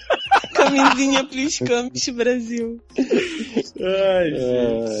 cara. Camisinha, please, Camis Brasil.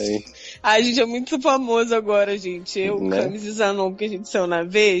 Ai, gente, é muito famoso agora, gente. Eu, Né? Camis e Zanon, porque a gente saiu na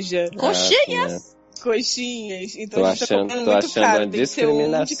Veja. Coxinhas! Coxinhas. Então Tô a gente tá comendo tô muito achando caro. uma Tem que ser um de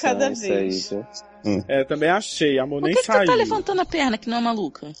discriminação cada isso vez. aí, viu? Também achei. A Amor Por nem que tu saiu. tá levantando a perna que não é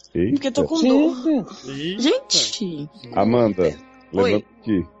maluca? Porque eu tô com dor. Gente! Amanda, Oi. levanta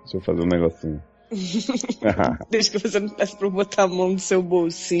aqui. Deixa eu fazer um negocinho. Desde que você não peça pra eu botar a mão no seu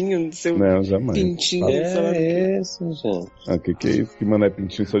bolsinho, no seu Não, jamais. pintinho. É sei lá o quê. isso, gente. O que é isso? Que mano é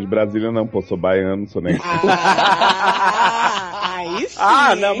pintinho? Sou de Brasília, não, pô. Sou baiano, sou nem. Aí sim.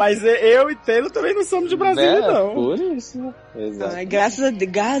 Não, mas eu e Taylor também não somos de Brasília, não. Por isso. Exato. Ai, graças a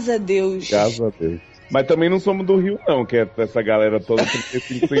Deus. Graças a Deus. Mas também não somos do Rio, não, que é essa galera toda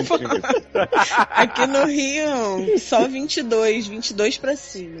 35 centímetros. Aqui no Rio, só 22 pra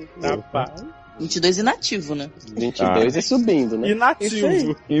cima. Rapaz. 22 inativo, né? 22 e subindo, né?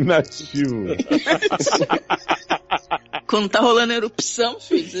 Inativo. Inativo. Quando tá rolando erupção,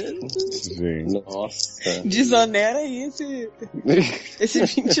 filho. Gente. Nossa. Desonera aí esse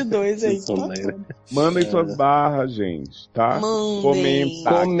 22 aí. Desonera. Mandem suas barras, gente, tá? Mandem.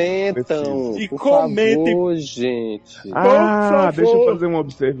 Comentam. E por comentem. favor, gente. favor. Deixa eu fazer uma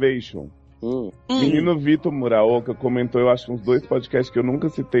observation. Menino Vitor Muraoka comentou, eu acho, uns 2 podcasts que eu nunca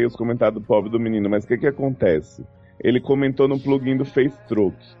citei os comentários do pobre do menino, mas o que acontece? ele comentou no plugin do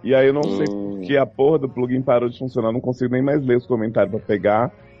Facebook. E aí eu não sei porque a porra do plugin parou de funcionar. Não consigo nem mais ler os comentários pra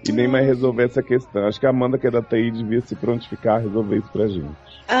pegar e nem mais resolver essa questão. Acho que a Amanda, que é da TI, devia se prontificar a resolver isso pra gente.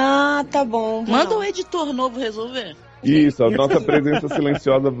 Ah, tá bom. Manda o editor novo resolver. Isso, a nossa presença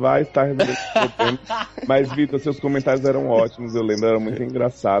silenciosa vai estar resolvendo esse problema. Mas, Vitor, seus comentários eram ótimos, eu lembro, eram muito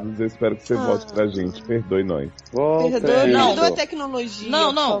engraçados. Eu espero que você volte pra gente. Perdoe nós. Perdoa a tecnologia.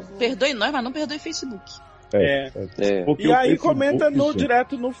 Não. Perdoe nós, mas não perdoe Facebook. E aí comenta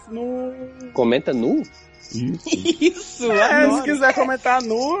direto no... Comenta nu? Isso. Se quiser comentar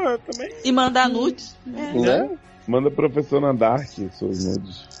nu, eu também. E mandar nudes. Né? Manda professor na Dark seus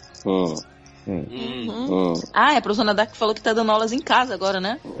nudes. Ah, a professora Dark falou que tá dando aulas em casa agora,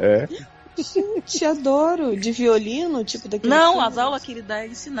 né? É. Gente, adoro. De violino, tipo daquele. Não, as aulas que ele dá é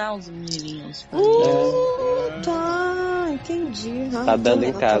ensinar os menininhos. Tá, entendi. Tá dando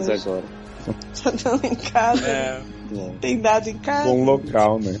em casa agora. Tá dando em casa. Tem dado em casa. Bom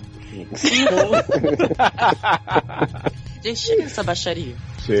local, né? Gente, chega dessa baixaria.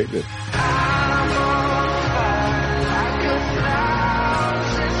 Chega.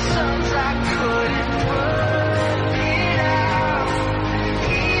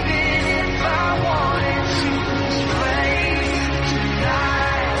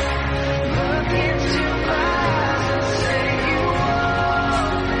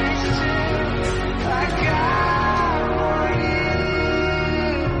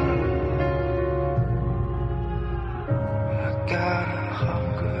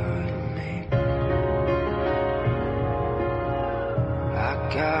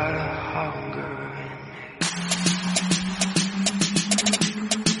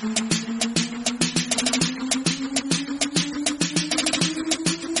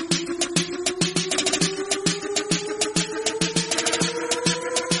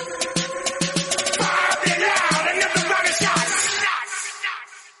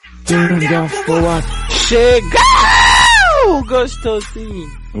 Chegou! Gostosinho.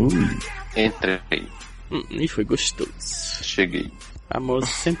 Entrei. E foi gostoso. Cheguei. Amor,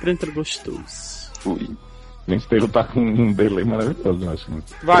 sempre entra gostoso. Fui. A gente teve tá com um delay maravilhoso, eu acho. Né?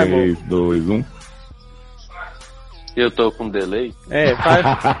 Vai, 3, 2, 1. Eu tô com delay? Vai.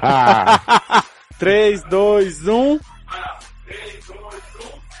 3, 2, 1.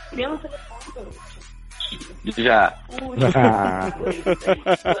 Já.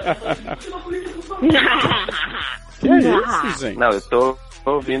 Que é isso, gente? Não, eu tô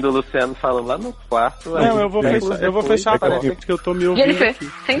ouvindo o Luciano falando lá no quarto. Não, eu vou fechar a porta porque eu tô me ouvindo. Jennifer,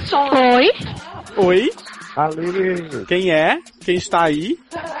 aqui. sem som. Oi? Oi? Ale. Quem é? Quem está aí?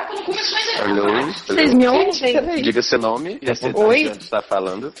 Alô? Vocês me ouvem? Diga seu nome e a cidade Oi? onde está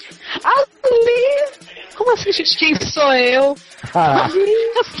falando. Ale! Como assim, gente? Quem sou eu?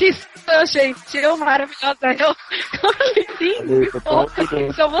 Quem sou, gente? Eu, maravilhosa. Eu.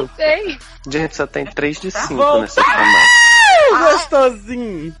 Quem são vocês? Gente, só tem 3 de 5 nessa chamada.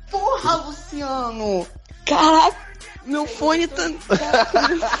 Gostosinho! Porra, Luciano! Caraca! Meu fone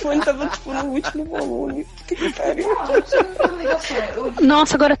tava tipo no último volume. Que pariu.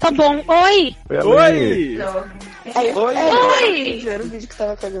 Nossa, agora tá bom. Oi! Oi! Oi! Era o vídeo que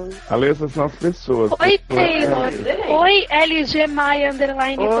tava cagando. Ale, essas são as pessoas. Oi, Taylor. Oi, LG Maia,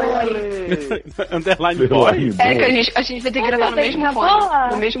 underline boy. Underline boy? É que a gente vai ter que gravar no mesmo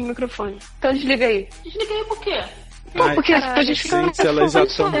fone. No mesmo microfone. Então desliga aí. Desliga aí por quê? Porque a gente fica... Gente, elas já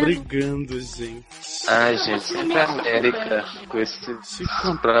estão brigando, gente. Ai, gente, sempre a América com esses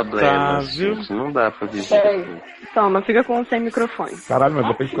problemas. viu? Gente, não dá pra viver. Toma, fica com sem microfone. Caralho, mas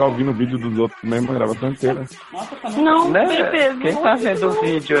vou ter que ficar ouvindo o vídeo dos outros mesmo, a gravação inteira. Não, Né? Pepe, Quem tá vendo o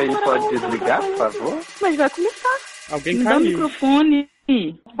vídeo aí pode desligar, por favor? mas vai começar. Alguém Me dá o caiu. microfone.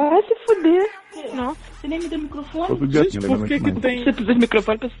 Vai se fuder. Nossa. Você nem me deu o microfone? Todo dia Gente, por que tem... Você precisa de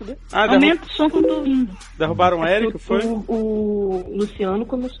microfone pra se fuder? Ah, Aumenta o som que eu tô ouvindo. derrubaram o Érico, foi? O Luciano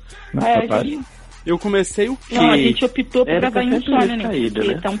começou. Eu comecei o quê? Não, a gente optou por Era gravar em pra insônia, ter né? caído,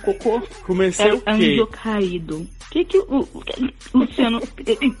 Porque né? tá um cocô. Comecei o É um quê? jogo caído. O que o Luciano...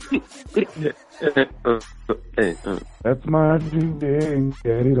 That's my dream day,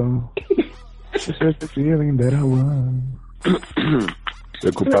 get it on. It's just the feeling that I want.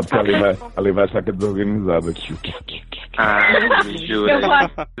 Eu culpado que a Lei vai achar que é desorganizado aqui. Ah, me jura. Eu vou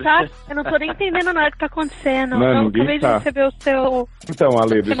achar, eu não tô nem entendendo nada que tá acontecendo. Não, eu ninguém acabei tá. de receber o seu... Então, Ale,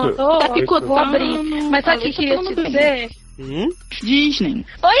 Você deixa eu... mandou? Tá picotando. Vou abrir. Mas sabe o que queria te dizer? Disney.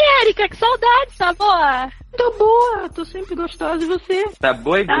 Oi, Erika, que saudade, tá boa? Tô boa, tô sempre gostosa. E você? Tá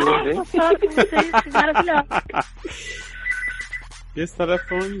boa e gorda, hein? Gostosa com vocês, maravilhosa. Esse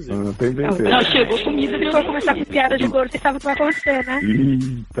telefone, gente. Não tem bem. Não, chegou comida e foi começar com piada de gordo. Você sabe o que vai acontecer, né?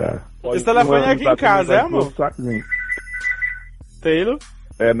 Eita. Esse telefone é aqui em casa, é, amor? Taylor?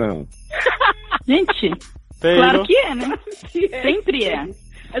 É, não. Gente, Taylor. claro que é, né? Sempre é.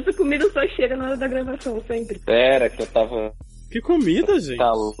 Essa comida só chega na hora da gravação, sempre. Pera, que eu tava... Que comida, gente?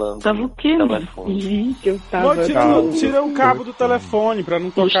 Tava o quê, mano? Telefone. Gente, eu tava... Tira o cabo do telefone pra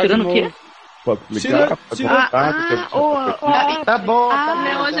não tocar de tirando novo. o quê? Posso explicar? Tá bom.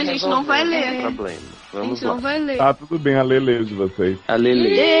 Não, hoje a gente não vai ler. Não tem problema. A Vamos gente lá. não vai ler. Tá, tudo bem, a Lele de vocês. A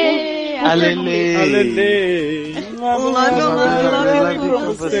Lele. A Lele. A Lele. Love pra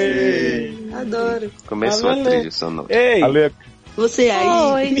você. Adoro. Começou a trilha sonora. Ei, Ale... Você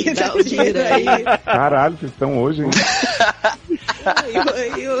aí, me dá o dinheiro aí. Caralho, vocês estão hoje, hein?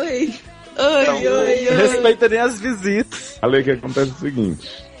 Oi. respeita nem as visitas. Ale, o que acontece é o seguinte.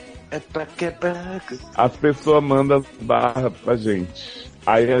 É pra quebrar. As pessoas mandam as barras pra gente.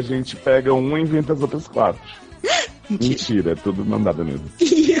 Aí a gente pega uma e inventa as outras 4. Mentira, é tudo mandado mesmo.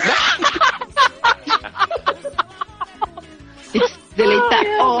 Deleitar.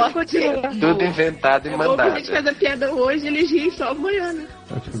 Tudo inventado e A mandado. gente faz a piada hoje, eles riem só amanhã, né?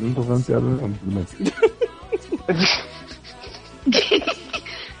 Acho que não tô falando piada não, tudo bem.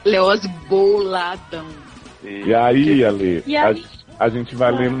 Leoz boladão. E aí, Ale, E aí? a gente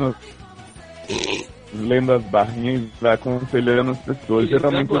vai lendo as barrinhas e vai aconselhando as pessoas.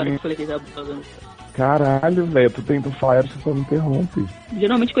 Geralmente Agora, alguém... eu falei que tava falando. Caralho, velho, tu tenta falar, você só me interrompe.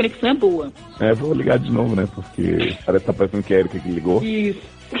 Geralmente a conexão é boa. É, vou ligar de novo, né? Porque parece que tá parecendo que é a Erika que ligou. Isso.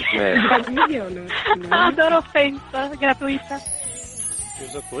 É. Adoro ofensa gratuita. Eu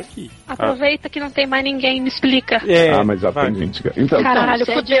já tô aqui. Aproveita que não tem mais ninguém, me explica. Ah, mas já tem gente. Então, Caralho,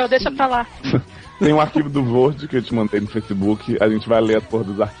 fodeu, deixa pra lá. tem um arquivo do Word que eu te mandei no Facebook. A gente vai ler as porra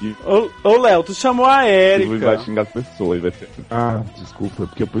dos arquivos. Ô, Léo, tu chamou a E vai Érica. xingar as pessoas. Vai ser assim, desculpa,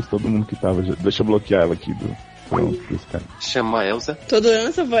 porque eu pus todo mundo que tava. Deixa eu bloquear ela aqui do. Pronto, esse cara. Chama a Elza. Tô adorando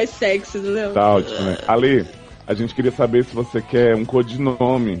essa voz sexy do Léo. Tá ótimo, né? Ale, a gente queria saber se você quer um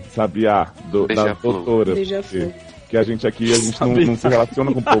codinome, sabiá, da Beija-flor. doutora. Beija-flor. Que a gente aqui, a gente não se relaciona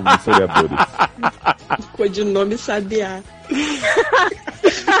com o povo dos seriadores. Codinome Sabiá.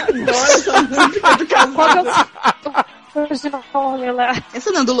 Adoro essa música do casal.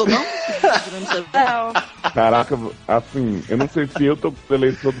 Essa não é do Lobão? Caraca, assim, eu não sei se eu tô com o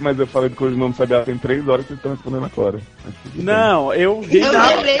delay todo, mas eu falei do codinome sabiá tem 3 horas e vocês estão respondendo agora. Não, eu vi Eu na...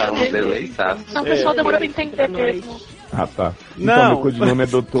 delei. Tá um delay, tá? Não, o pessoal demorou pra entender mesmo. Ah, tá. Não. Então, meu codinome é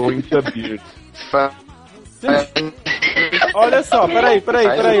Dr. Insabeard. Olha só, peraí,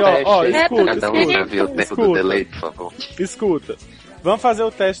 ó, escuta, Cada um pra ver o tempo do delay, por favor. escuta. Vamos fazer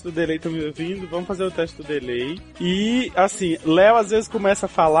o teste do delay, estão me ouvindo? Vamos fazer o teste do delay. E, assim, Léo às vezes começa a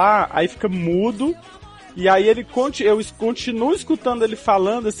falar, aí fica mudo, e aí eu continuo escutando ele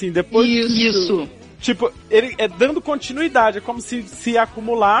falando, assim, depois... Isso. Tipo, ele é dando continuidade, é como se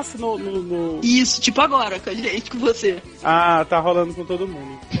acumulasse no... Isso, tipo agora, com a gente, com você. Ah, tá rolando com todo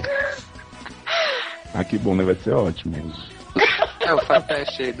mundo. Ah, que bom, né? Vai ser ótimo. Eu faço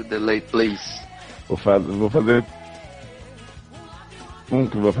teste aí do delay, please. Vou fazer...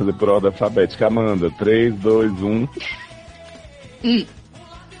 que eu vou fazer por ordem alfabética. Amanda, 3, 2, 1...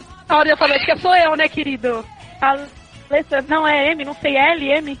 A ordem alfabética sou eu, né, querido? Alessandra, não é M, não sei,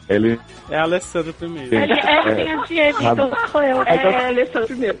 M? Ele... É a Alessandra primeiro. L tem antes de M, então sou eu. É, Alessandra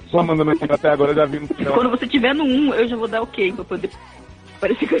primeiro. Só Amanda não encontra até agora, eu já vi no final. Quando você tiver no 1, eu já vou dar ok pra poder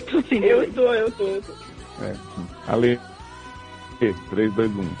parecer que eu tô assim. Eu tô. É. Ale... 3,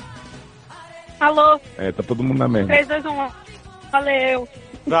 2, 1... Alô, É, tá todo mundo na merda. 3, 2, 1. Valeu.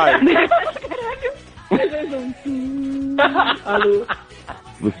 Vai. Alô.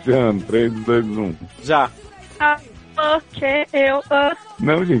 Luciano, 3, 2, 1... Já. Ok, eu...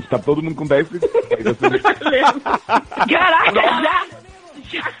 Não, gente, tá todo mundo com 10 segundos. Caraca, já!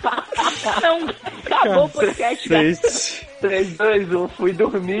 Não, acabou o podcast, cara. 3, 2, 1, fui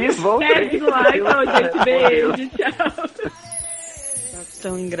dormir, voltei. Perde o like, gente. Beijo, tchau. Tá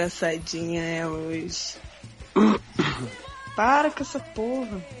tão engraçadinha é hoje. Para com essa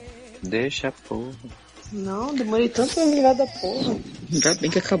porra. Deixa a porra. Não, demorei tanto pra me livrar da porra. Ainda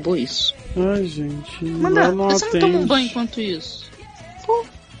bem que acabou isso. Ai, gente. Manda, não você não toma um atende. banho enquanto isso? Pô,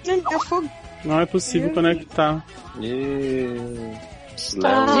 é fogo. Não é possível conectar. Gente,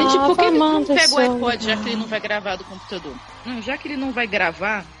 por que ele não pega o iPod já que ele não vai gravar do computador? Não, já que ele não vai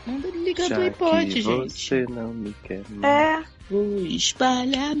gravar, manda ele ligar do iPod, gente. Você não me quer mais. Vou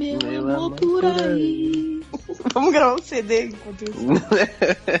espalhar meu Meu amor por aí. Vamos gravar um CD enquanto isso.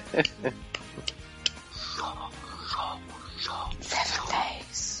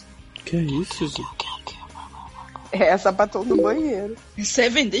 Que é isso, gente? É, sapatão do banheiro.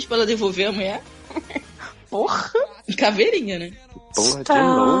 7 Days pra ela devolver a mulher? Porra. Caveirinha, né? Porra, de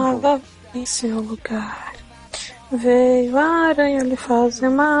novo. Estava em seu lugar. Veio a aranha lhe fazer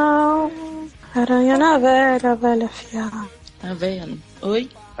mal. Aranha na velha, velha fiada. A velha, não. Oi?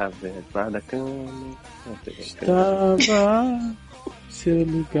 A velha guarda a cama. Estava seu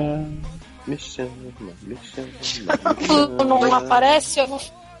lugar. Me chama. Não aparece, eu vou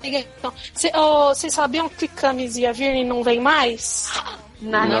ligar então. Vocês sabiam que Camis ia vir e não vem mais?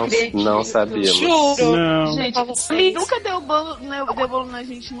 Não sabíamos. Juro. Não. Gente, Pra vocês. nunca deu bolo na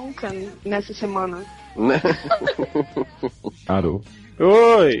gente, nunca, nessa semana. Parou.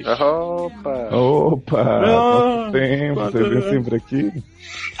 Oi! Opa! Quanto tempo, você vem sempre aqui?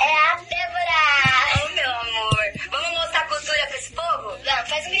 É a Débora! Ô, meu amor, vamos mostrar cultura pra esse povo? Não,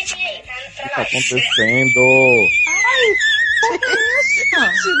 faz um gritinho aí, O que pra tá nós. acontecendo?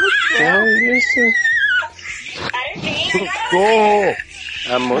 Socorro!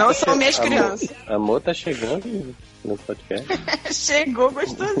 Não são minhas crianças. Amor tá chegando no podcast. Chegou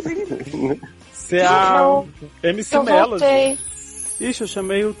gostosinho. Você é a MC Eu Melody. voltei. Ixi, eu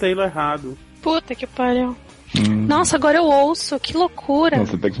chamei o Taylor errado. Puta que pariu. Nossa, agora eu ouço. Que loucura. Não,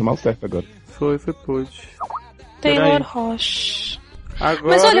 você tem que chamar o certo agora. Foi, pode. Taylor Peraí. Roche.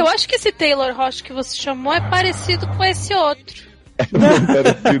 Agora... Mas olha, eu acho que esse Taylor Roche que você chamou é parecido com esse outro.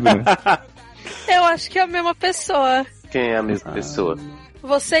 Parecido, né? Eu acho que é a mesma pessoa. Quem é a mesma pessoa?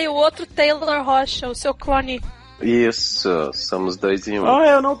 Você e o outro Taylor Rocha, o seu clone. Isso, somos 2 em 1. Oh,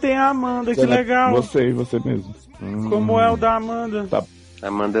 eu não tenho a Amanda, que legal. Você e você mesmo. Como é o da Amanda? Tá,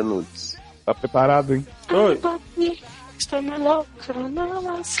 Amanda Nudes. tá preparado, hein? Oi. Estou me louca,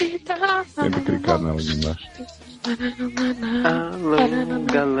 Sempre clicar nela ali embaixo. Alô,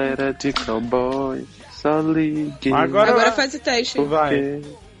 galera de cowboy, só ligue. Agora faz o teste. vai.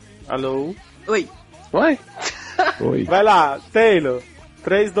 Alô? Oi. Oi? Oi. Vai lá, Taylor.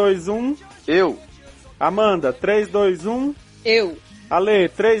 3, 2, 1. Eu. Amanda, 3, 2, 1. Eu. Ale,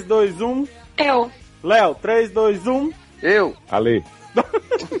 3, 2, 1. Eu. Léo, 3, 2, 1. Eu. Ale.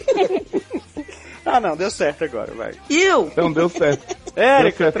 Ah, não, deu certo agora, vai. Eu. Então deu certo.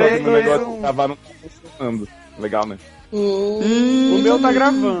 Érica, Deu certo, 3, meu 2, negócio 1. tava não funcionando. Legal, né? O meu tá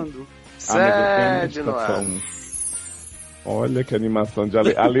gravando. Sede no só ar. um. Olha que animação de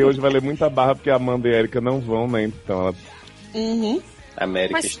Ale. Ale hoje vai ler muita barra porque a Amanda e a Erika não vão, né? Então ela... A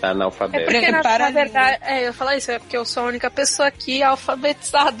América Mas está É analfabeta. porque, na Para- verdade, eu ia falar isso, é porque eu sou a única pessoa aqui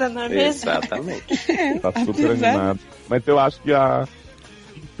alfabetizada, não é mesmo? Exatamente. tá super animado. Mas eu acho que a...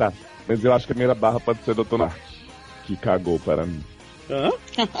 Tá. Mas eu acho que a primeira barra pode ser Dr. Narc, que cagou para mim. Hã?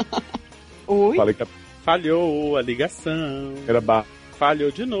 Oi. Falei que a Falhou a ligação. primeira barra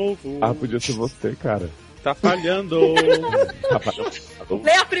Falhou de novo. podia ser você, cara. Tá falhando.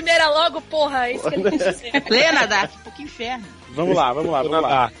 Lê a primeira logo, porra, é isso que ele quis dizer. Lena, Dark, um pouco inferno. Vamos lá.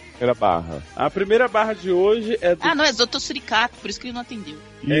 Primeira barra. A primeira barra de hoje é do... Ah, não, é Dr. Suricato, por isso que ele não atendeu.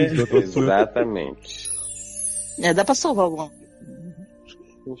 Isso, eu tô Exatamente. É, dá pra salvar alguma.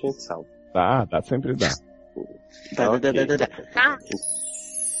 A gente salva. Dá, sempre dá. Tá, ok. Tá?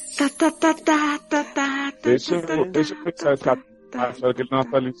 Deixa eu fechar esse capítulo. Espero que ele não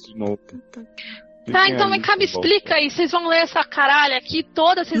atualize de novo. Tá, então vem cá, me explica aí. Vocês vão ler essa caralha aqui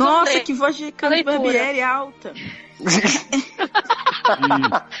toda? Vocês vão Nossa, ler. que voz de Carlos Leitura. Barbieri alta.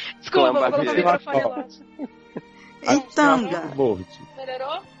 Desculpa, vou Clã colocar o microfone lá. Então, gato.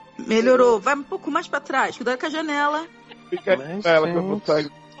 Melhorou? Melhorou. Vai um pouco mais pra trás. Cuidado com a janela. Fica aí pra ela que eu vou sair.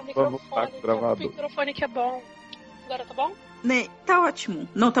 O microfone que é bom. Agora tá bom? Né? Tá ótimo.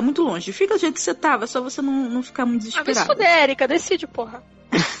 Não, tá muito longe. Fica do jeito que você tava, só você não ficar muito Ah, vai se desesperado. fuder, Erika. Decide, porra.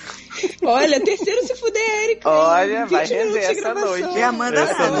 Olha, terceiro se fuder, Erika. Olha, vai render essa noite. É Amanda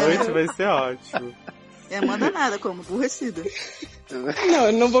Essa nada. noite vai ser ótimo. É Amanda nada, como aborrecida. Não,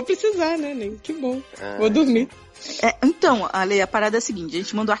 eu não vou precisar, né? Nem. Que bom. Vou dormir. Então, Ale, a parada é a seguinte: a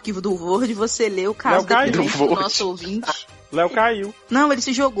gente manda o arquivo do Word, você lê o caso do nosso ouvinte. Léo caiu. Não, ele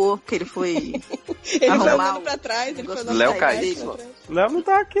se jogou, porque ele foi. Ele foi arrumar andando pra trás, ele foi andando Léo pra trás. caiu. Léo não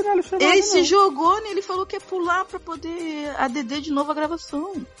tá aqui, né? Ele se jogou, né? Ele falou que ia pular pra poder ADD de novo a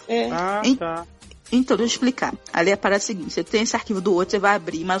gravação. Ah, tá. Então, deixa eu explicar. Ali a parada é a seguinte: você tem esse arquivo do outro, você vai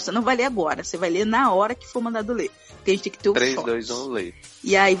abrir, mas você não vai ler agora. Você vai ler na hora que for mandado ler. Porque a gente tem que ter o 3, foco. 2, 1, lê.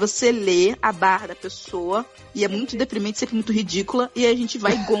 E aí você lê a barra da pessoa, e é muito deprimente, sempre muito ridícula, e aí a gente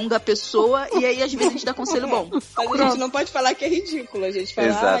vai e gonga a pessoa, e aí às vezes a gente dá conselho bom. Mas a gente não pode falar que é ridículo, a gente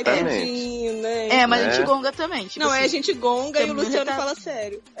fala, ai, tadinho, né? É, mas a gente gonga também. Tipo não, assim, a gente gonga e o muito Luciano retardado. fala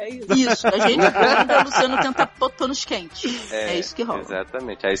sério. É isso. Isso, a gente gonga e o Luciano tenta pôr panos quentes. É isso que rola.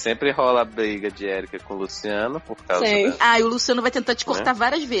 Exatamente. Aí sempre rola a briga de Érica com o Luciano por causa Sim. da... E o Luciano vai tentar te cortar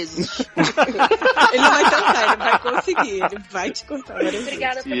várias vezes. Ele não vai tentar, ele vai conseguir. Ele vai te cortar várias vezes.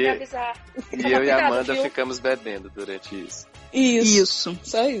 Obrigada por me avisar. E eu e a Amanda ficamos bebendo durante isso. Isso.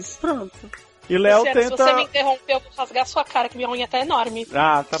 Só isso. Pronto. E Léo Luciano, tenta... se você me interrompeu, eu vou rasgar sua cara, que minha unha tá enorme.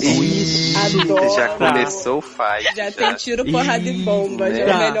 Ah, tá bom. Adoro. Já começou o fight. Já tem tiro, porrada e bomba. Né? Já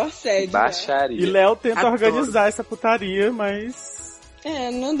é o melhor sede. Baixaria. E Léo tenta Adoro. organizar essa putaria, mas...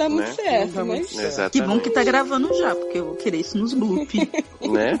 Não dá muito certo, Não dá mas... muito certo. Exatamente. Que bom que tá gravando já, porque eu vou querer isso nos bloop.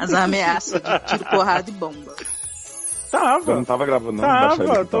 Né? As ameaças de tiro, porrada e bomba. Eu não tava gravando, não.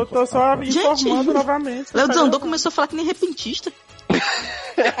 Tava, tô só me informando novamente. Léo Desandou começou a falar que nem repentista.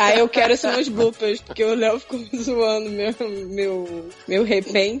 Eu quero ser meus bloopers, porque o Léo ficou me zoando meu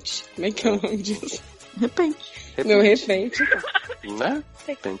repente. Como é que é o nome disso? Repente. Meu repente. Né?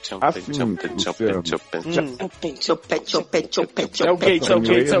 Penteão. É o Gate. Eu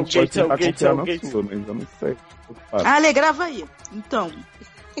não sei. Ale, grava aí. Então.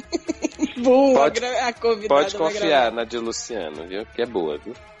 Boa, a convidada pode vai confiar gravar. na de Luciano, viu? Que é boa,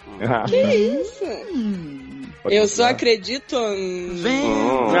 viu? Que isso? Eu só acredito. Só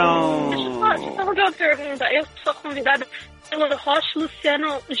uma pergunta. Eu sou convidada pelo Rocha,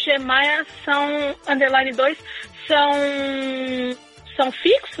 Luciano, G. Maia, são underline 2, são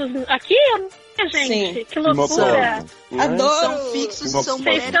fixos aqui, gente? Sim. Que loucura. Adoro. São fixos e são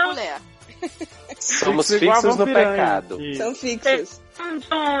mulher e mulher. Somos fixos no pecado. São fixos.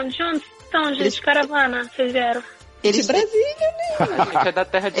 De onde estão, gente? Caravana, vocês vieram? Eles de Brasília, né? É da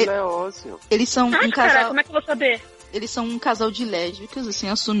terra de Leózio. Eles são um casal. Cara, como é que eu vou saber? Eles são um casal de lésbicas, assim,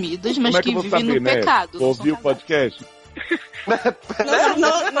 assumidas, mas Como que é que eu vou vivem saber, no né? pecado. Ouviu o podcast?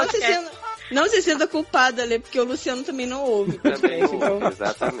 Não se sinta culpada, Lê, porque o Luciano também não ouve. Também não,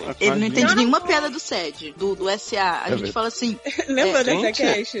 exatamente. Ele não entende nenhuma piada do SED, do SA. A gente fala assim. Lembra dessa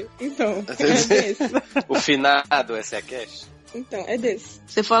cast? Então, é desse. O finado SA Cast? Então, é desse.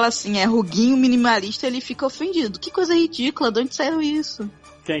 Você fala assim, é ruguinho minimalista, ele fica ofendido. Que coisa ridícula, de onde saiu isso?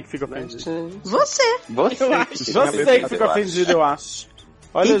 Quem que fica ofendido? Você. Você que fica ofendido, eu acho.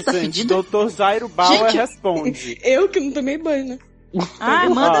 Olha, gente, Dr. Jairo Bauer responde. Eu que não tomei banho, né?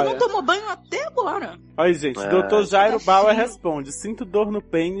 Amanda não tomou banho até agora. Olha, gente, Dr. Jairo Bauer responde: sinto dor no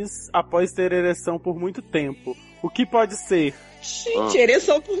pênis após ter ereção por muito tempo. O que pode ser? Gente,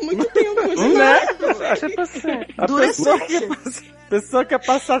 ereção por muito tempo. A pessoa quer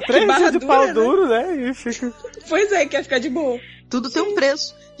passar 3 dias de pau duro, né? E fica... Pois é, quer ficar de boa. Tudo tem um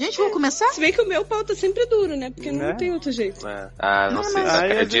preço. Gente, vamos começar? Se bem que o meu pau tá sempre duro, né? Porque não tem outro jeito. Não sei, não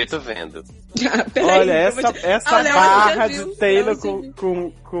acredito vendo. Olha, essa barra de Taylor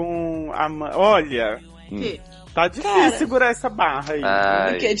com a... Olha... Tá difícil segurar essa barra aí.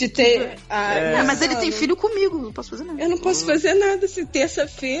 Porque de ter... mas ele tem filho comigo, não posso fazer nada. Eu não posso fazer nada. Se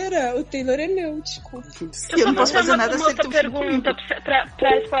terça-feira, o Taylor é meu, desculpa. Eu não posso fazer nada se ele tem um filho comigo.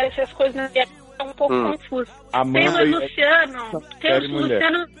 Pra esclarecer as coisas, né? É um pouco confuso. Taylor e Luciano é um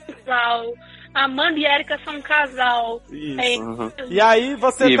casal. Amanda e Erika são um casal. Isso. E aí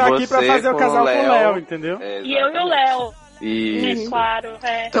você tá aqui pra fazer o casal com o Léo, entendeu? E eu e o Léo. Isso. Claro,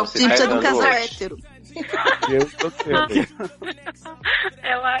 Então você precisa de um casal hétero.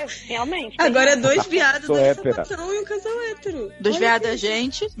 Eu acho, realmente. Agora 2 viados da hétera. sapatão e um casal hétero. 2 viados é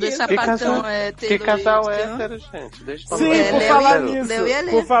gente, 2 sapatão é Taylor. Que casal hétero, gente? Deixa eu Sim, por falar nisso,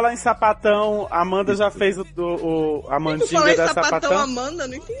 por falar em sapatão, a Amanda já fez a mandinga da sapatão. Amanda,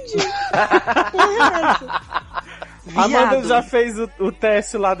 não entendi. A Amanda já fez o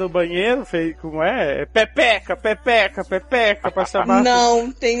teste lá do banheiro, fez como é? Pepeca, pra chamar.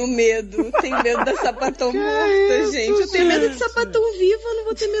 Não, tenho medo. Tenho medo da sapatão morta, gente. Eu tenho medo de sapatão viva, eu não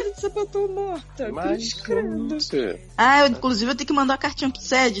vou ter medo de sapatão morta. Inclusive eu tenho que mandar uma cartinha pro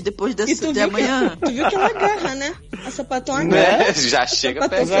SED depois de amanhã. Tu viu que ela agarra, né? A sapatão agarra. Já chega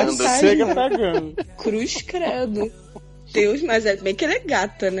pegando. Já chega pegando. Cruz credo. Deus, mas é bem que ela é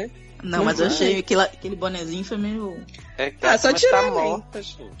gata, né? Não, mas eu achei aquele bonezinho foi meio... só tirar, tá morta,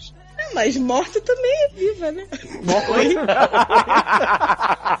 gente. Mas morta também é viva, né?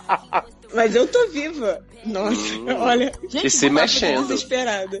 Mas eu tô viva. Nossa, olha. Gente, e se mexendo.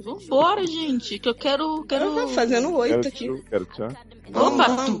 Desesperada. Vambora, gente, que eu quero... Eu tô fazendo 8 aqui. Opa,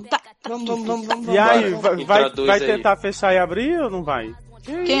 vamos. E aí, vai tentar fechar e abrir ou não vai?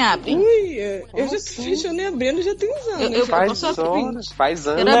 Quem abre? Eu já fechando e abrindo já tem uns anos. Faz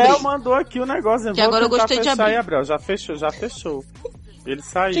anos. O Léo mandou aqui o negócio. Que agora eu gostei de abrir. E abrir. Já fechou. Ele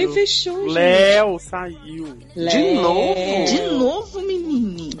saiu. Quem fechou, gente? Léo saiu. De novo? De novo,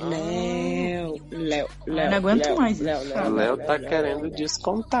 menino. Léo. Não aguento mais. O Léo tá querendo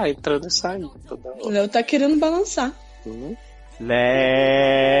descontar, entrando e saindo. O Léo tá querendo balançar.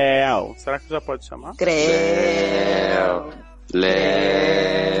 Léo. Será que já pode chamar? Léo.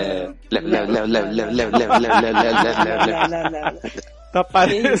 Tá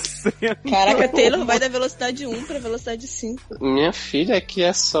parecendo. Caraca, Taylor vai da velocidade 1 pra velocidade 5. Minha filha, aqui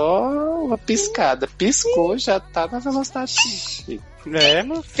é só uma piscada. Piscou, já tá na velocidade 5. É,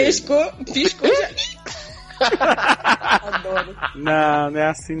 meu filho. Piscou já. Adoro. Não é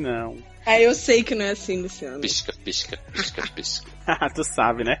assim não. Eu sei que não é assim, Luciano. Pisca. Tu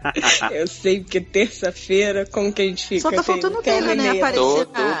sabe, né? Eu sei, porque terça-feira, como que a gente fica? Só tá faltando o Taylor, né? Aparecer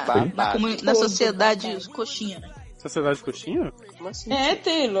na sociedade coxinha, né? Sociedade coxinha? Como assim?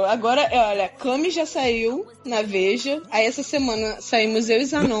 Taylor. Agora, olha, Cami já saiu na Veja. Aí essa semana saímos eu e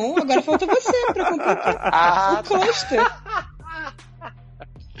Zanon. Agora falta você pra completar o cluster.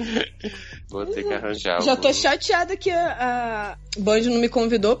 Vou ter que arranjar. Já tô chateada que a Band não me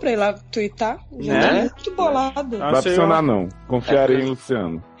convidou pra ir lá twittar. Já tô muito bolado. Não vai funcionar não. Confiarei em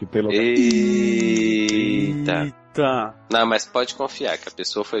Luciano. Que tem Eita. Não, mas pode confiar que a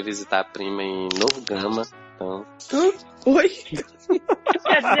pessoa foi visitar a prima em Novo Gama. Então... Oi? O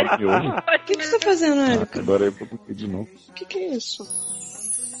que você tá fazendo, Érica? Agora eu vou cumprir de novo. O que é isso?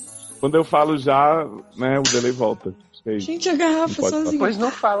 Quando eu falo já, né, o delay volta. Gente, a garrafa sozinha. Pois não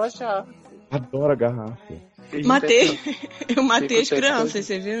fala já. Adoro a garrafa. Eu matei as crianças,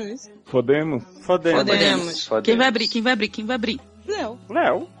 vocês viram isso? Podemos? Quem vai abrir? Léo.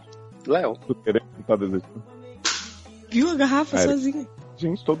 Tu querendo, tu tá desejando. Viu a garrafa sozinha?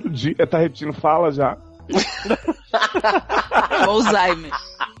 Gente, todo dia tá repetindo, fala já. Alzheimer.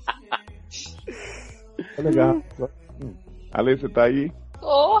 Olha a garrafa. Ale, você tá aí?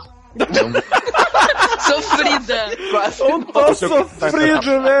 Sofrida. Tô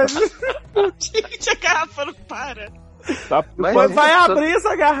sofrido, velho. Gente, a garrafa não para. Tá, mas vai abrir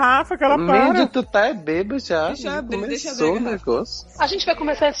essa garrafa que ela para. Mídia, tu tá bêbado já. Deixa eu abrir, Começou o negócio. A gente vai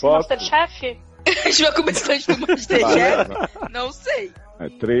começar esse Masterchef? A gente vai começar esse Masterchef? Não sei.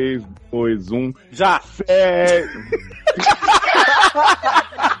 3, 2, 1. Já!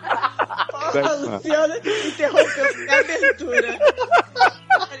 A Luciana interrompeu a abertura.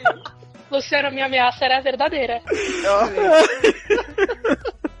 Luciano, minha ameaça era verdadeira.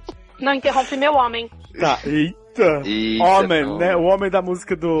 Não interrompe meu homem. Tá, eita homem, não. Né? O homem da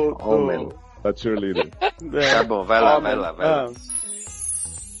música do... Da cheerleader. Tá bom, vai lá.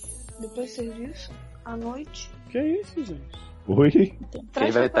 Depois do serviço, à noite. Que é isso, gente? Oi?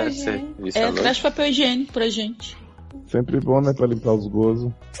 Quem vai estar serviço à noite? Traz papel higiênico pra gente. Sempre bom, né? Pra limpar os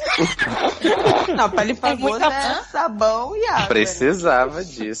gozos. Não, pra limpar gozo é sabão e água. Precisava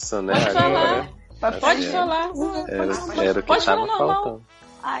disso, né? Agora, pode falar. Era o que tava faltando.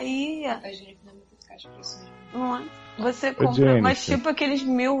 Aí, você compra, mas tipo aqueles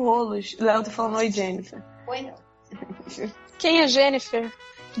 1000 rolos. Léo tá falando oi, Jennifer. Oi, não. Quem é Jennifer?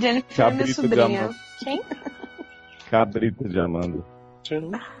 Jennifer é minha sobrinha. Quem? Cabrita de Amanda.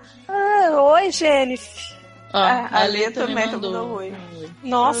 Oi, Jennifer. A Lê também tá mandando oi.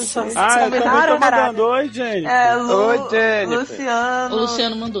 Nossa. Eu também tô mandando oi, Jennifer. Oi, Jennifer. Luciano. O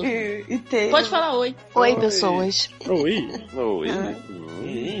Luciano mandou. E Taylor. Pode falar oi. Oi, pessoas. Oi.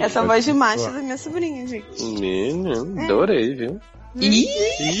 Essa voz de macho da minha sobrinha, gente. Menino, adorei, viu?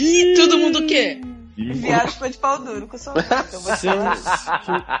 Ih, todo mundo quer. Viado foi de pau duro com sua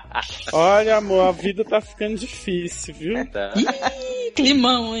Olha, amor, a vida tá ficando difícil, viu? Tá. Ih,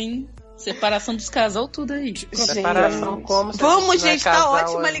 climão, hein? Separação dos casal, tudo aí. Separação como? Vamos, gente, tá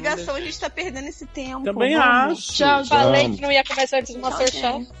ótima a ligação, a gente tá perdendo esse tempo. Também acho. Tchau, falei que não ia começar antes do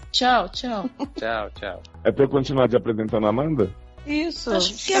Masterchef. Tchau. Tchau. É pra eu continuar de apresentando a Amanda? Isso.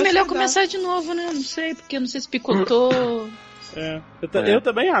 Acho que é melhor começar de novo, né? Não sei, porque não sei se picotou. Eu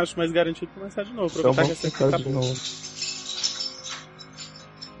também acho, mas garantido começar de novo. Então vamos começar de novo.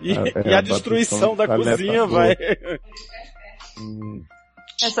 E a destruição da cozinha vai...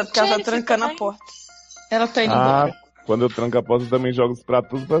 Essa porque ela tá trancando a porta. Ela tá indo embora. Quando eu tranco a porta, eu também jogo os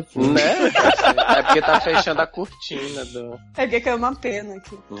pratos pra cima. Né? É porque tá fechando a cortina do... É porque caiu uma pena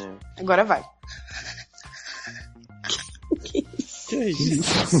aqui. Agora vai. Que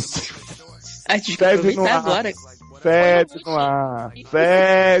isso? A gente vai aproveitar agora. Sede no ar.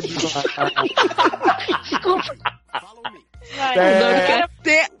 Desculpa.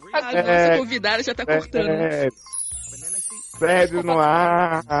 A nossa convidada já tá cortando. Sede no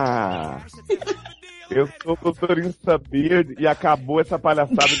ar. Eu sou o doutorinho Beard e acabou essa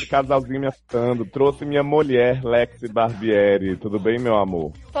palhaçada de casalzinho me assustando. Trouxe minha mulher, Lexi Barbieri. Tudo bem, meu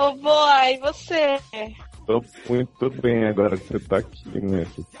amor? Tô boa, e você? Tô muito bem agora que você tá aqui, né?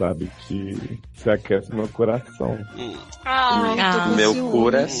 Você sabe que você aquece meu coração. Meu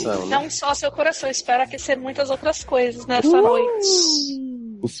coração, né? Não só seu coração, espero aquecer muitas outras coisas nessa noite.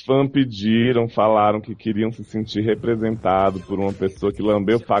 Os fãs pediram, falaram que queriam se sentir representados por uma pessoa que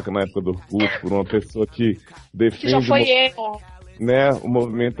lambeu faca na época do Orkut, por uma pessoa que defende Que já foi eu. Né, o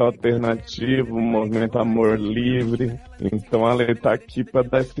movimento alternativo, o movimento amor livre. Então a Lê tá aqui pra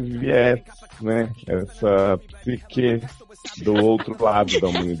dar esse viés, né? Essa psique do outro lado da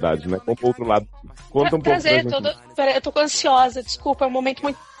humanidade, né? Como o outro lado. Conta um pouco pra gente. Peraí, eu tô ansiosa, desculpa, é um momento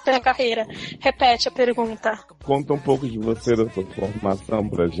muito da carreira. Repete a pergunta. Conta um pouco de você, da sua formação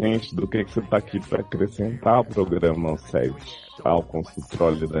pra gente, do que você tá aqui pra acrescentar ao programa SED, ao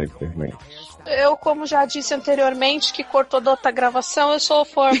consultório da internet. Eu, como já disse anteriormente, que cortou da outra gravação, eu sou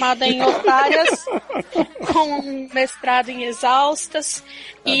formada em otárias, com mestrado em exaustas,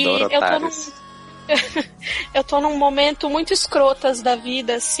 e eu tô num momento muito escrotas da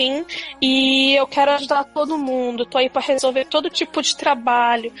vida, assim, e eu quero ajudar todo mundo. Tô aí pra resolver todo tipo de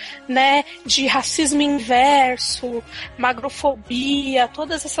trabalho, né? De racismo inverso, magrofobia,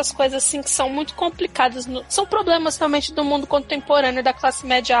 todas essas coisas assim que são muito complicadas. São problemas realmente do mundo contemporâneo, da classe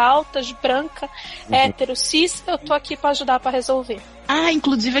média alta, de branca, hétero, cis. Eu tô aqui pra ajudar pra resolver.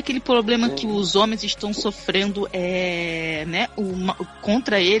 Inclusive aquele problema que os homens estão sofrendo né,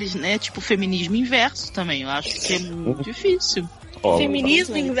 contra eles, né, tipo feminismo inverso também. Eu acho que é muito difícil.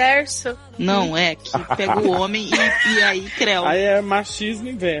 Feminismo inverso? Não, que pega o homem e aí creu. Aí é machismo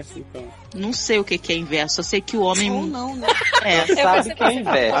inverso, então. Não sei o que é inverso, eu sei que o homem... Ou não, né? Sabe que é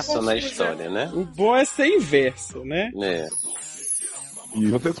inverso na história, né? O bom é ser inverso, né? E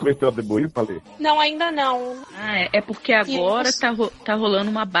você conheceu a Deboí, falei? Não, ainda não. É porque agora tá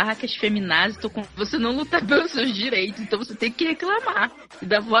rolando uma barra que as feminazes estão com você não lutar pelos seus direitos, então você tem que reclamar e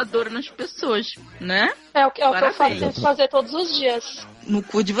dar voadora nas pessoas, né? É o que eu faço fazer todos os dias. No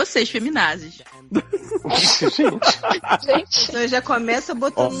cu de vocês, feminazes. Gente, então já começa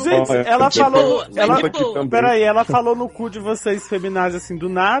botando no cu. Ela falou. Peraí, ela falou no cu de vocês, feminazes, assim, do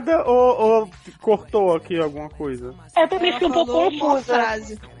nada, ou cortou aqui alguma coisa? Eu também fiquei um pouco confusa.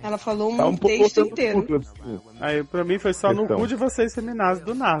 Ela falou um texto inteiro. Aí, pra mim foi só no cu de vocês, feminazes,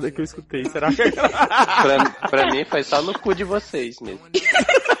 do nada que eu escutei. Será que pra mim foi só no cu de vocês mesmo.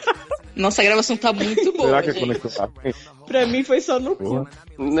 Nossa, a gravação tá muito boa. Será que a conexão tá bem? Pra mim foi só no cu.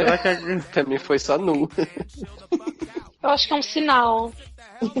 Será que pra mim foi só nu? Eu acho que é um sinal.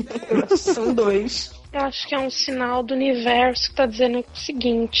 São dois. Eu acho que é um sinal do universo que tá dizendo o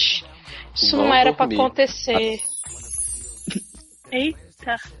seguinte: isso não era pra acontecer.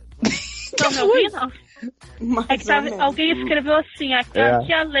 Eita. Estão me ouvindo? É que sabe, alguém escreveu assim,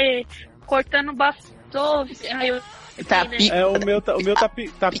 aqui a Lê, cortando bastou. Aí eu... o meu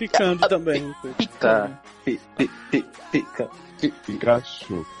tá picando também. Pica.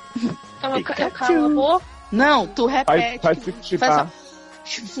 Pikachu. Então eu calo. Não, tu repete. Faz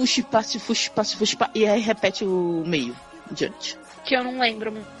fuxipá. E aí repete o meio. Diante. Que eu não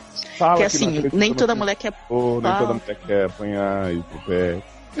lembro. Fala que assim, nem toda mulher quer. Nem toda mulher quer apanhar e pro pé.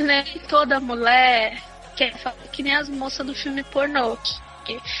 Nem toda mulher quer fazer que nem as moças do filme pornô.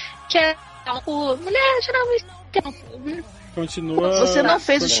 Que é mulher geralmente. Continua. Você não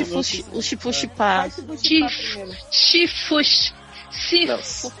fez o chifuxipá. Se for chupar.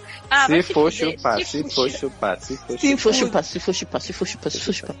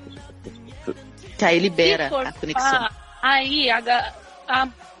 Que aí libera a conexão. Aí a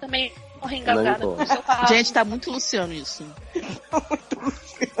também morre engasgada. Gente, tá muito Luciano isso.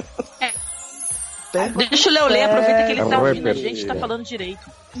 Deixa o Léo ler, aproveita que ele tá ouvindo a gente, tá falando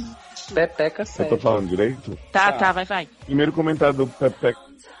direito. Pepeca sério. Eu tô falando direito? Tá, vai. Primeiro comentário do Pepeca.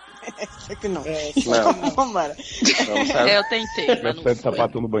 É que não. Não, mano. Eu tentei. Mas não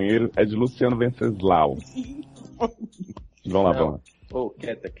sapato no banheiro é de Luciano Venceslau. Vamos lá.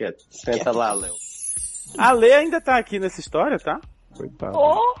 Quieta. Senta lá, Léo. A Lê ainda tá aqui nessa história, tá? Coitado.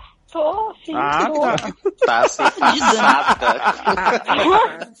 Tô, sim. Tá assim, passada.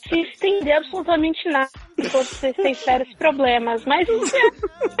 Vocês entendem absolutamente nada. Todos vocês têm sérios problemas, mas não sabe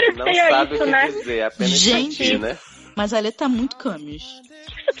isso, o que né? dizer, apenas gente, sentir, né? Mas a Lê tá muito camis. O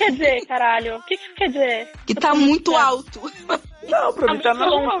que isso quer dizer, caralho? O que isso quer dizer? Que tá muito alto. Não, pra mim tá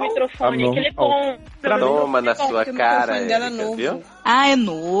longe o microfone, aquele bom. Toma na sua cara, Erika, viu? É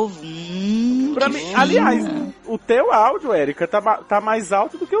novo. Pra mim, aliás, o teu áudio, Erika, tá mais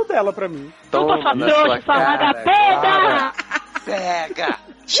alto do que o dela pra mim. Toma na sua cara. Pega!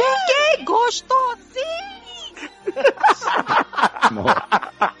 Cheguei, gostosinho!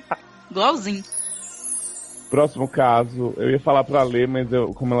 Igualzinho. Próximo caso, eu ia falar pra ler, mas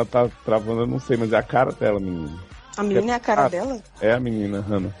como ela tá travando, eu não sei, mas é a cara dela, menina. A menina é a cara dela? É a menina,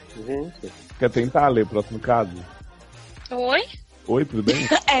 Hannah. Gente. Quer tentar ler o próximo caso? Oi? Oi, tudo bem?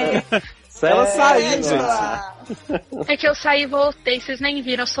 Ela saiu, gente. É que eu saí e voltei, vocês nem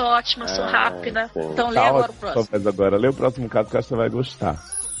viram, eu sou ótima, eu sou rápida. Então lê agora o próximo. Mas agora, lê o próximo caso que eu acho que você vai gostar.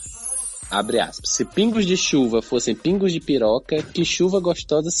 Abre aspas. Se pingos de chuva fossem pingos de piroca, que chuva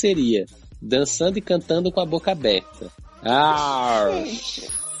gostosa seria? Dançando e cantando com a boca aberta.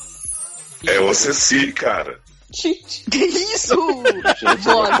 É o Ceci, cara. Gente, que isso? Gente,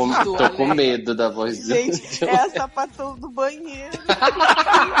 tô com medo da voz dele. Gente, é a sapatão do banheiro.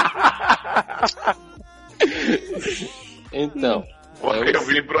 Então. Eu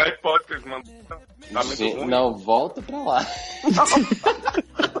vim pro iPod, mano. Tá muito ruim. Não, volta pra lá.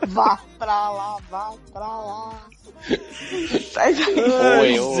 Vá pra lá, vá pra lá. Sai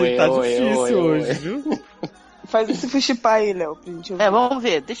daí. Tá difícil hoje, viu? Faz esse fuxipar aí, Léo, pra gente ouvir. Vamos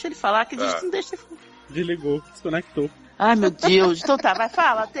ver. Deixa ele falar, que a gente não deixa ele falar. Desligou, desconectou. Ai, meu Deus. Então tá, vai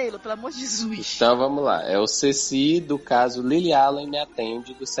falar, Taylor, pelo amor de Jesus. Então vamos lá. É o Ceci do caso Lily Allen Me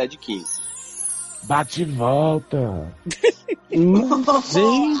Atende, do SED 15. Bate e volta.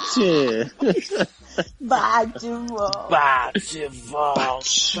 Gente! Bate, volta. Bate, volta.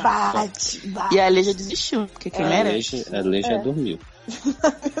 Bate. E a Lê já desistiu, porque quem merece. A Lê já dormiu.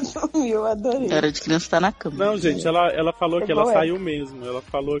 Dormiu, adorei. Era de criança estar na cama. Não, gente, ela falou que ela saiu mesmo. Ela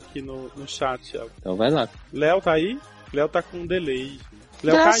falou aqui no chat. Então vai lá. Léo tá aí? Léo tá com um delay.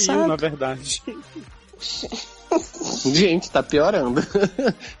 Léo caiu, na verdade. Gente, tá piorando.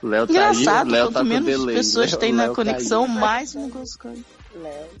 Léo tá aí, Léo tá com menos delay. pessoas tem na conexão, mais um negócio cai.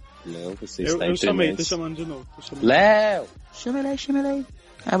 Léo, você está em chamei, tô chamando de novo. Léo! Chama ele aí.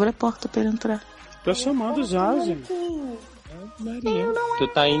 Abre a porta pra ele entrar. Tô chamando já, gente. Maria, tu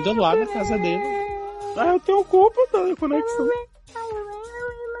tá indo lá na casa dele. Eu tenho culpa da conexão.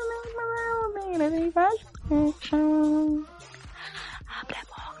 Abre a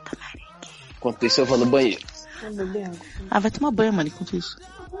porta, Maria. Enquanto isso, eu vou no banheiro. Vai tomar banho, mano, enquanto isso.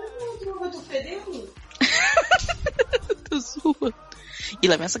 Eu tô fedendo? Tô zoando. E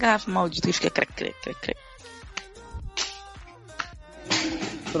lá vem essa garrafa maldita que fica crec.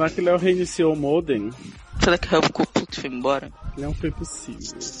 Será que o Léo reiniciou o modem? Será que o Léo ficou puto e foi embora? Não foi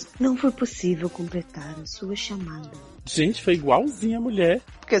possível. Não foi possível completar a sua chamada. Gente, foi igualzinha a mulher.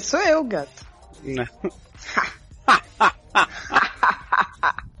 Porque sou eu, gato. Não.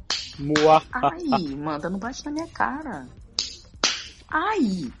 Ai, Manda, não bate na minha cara.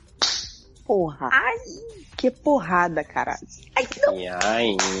 Ai. Porra. Ai. Que porrada, caralho. Ai, que não.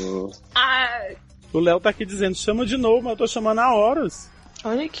 Ai. O Léo tá aqui dizendo, chama de novo, mas eu tô chamando há horas.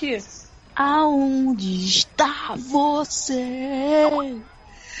 Olha aqui. Aonde está você?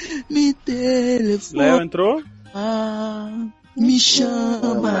 Me telefone. Léo entrou? Me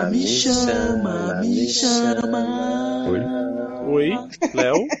chama. Oi,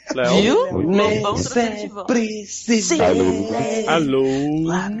 Léo? Viu? Vamos precisa. Alô?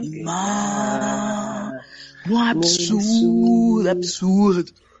 Um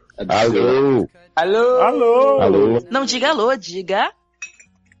absurdo. Alô? Não diga alô, diga.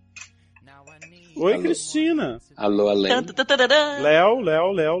 Oi, Cristina. Alô, Além.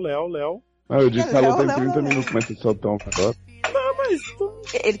 Léo. Eu disse alô tem 30 minutos, mas vocês só estão agora. Não, mas...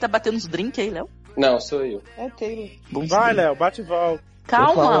 Ele tá batendo uns drinks aí, Léo? Não, sou eu. É Taylor. Vai, Léo, bate e volta. Calma.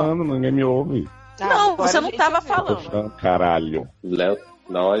 Tô falando, ninguém me ouve. Não, você não tava Tô falando. falando, caralho. Léo,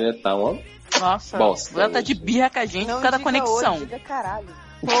 na hora tá uma... Nossa, bosta, o Léo tá de birra com a gente por causa da conexão. Diga caralho.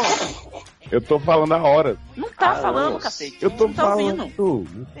 Eu tô falando há horas. Não tá falando, cacete. Eu tô não tá falando.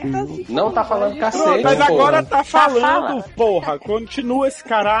 ouvindo. Não tá falando cacete, mas porra. agora tá falando, porra. Continua esse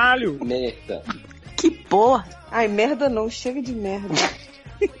caralho. Merda. Que porra. Ai, merda não. Chega de merda.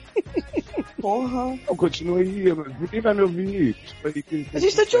 Porra. Eu continuo aí. Ninguém vai me ouvir. A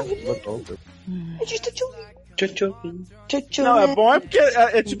gente tá te ouvindo. A gente tá te ouvindo. Não, é bom porque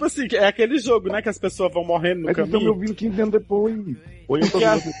é tipo assim, é aquele jogo, né, que as pessoas vão morrendo no mas caminho. Mas estão me ouvindo 15 anos depois. Ou eu tô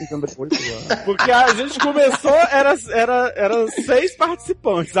ouvindo 15 anos depois. Porque a gente começou, era 6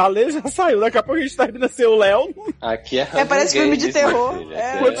 participantes. A Lê já saiu, daqui a pouco a gente termina ser o Léo. Aqui parece filme de terror.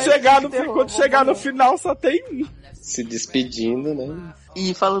 Quando chegar no final só tem um. Se despedindo, né?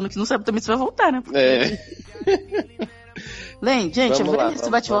 E falando que não sabe também se vai voltar, né? Len, gente, vamos esse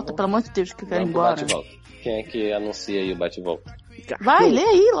bate-volta, pelo amor de Deus, que eu quero ir embora. Quem é que anuncia aí o bate-volta? Vai, lê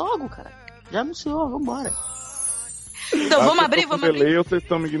aí logo, cara. Já anunciou, vambora. Então, vamos abrir? Ou vocês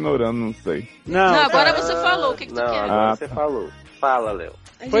estão me ignorando, não sei. Não, agora você falou, o que tu quer? Você falou. Fala, Léo.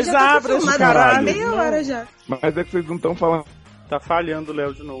 Pois abre esse caralho. Meia hora já. Mas é que vocês não estão falando. Tá falhando o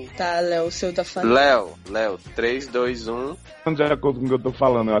Léo de novo. Tá, Léo, o seu tá falhando. Léo, 3, 2, 1. De acordo com o que eu tô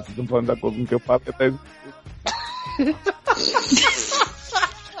falando, eu acho que estão falando de acordo com o que eu faço. Até...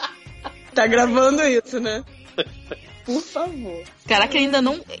 Tá gravando isso, né? Por favor. Caraca, ainda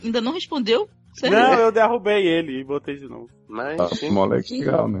não respondeu? Sério? Não, eu derrubei ele e botei de novo. Mas, moleque,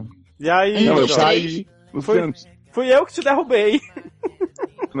 legal, né? E aí, não, eu caí. Fui eu que te derrubei.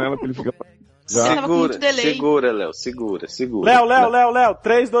 Nela que ele fica. Segura, Léo, segura. Léo,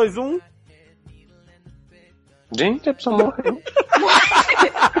 3, 2, 1. Gente, a pessoa morreu. Ele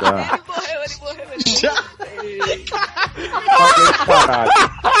morreu. Já.